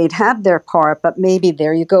they'd have their part, but maybe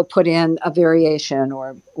there you go, put in a variation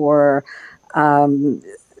or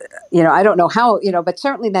you know, I don't know how, you know, but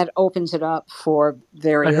certainly that opens it up for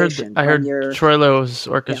variation. I heard Troilo's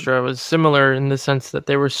orchestra was similar in the sense that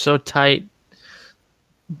they were so tight,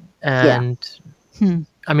 and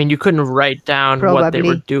I mean, you couldn't write down what they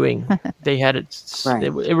were doing. They had it. Right.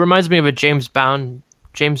 It reminds me of a James Brown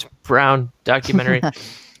documentary.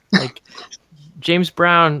 Like James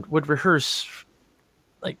Brown would rehearse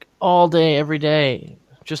like all day, every day,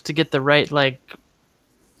 just to get the right like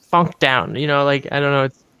funk down. You know, like I don't know,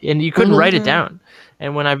 and you couldn't write it down.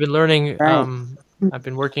 And when I've been learning, I've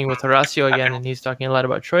been working with Horacio again, and he's talking a lot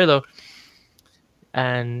about Troilo,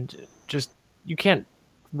 and just you can't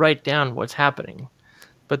write down what's happening.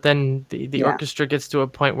 But then the orchestra gets to a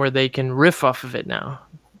point where they can riff off of it now.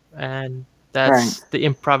 And that's the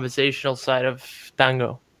improvisational side of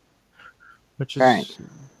tango. Which is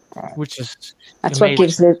that's amazing. what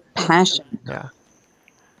gives it passion. Yeah.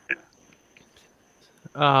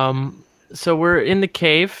 So we're in the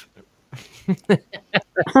cave.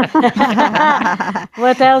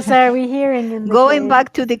 What else are we hearing in the Going cave?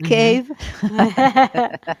 back to the cave.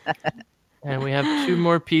 And we have two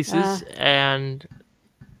more pieces. And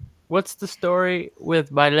what's the story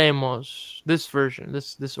with Bailemos? This version,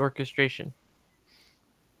 this orchestration.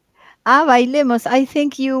 Bailemos. I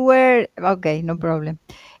think you were okay. No problem.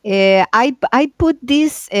 I put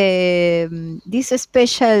this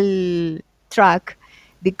special track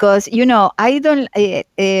because you know I don't.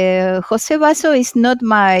 Jose Basso is not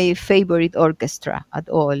my favorite orchestra at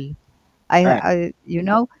all. I you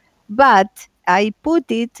know, but I put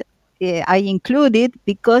it. I include it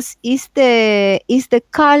because it's the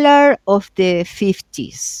color of the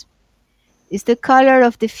 50s. It's the color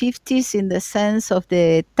of the 50s in the sense of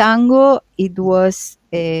the tango. It was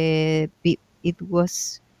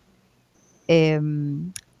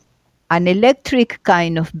an electric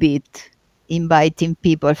kind of beat, inviting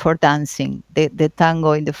people for dancing. The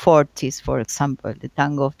tango in the 40s, for example, the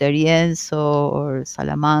tango of D'Arienzo or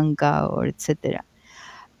Salamanca or etc.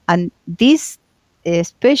 And this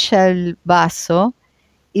special basso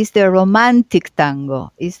is the romantic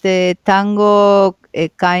tango. It's the tango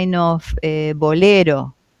kind of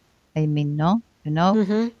bolero. I mean, no,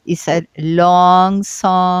 it's a long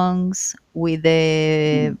songs with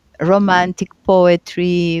the romantic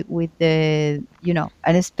poetry, with the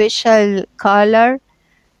and a special color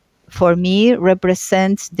for me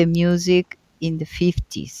represents the music in the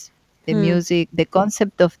 50s. The music, the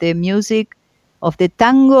concept of the music of the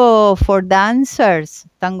tango for dancers,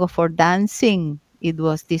 tango for dancing. It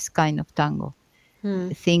was this kind of tango.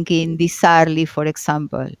 Thinking Di Sarli, for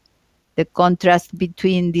example, the contrast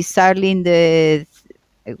between Di Sarli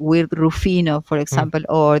with Rufino, for example,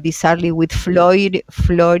 or Di Sarli with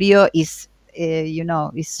Florio is,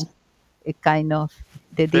 is a kind of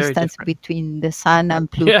the Very distance different. between the sun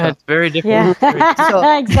and Pluto. Yeah, it's very different.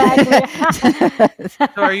 Yeah, exactly. So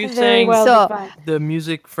are you Very saying well defined. the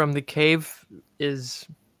music from the cave is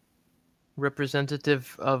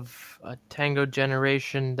representative of a tango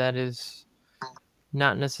generation that is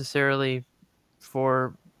not necessarily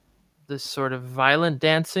for this sort of violent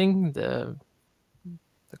dancing, the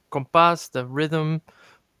compás, the rhythm,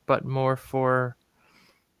 but more for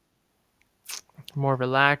more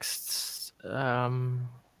relaxed Well,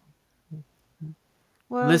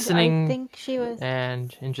 listening I think she was.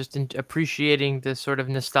 and just appreciating the sort of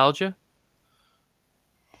nostalgia?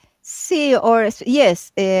 See, or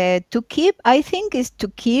yes, to keep. I think is to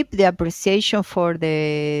keep the appreciation for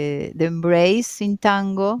the embrace in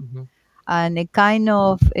tango and a kind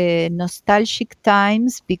of nostalgic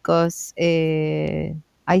times because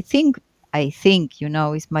I think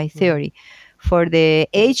it's my theory for the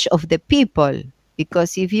age of the people.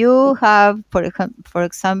 Because if you have, for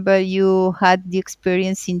example, you had the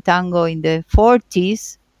experience in tango in the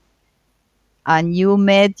 40s, and you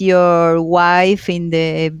met your wife in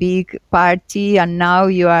the big party, and now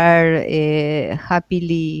you are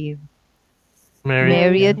happily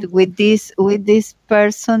married with this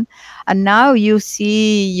person, and now you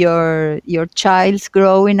see your child's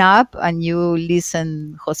growing up, and you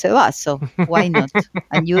listen Jose Basso. Why not?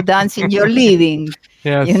 And you dance in your living,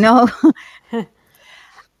 Yes.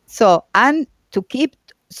 So, and to keep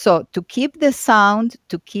the sound,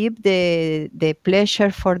 to keep the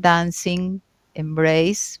pleasure for dancing,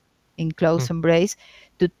 embrace, in close embrace,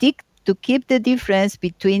 to keep the difference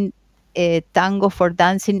between tango for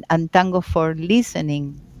dancing and tango for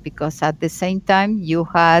listening, because at the same time you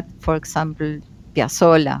had, for example,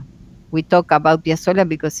 Piazzolla. We talk about Piazzolla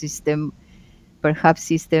because perhaps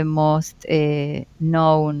he's the most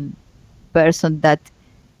known person that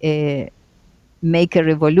make a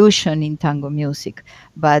revolution in tango music.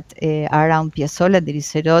 But around Piazzolla, there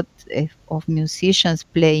is a lot of musicians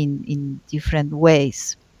playing in different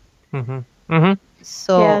ways.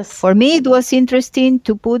 So for me, it was interesting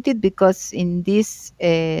to put it because in this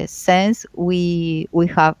sense, we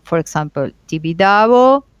have, for example,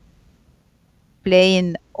 Tibidabo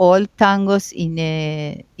playing all tangos in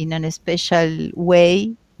a special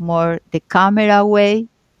way, more the camera way,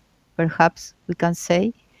 perhaps we can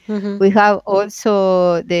say. We have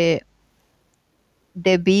also the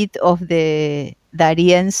beat of the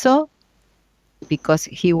D'Arienzo, because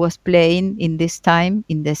he was playing in this time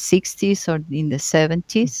in the 60s or in the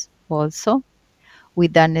 70s also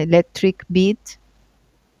with an electric beat.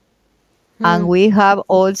 And we have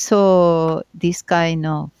also this kind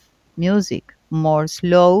of music, more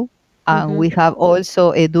slow. And we have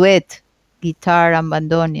also a duet, guitar and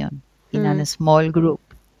bandoneon, in a small group.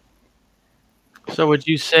 So would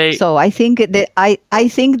you say? So I think I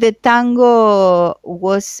think the tango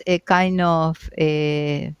was a kind of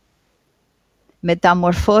a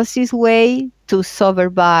metamorphosis way to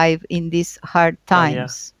survive in these hard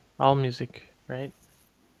times. All music, right?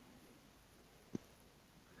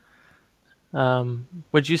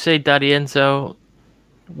 Would you say D'Arienzo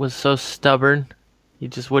was so stubborn he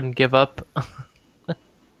just wouldn't give up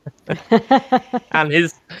on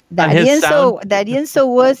his sound? D'Arienzo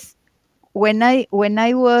was when I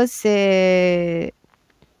was a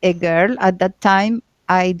girl at that time.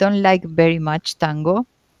 I don't like very much tango,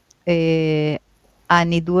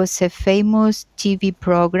 and it was a famous TV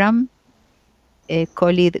program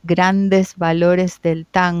called Grandes Valores del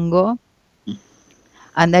Tango,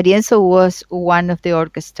 And D'Arienzo was one of the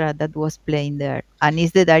orchestra that was playing there. And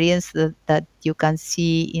it's the D'Arienzo that you can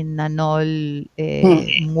see in an all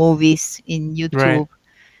movies in YouTube.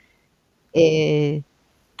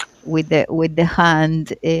 With the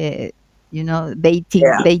hand,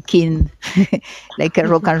 baking like a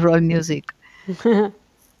rock and roll music.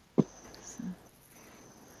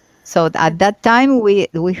 So at that time, we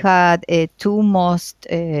had two most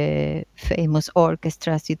famous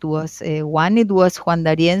orchestras. It was one, it was Juan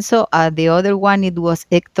D'Arienzo, and the other one, it was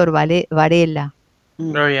Héctor Varela.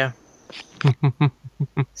 Oh yeah.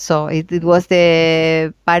 So it was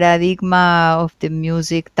the paradigm of the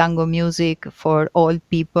music, tango music, for all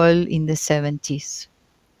people in the 70s.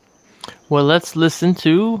 Well, let's listen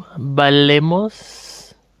to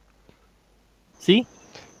Bailemos. See?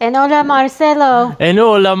 And hola, Marcelo. And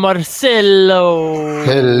hola, Marcelo.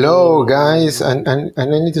 Hello, guys, and I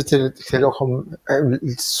need to tell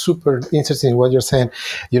it's super interesting what you're saying.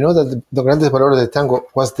 You know that the Grandes Valores de Tango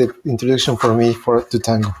was the introduction for me to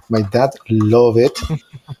tango. My dad loved it,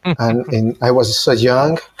 and I was so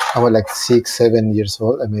young. I was like 6, 7 years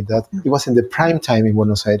old, and my dad. It was in the prime time in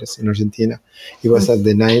Buenos Aires, in Argentina. It was at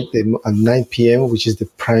 9 p.m., which is the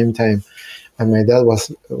prime time. And my dad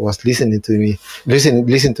was listening to me,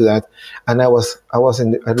 listen to that, and I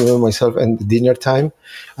remember myself in the dinner time,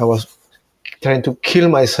 I was trying to kill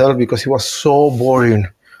myself because it was so boring,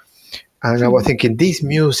 and I was thinking this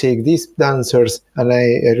music, these dancers, and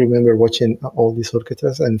I remember watching all these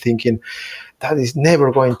orchestras and thinking that is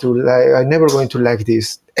never going to like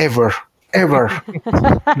this ever.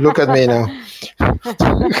 Look at me now.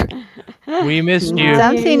 We missed you.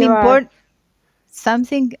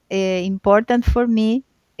 Something important for me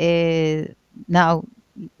now,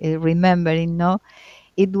 remembering, no,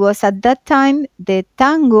 it was at that time the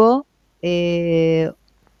tango.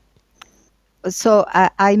 So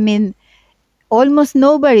I mean, almost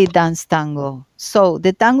nobody danced tango. So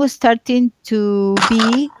the tango starting to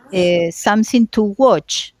be something to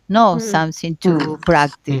watch, something to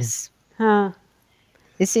practice.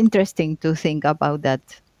 It's interesting to think about that.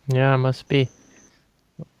 Yeah, it must be.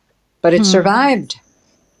 But it survived.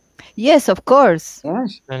 Yes, of course.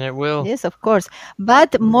 Yes. And it will. Yes, of course.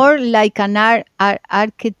 But more like an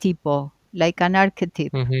archetypo, like an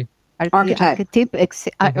archetype. Mm-hmm. Archetype.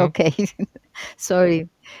 Okay. Sorry.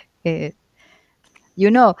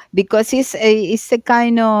 Because it's a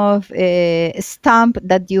kind of stamp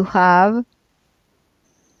that you have,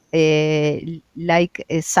 like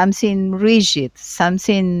something rigid,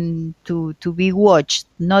 something to be watched,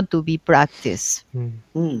 not to be practiced.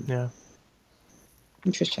 Yeah.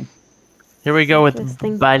 Interesting. Here we go with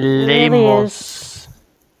Bailemos.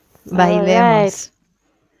 Bailemos.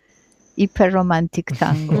 Hyper romantic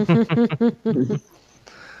tango.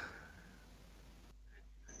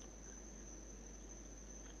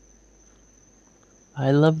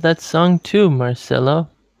 I love that song too, Marcelo,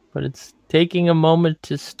 but it's taking a moment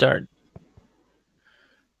to start.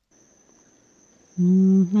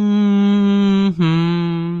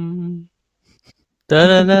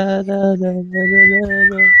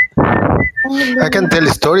 I can tell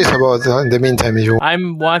stories about in the meantime if you want.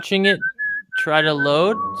 I'm watching it try to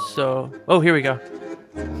load, so... Oh, here we go.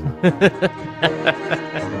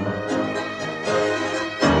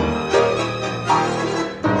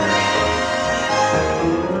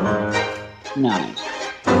 Nice.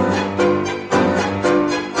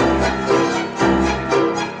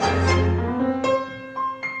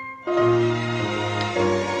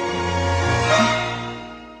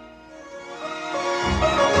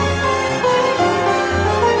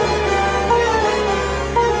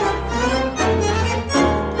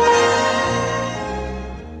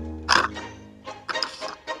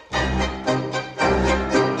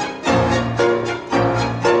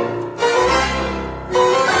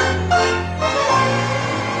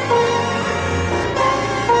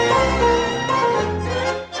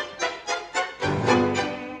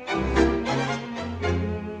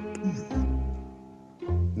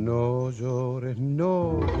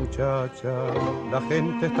 La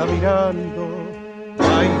gente está mirando,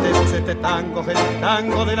 bailemos este tango, el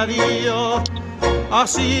tango del adiós,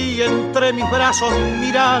 así entre mis brazos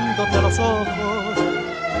mirándote a los ojos.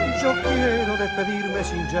 Yo quiero despedirme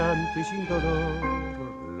sin llanto y sin dolor.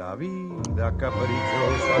 La vida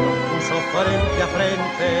caprichosa nos puso frente a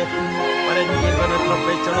frente, prendiendo en nuestro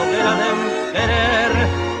pecho lo que era de querer.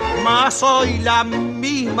 Mas hoy la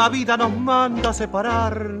misma vida nos manda a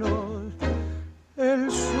separarnos.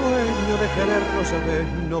 El sueño de querernos a vez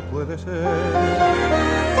no puede ser.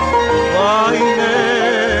 Bailemos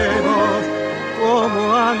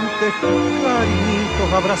como antes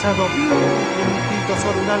cariñitos abrazados bien juntitos,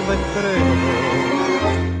 son un alma entre los dos.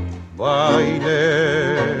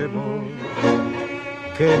 Bailemos,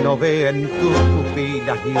 que no vea en tus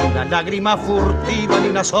pupilas ni una lágrima furtiva, ni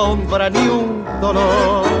una sombra, ni un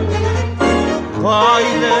dolor.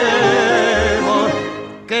 Bailemos,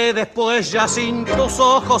 que después ya sin tus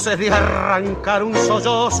ojos es de arrancar un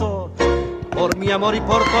sollozo, por mi amor y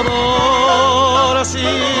por tu amor. Siempre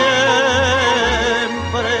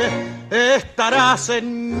estarás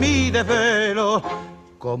en mi desvelo,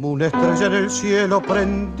 como una estrella en el cielo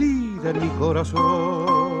prendida en mi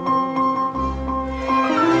corazón.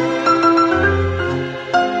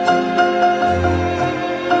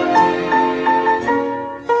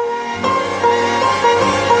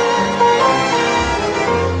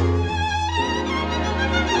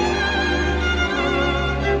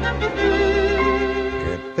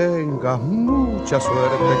 Tengas mucha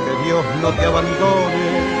suerte, que Dios no te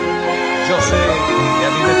abandone. Yo sé que a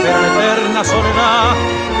mí me espera la eterna soledad.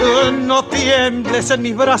 No tiembles en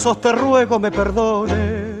mis brazos, te ruego me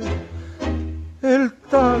perdone. El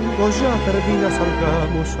tango ya termina,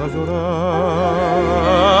 salgamos a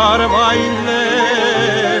llorar.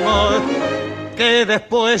 Bailemos, que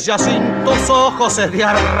después ya sin tus ojos es de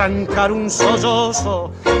arrancar un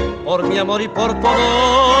sollozo, por mi amor y por tu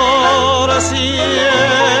amor. Siempre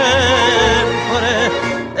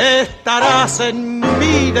estarás en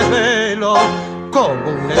mi desvelo, como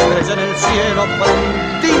una estrella en el cielo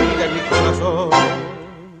prendida en mi corazón.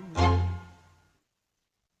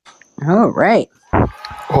 All right.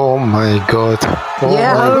 Oh my God. Oh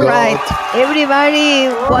Yeah. my All God. right, everybody,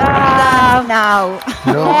 what to dance now?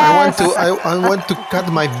 No, Yes. I want to cut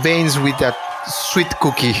my veins with that sweet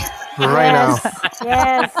cookie right now.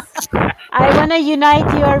 Yes. I want to unite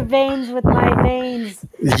your veins with my veins.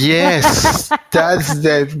 Yes, that's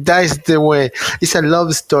the way. It's a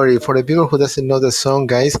love story for the people who doesn't know the song,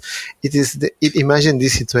 guys. Imagine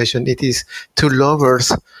this situation. It is two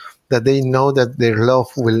lovers that they know that their love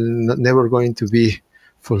will never going to be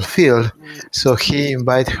fulfilled. So he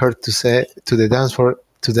invited her to the dance floor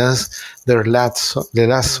to dance the last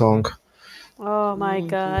song. Oh my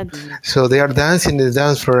God. So they are dancing in the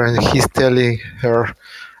dance floor, and he's telling her,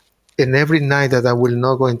 "And every night that I will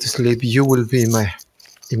not going to sleep, you will be in my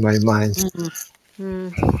mind."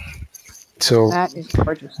 So That is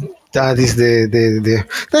gorgeous. that is that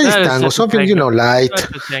is tango. such a Something tango. light,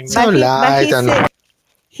 Such a tango. so light, and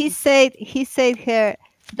he said her,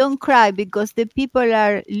 don't cry because the people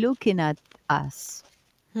are looking at us.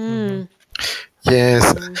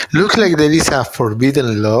 yes, looks like there is a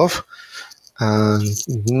forbidden love, and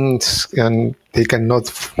they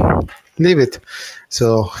cannot leave it.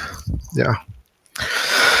 So yeah.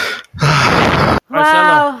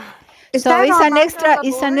 Wow. Is So that it's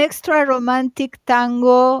on an extra romantic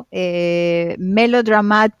tango,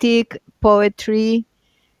 melodramatic poetry.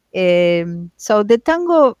 So the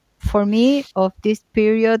tango for me of this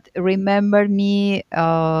period remember me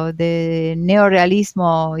the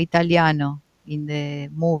neorealismo italiano in the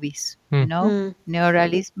movies. You know,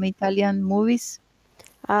 neorealismo Italian movies.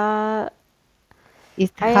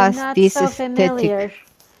 It I am has not this so aesthetic. familiar,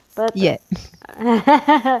 but Yeah.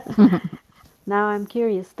 now I'm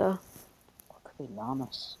curious though.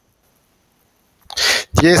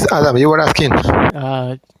 Yes, Adam, you were asking.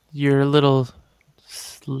 You're a little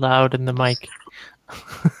loud in the mic.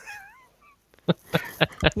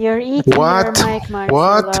 You're eating What? your mic, Marcelo.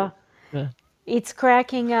 What? Yeah. It's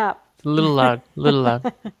cracking up. A little loud. Little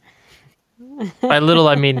loud. By little,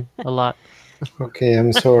 I mean a lot. Okay,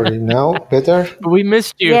 I'm sorry. Now better. But we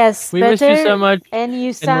missed you. Yes, we missed you better, so much. and you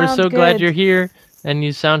And sound we're so glad good. you're here. And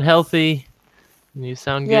you sound healthy. And you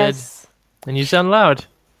sound good. Yes. And you sound loud.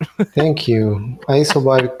 Thank you. I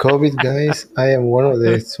survived COVID, guys. I am one of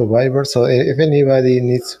the survivors. So if anybody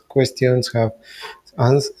needs questions,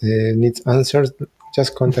 needs answers,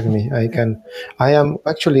 just contact me. I am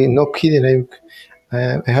actually not kidding.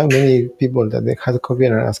 I have many people that they had COVID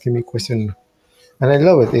and are asking me questions, and I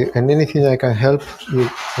love it. And anything I can help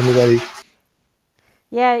with anybody.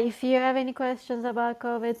 Yeah, if you have any questions about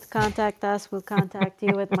COVID, contact us. We'll contact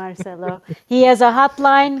you with Marcelo. He has a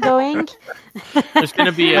hotline going. There's going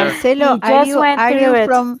to be a... Marcelo, He just went through it.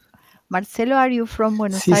 Marcelo, are you from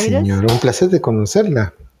Buenos Sí, Aires? señor. Un placer de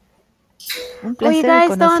conocerla. Un Oh, you placer de guys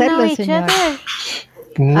don't know conocerlo, each señor. other.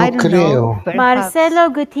 No I don't creo. know. Perhaps. Marcelo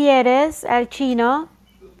Gutierrez, el chino,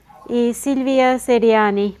 y Silvia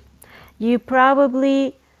Seriani. You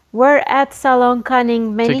probably were at Salon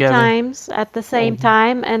Cunning many Together. times at the same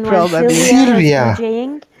time, and when Probably. Silvia was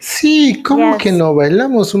DJing. Sí, ¿cómo Yes. que no?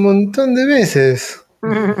 Bailamos un montón de veces.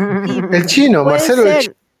 Sí, El chino, puede Marcelo.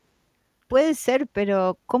 ser. puede ser,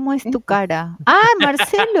 pero ¿cómo es tu cara? Ah,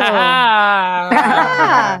 Marcelo.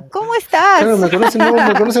 Ah, ¿Cómo Claro, estás?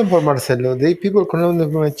 me conocen por Marcelo. They people conocen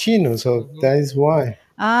por chino, so that is why.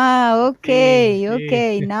 Ah, okay,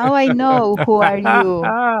 okay. Now I know who are you.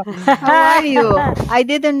 How are you? I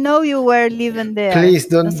didn't know you were living there. Please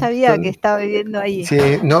No don't, sabía que estaba viviendo ahí. sí,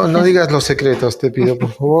 no digas los secretos, te pido,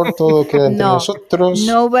 por favor, todo queda entre No, nosotros.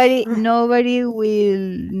 nobody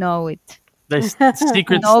will know it. the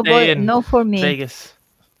secrets stay in No for me. Vegas.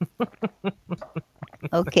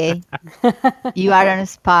 Okay. You are a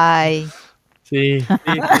spy. Sí.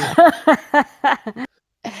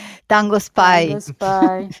 Tango spy. Tango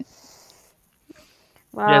spy.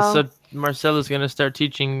 Wow. Yeah, so Marcelo's gonna start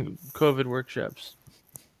teaching COVID workshops.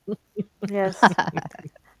 Yes.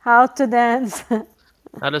 How to dance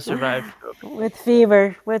How to survive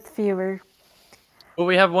COVID. with fever. Well,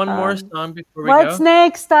 we have one more song before we What's go.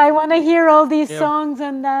 next? I want to hear all these Yeah. songs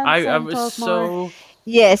and dance I and was talk so more.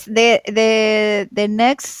 Yes, the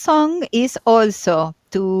next song is also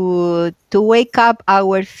to wake up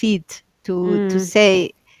our feet, to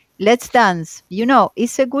say, let's dance. You know,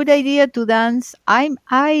 it's a good idea to dance. I'm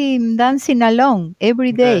dancing alone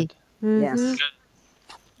every day good. Yes.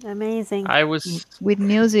 Amazing. I was. with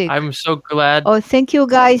music. I'm so glad. Oh, thank you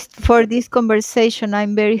guys for this conversation.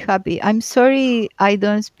 I'm very happy. I'm sorry I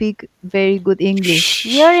don't speak very good English.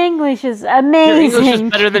 Your English is Your English is amazing.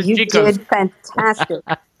 better than You Chico's. did fantastic.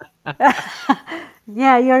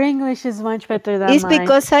 Yeah, your English is much better than It's mine.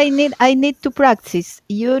 because I need to practice.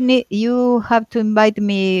 You have to invite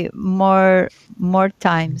me more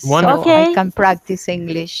times Wonderful. so I Okay. can practice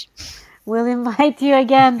English. We'll invite you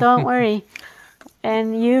again. Don't worry.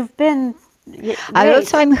 And you've been.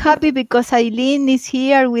 Also, I'm happy because Eileen is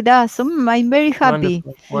here with us. I'm very happy.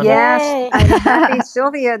 Wonderful. Yes, Yay. I'm happy,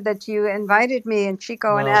 Sylvia, that you invited me and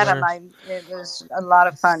Chico and Well, Adam. It was a lot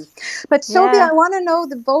of fun. But Sylvia, Yeah. I want to know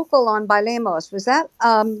the vocal on Bailemos. Was that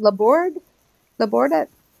Laborde? Laborde?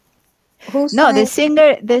 Who No, sang?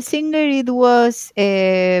 the singer it was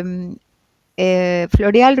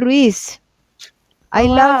Floreal Ruiz. I Oh,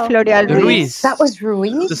 love wow. Floreal Ruiz. Ruiz. That was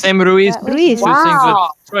Ruiz? The same Ruiz That was Ruiz. who sings with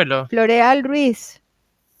Wow. Troilo. Floreal Ruiz.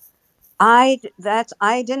 I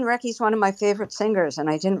didn't recognize. He's one of my favorite singers, and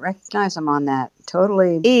I didn't recognize him on that.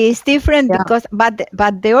 Totally. It's different Yeah. because but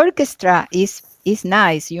the orchestra is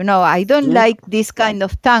nice. You know, I don't like this kind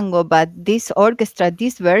of tango, but this orchestra,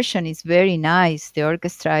 this version is very nice. The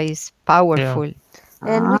orchestra is powerful.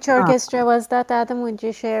 And which orchestra was that, Adam? Would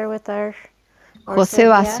you share with our Jose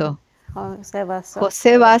Sylvia? Basso. Jose Basso.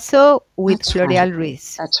 Jose Basso with That's Floreal right.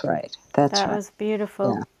 Ruiz. That's right. That's That right. was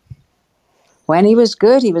beautiful. Yeah. When he was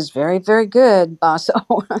good, he was very, very good, Basso.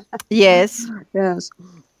 Yes. Yes.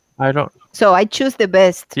 I don't. So I choose the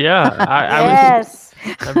best. Yeah, I was. Yes.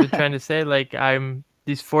 I've been trying to say, like,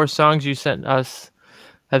 these 4 songs you sent us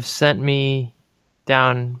have sent me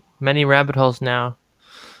down many rabbit holes now.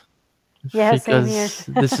 Yeah, same here. Because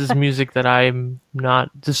this is music that I'm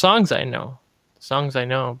not. The songs I know,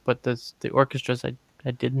 but the orchestras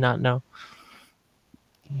I did not know.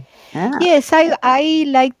 Yeah. Yes, I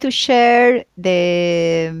like to share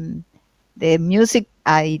the music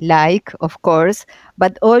I like, of course,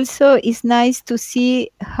 but also it's nice to see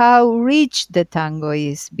how rich the tango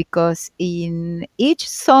is, because in each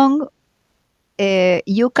song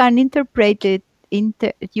you can interpret it,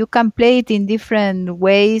 you can play it in different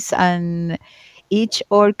ways, and each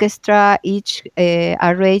orchestra, each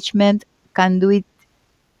arrangement can do it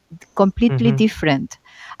completely different,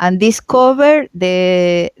 and discover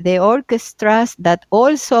the orchestras that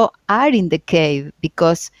also are in the cave,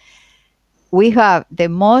 because we have the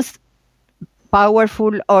most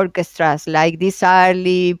powerful orchestras like Di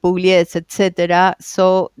Sarli, Pugliese, etc.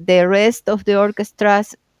 So the rest of the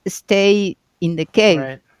orchestras stay in the cave,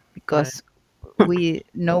 Right. because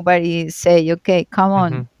nobody say, okay, come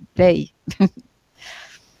on, play.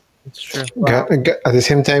 It's true. At the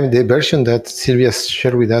same time, the version that Silvia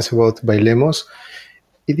shared with us about Bailemos,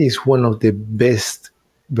 it is one of the best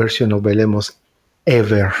version of Bailemos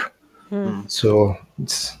ever. So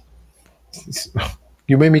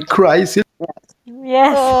you made me cry, Silvia.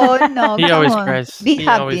 Yes. Oh no, He come always on. cries. Be He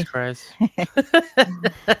happy. always cries.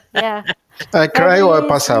 Yeah. I cry or I Please,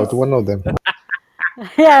 pass out, please. one of them.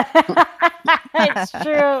 Yeah. It's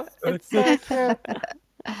true. It's so true.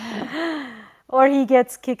 Or he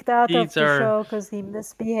gets kicked out of He's the our- show because he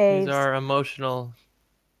misbehaves. He's our emotional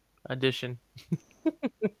addition.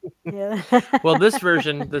 Yeah. Well, this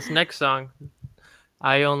version, this next song,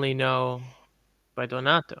 I only know by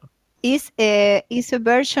Donato. Is a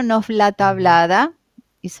version of La Tablada.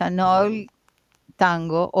 It's an old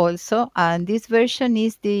tango also, and this version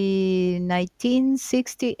is the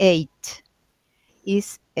 1968.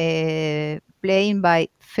 Is playing by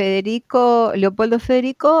Leopoldo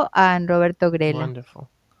Federico and Roberto Grela. Wonderful.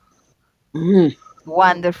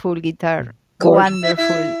 Wonderful guitar. Gorgeous.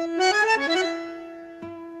 Wonderful.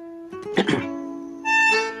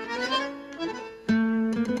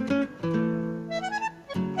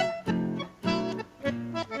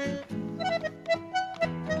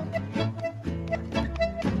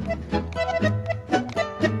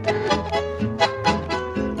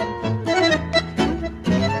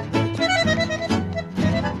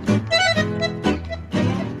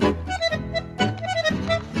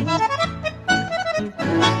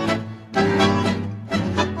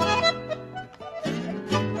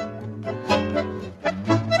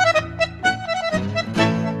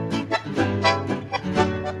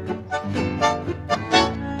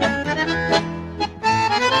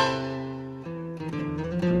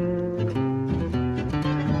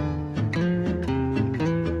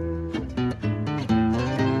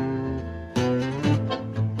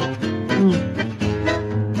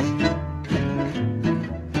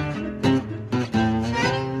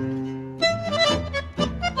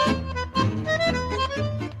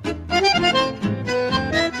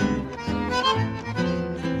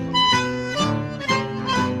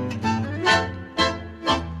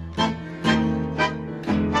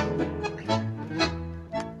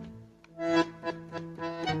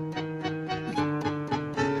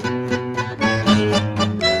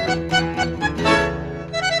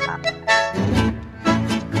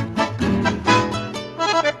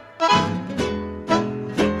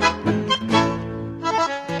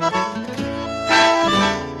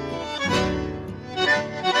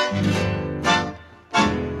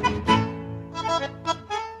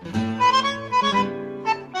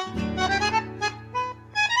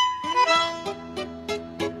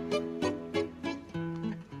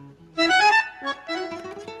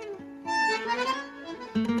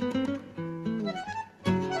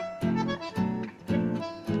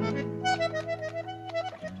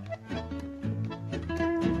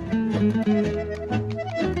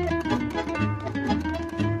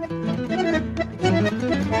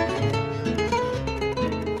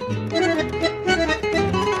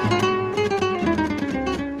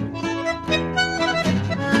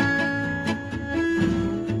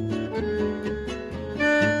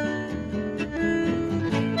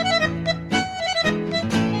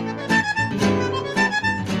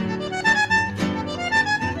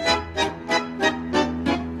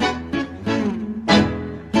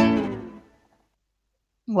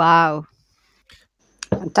 Wow.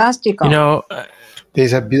 Fantastico. You know,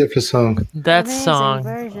 It's a beautiful song. that Amazing song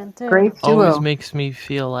version too. Great always duo. makes me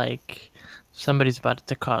feel like somebody's about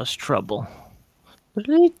to cause trouble.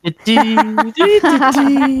 It's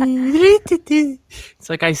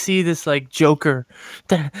like I see this like Joker.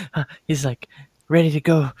 He's like ready to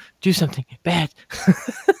go do something bad.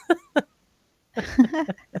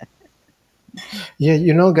 Yeah,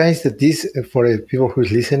 you know, guys, that this for people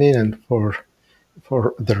who's listening and for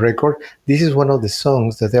the record, this is one of the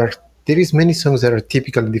songs that there is many songs that are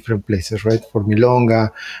typical in different places, right? For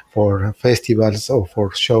milonga, for festivals, or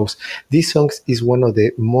for shows. This song is one of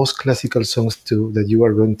the most classical songs that you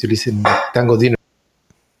are going to listen in Tango Dinner.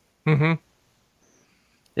 Mm-hmm.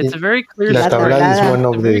 It's a very clear La story. Tablada is one It's a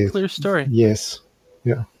of very the clear story. yes,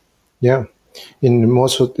 yeah.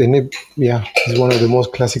 It's one of the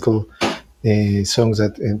most classical songs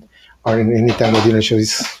that are in any Tango Dinner show.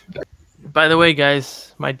 By the way,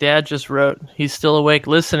 guys, my dad just wrote. He's still awake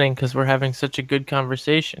listening because we're having such a good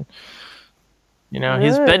conversation. You know,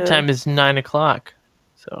 his Ooh. bedtime is 9:00,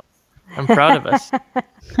 so I'm proud of us.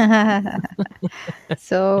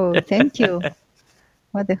 So thank you.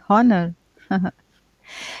 What a honor.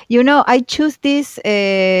 You know, I choose this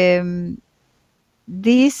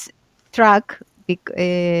track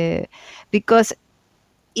because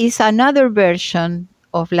it's another version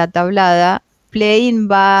of La Tablada playing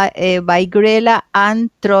by Grela and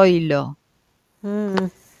Troilo.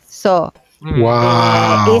 So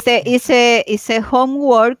Wow. it's a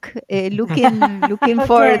homework looking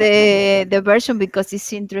for the version because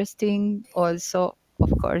it's interesting. Also,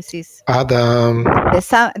 of course, is Adam. the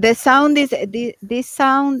sound is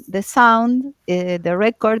the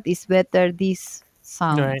record is better this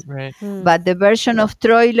sound. Right. But the version of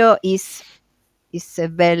Troilo is a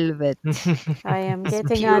velvet. I am It's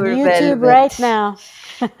getting on pure YouTube velvet. right now.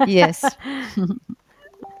 Yes.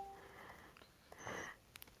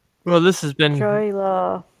 Well, this has been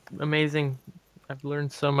Troilo. amazing. I've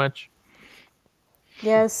learned so much.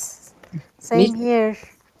 Yes. Same here.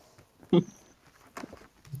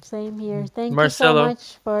 Same here. Thank you so Marcelo.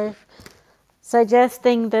 much for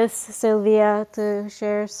suggesting this, Sylvia, to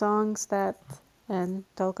share songs that and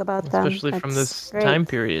talk about them. Especially from It's this great. time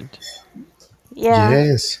period. Yeah.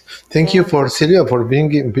 Yes. Thank you Yeah. for Silvia for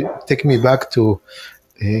taking me back to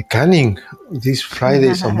Canning these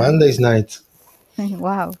Fridays or Mondays nights.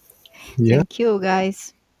 Wow. Yeah. Thank you,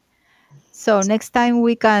 guys. So next time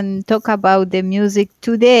we can talk about the music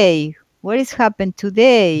today. What is happened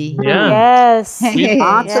today? Yeah. Yes. Lots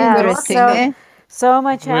of Yeah. good There's Interesting, so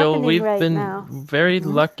much Well, happening we've right been now. very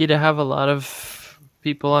lucky to have a lot of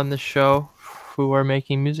people on the show who are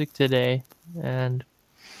making music today. And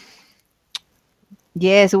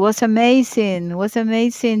Yes, it was amazing. It was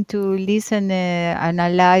amazing to listen an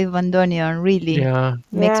alive bandoneon. Really, yeah,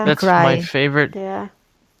 makes Yeah. me that's my cry. favorite. Yeah.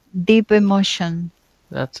 Deep emotion.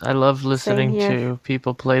 I love listening here. to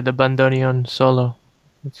people play the bandoneon solo.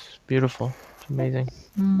 It's beautiful. It's amazing.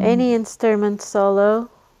 Any instrument solo,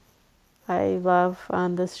 I love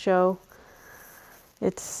on this show.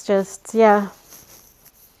 It's just, yeah.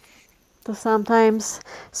 So sometimes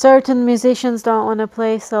certain musicians don't want to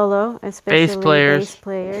play solo, especially bass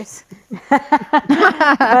players.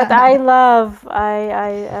 But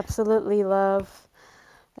I absolutely love.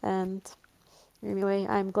 And anyway,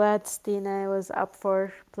 I'm glad Stina was up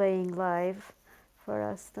for playing live for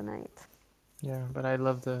us tonight. Yeah, but I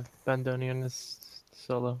love the bandoneonist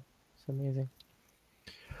solo. It's amazing.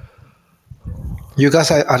 You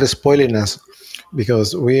guys are spoiling us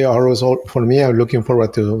because we are also, for me, I'm looking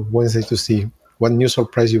forward to Wednesday to see what new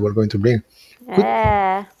surprise you were going to bring.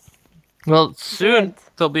 Yeah. Well, soon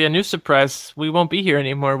there'll be a new surprise. We won't be here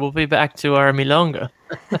anymore. We'll be back to our milonga.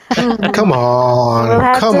 Come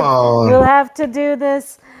on, come on. We'll have to do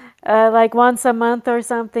this like once a month or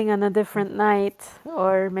something on a different night,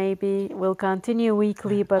 or maybe we'll continue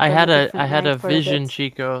weekly. But I on had a a different I had night a for vision, bit.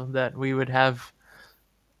 Chico, that we would have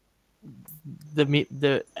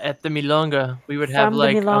the at the milonga we would have From the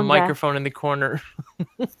like a milonga. microphone in the corner.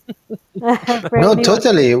 No,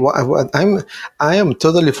 totally. I am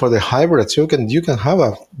totally for the hybrid. So you can have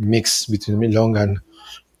a mix between milonga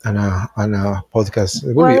and a podcast.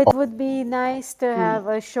 It would Well, be it would be nice to have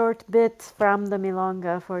a short bit from the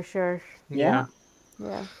milonga for sure. Yeah.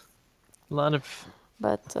 Yeah. A lot of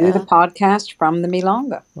But Do the podcast from the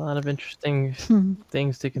milonga. a lot of interesting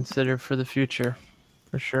things to consider for the future,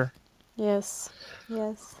 for sure. yes,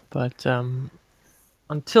 yes. But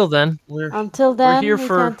until then, we're here we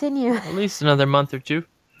for continue. at least another month or two.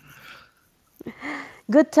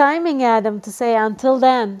 Good timing, Adam, to say until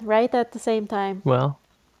then, right at the same time. Well,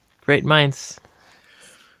 great minds.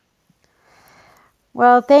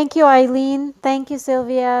 Well, thank you, Eileen. Thank you,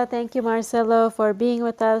 Sylvia. Thank you, Marcelo, for being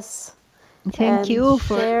with us. Thank you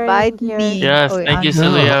for sharing inviting me. Yes, thank you,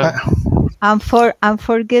 Sylvia.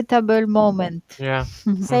 Unforgettable moment. Yeah.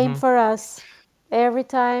 Same for us. Every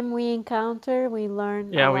time we encounter, we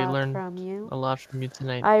learn a we lot learned from you. a lot from you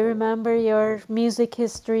tonight. I remember your music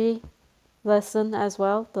history lesson as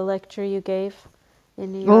well, the lecture you gave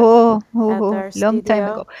in New York at our long time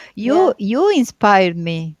studio. ago. You inspired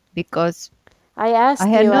me because I asked I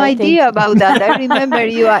had you, no I idea think. about that. I remember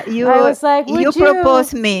you. I was like, you would you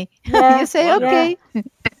proposed me. Yeah, You say okay.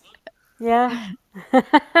 Yeah.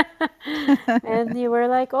 And you were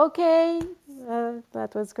like, okay.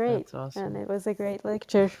 That was great. That's awesome. And it was a great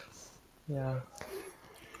lecture. Yeah.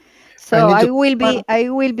 So I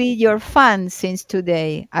will be your fan since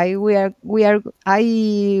today. Whoa,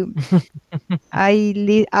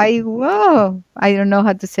 I don't know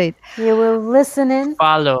how to say it. You will listen in.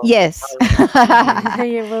 Follow. Yes.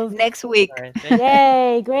 You will next week. All right,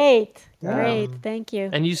 Yay, great. Great. Thank you.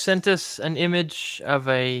 And you sent us an image of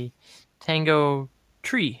a tango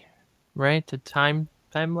tree, right? A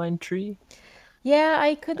timeline tree. Yeah,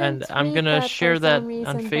 I couldn't. And I'm read gonna that share for that some reason,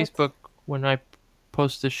 on but Facebook when I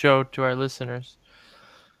post the show to our listeners.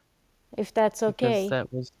 If that's okay. Because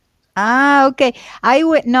that was Okay.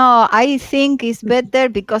 I think it's better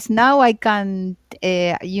because now I can,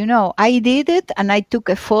 I did it and I took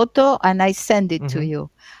a photo and I send it to you.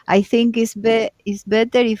 I think it's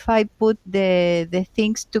better if I put the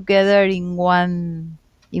things together in one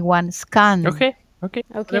scan. Okay.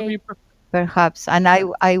 Okay. Perhaps, and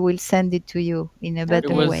I will send it to you in a better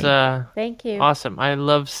It was way. Thank you. Awesome. I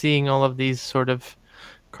love seeing all of these sort of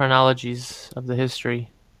chronologies of the history.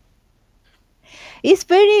 It's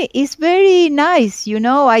very nice,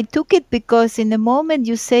 I took it because in the moment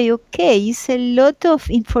you say, okay, it's a lot of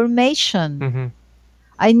information.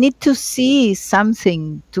 I need to see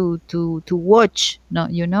something to watch,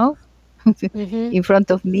 in front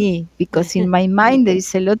of me, because in my mind there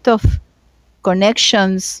is a lot of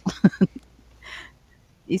connections.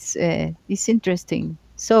 It's interesting.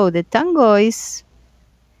 So the tango is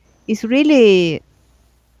really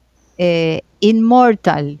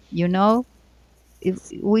immortal, you know.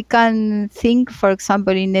 If we can think, for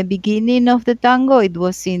example, in the beginning of the tango, it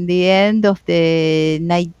was in the end of the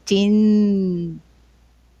 19th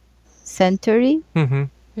century, Mm-hmm.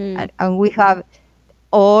 and we have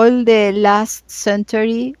all the last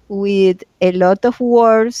century with a lot of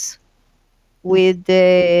wars, with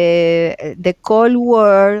the Cold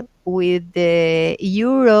War, with the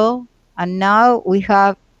Euro, and now we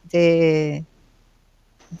have the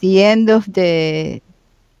end of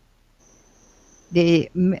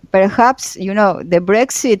perhaps, you know, the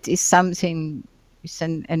Brexit is something, is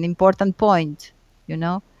an important point, you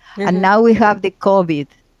know, and now we have the COVID.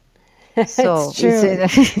 So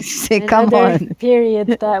It's true. come Another on, period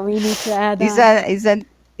that we need to add it's on.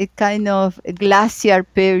 a kind of a glacier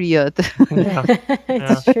period. Yeah.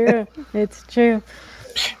 It's true. It's true.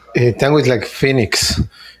 Tango is like Phoenix,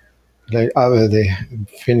 like the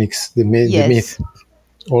Phoenix, the Yes. myth,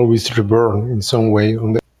 always reborn in some way.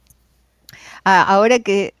 Ahora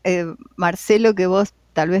que Marcelo, que vos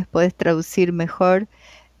tal vez podés traducir mejor,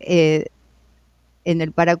 en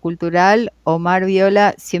el paracultural, Omar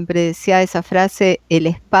Viola siempre decía esa frase: el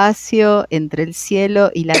espacio entre el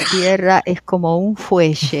cielo y la tierra es como un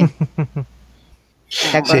fuelle.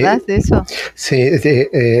 ¿Te acordás de eso? Sí,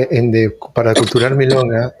 in the Paracultural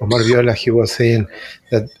Milonga, Omar Viola, he was saying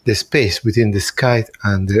that the space between the sky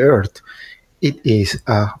and the earth, it is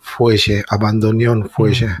a fuelle, a bandoneón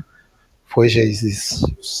fuelle. Fuelle is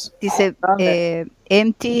this. Dice,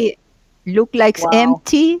 empty, look like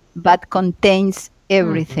empty, but contains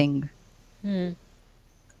everything.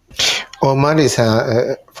 Omar is,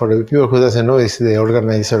 for the people who doesn't know, is the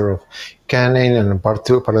organizer of Canaan and Part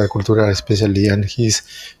 2 Paracultural especially, and he's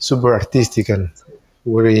super artistic and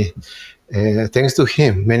very, thanks to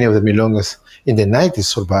him, many of the milongas in the 90s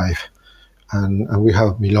survive, and we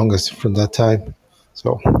have milongas from that time.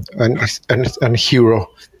 So, and hero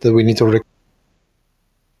that we need to recognize.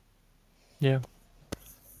 Yeah.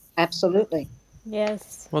 Absolutely.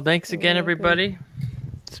 Yes. Well, thanks again, everybody.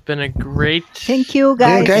 It's been a great. Thank you,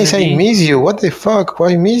 guys. Yeah, guys, I miss you. What the fuck?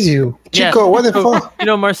 Why miss you? Yeah. Chico, what the fuck? You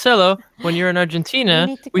know, Marcelo, when you're in Argentina,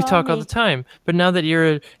 need to we call talk all me. the time. But now that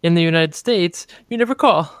you're in the United States, you never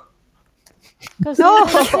call. No.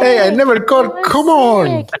 Hey, I never called. Come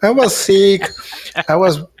on. I was sick. I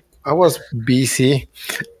was busy.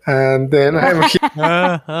 And then I'm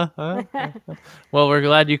here. Well, we're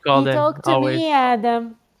glad you called He in. talked to Always. me,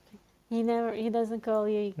 Adam. He doesn't call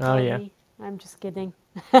you. He Oh, called yeah. me. I'm just kidding.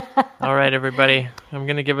 All right, everybody. I'm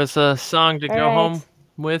going to give us a song to All go right. home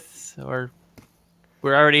with, or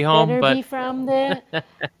we're already home, Better but be from the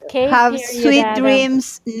cave Have period, sweet Adam.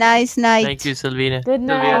 dreams. Nice night. thank you, Silvina. Good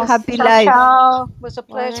Sylvia. night. Happy Ciao, life. ciao. It was a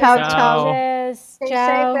Buenas pleasure. Ciao, ciao. noches. Stay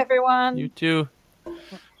Ciao. safe, everyone. You too.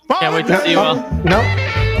 Can't wait to see you all. No.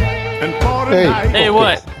 Hey, Hey,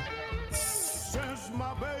 what?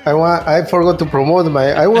 I forgot to promote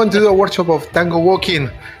I want to do a workshop of tango walking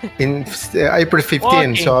in April 15.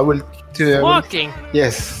 Walking. So I will do. Walking.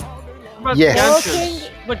 Yes. What Yes. ganchos?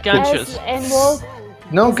 What ganchos? And walk.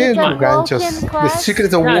 No, Is que it like ganchos. walking The class?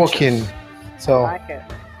 secret of Ganchos. walking. So Like it.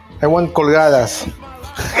 I want colgadas.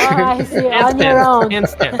 Oh, I see. On your own.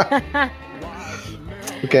 Handstand.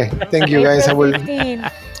 Okay. Thank you, guys. I April will. 15.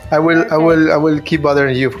 I will keep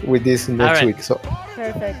bothering you with this next right. week. So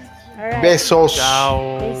Perfect. All right. besos.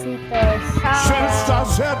 Ciao. Besitos. Since I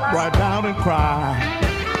sat right down and cried.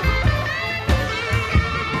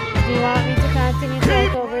 Do you want me to continue to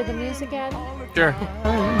take over the music, Adam? Sure.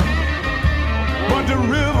 But the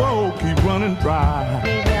river keep running dry.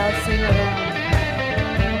 Maybe I'll sing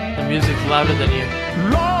along. The music's louder than you.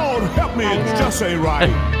 Lord help me, I it know. just ain't right.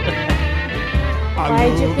 I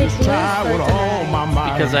Why'd you love pick this blues child for with all my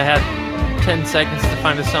might. Because I had 10 seconds to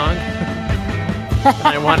find a song.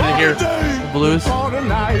 And I wanted to hear the blues. For the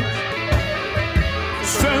night.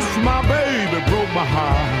 Since my baby broke my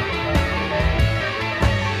heart.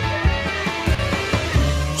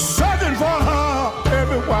 Searching for her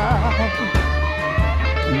everywhere.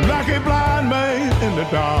 Like a blind man in the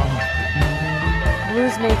dark.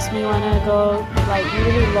 Blues makes me want to go like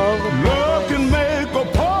really low with my Love voice. can make a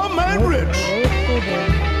poor man rich.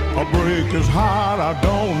 Or break his heart, I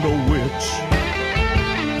don't know which.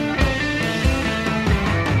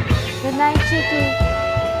 Good night, Chicky.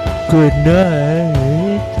 Good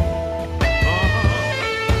night.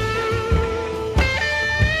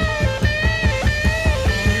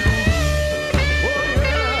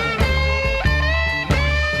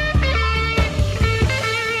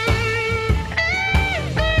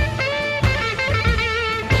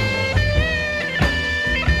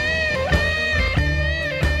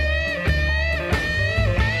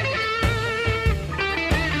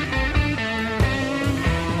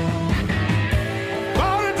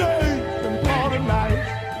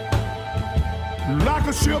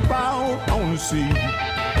 ship out on the sea.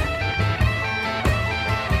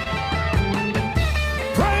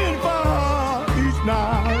 Praying for her each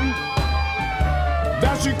night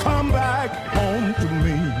that she come back home to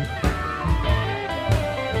me.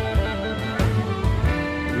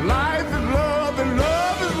 Life is love and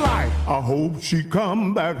love is life. I hope she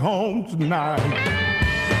come back home tonight.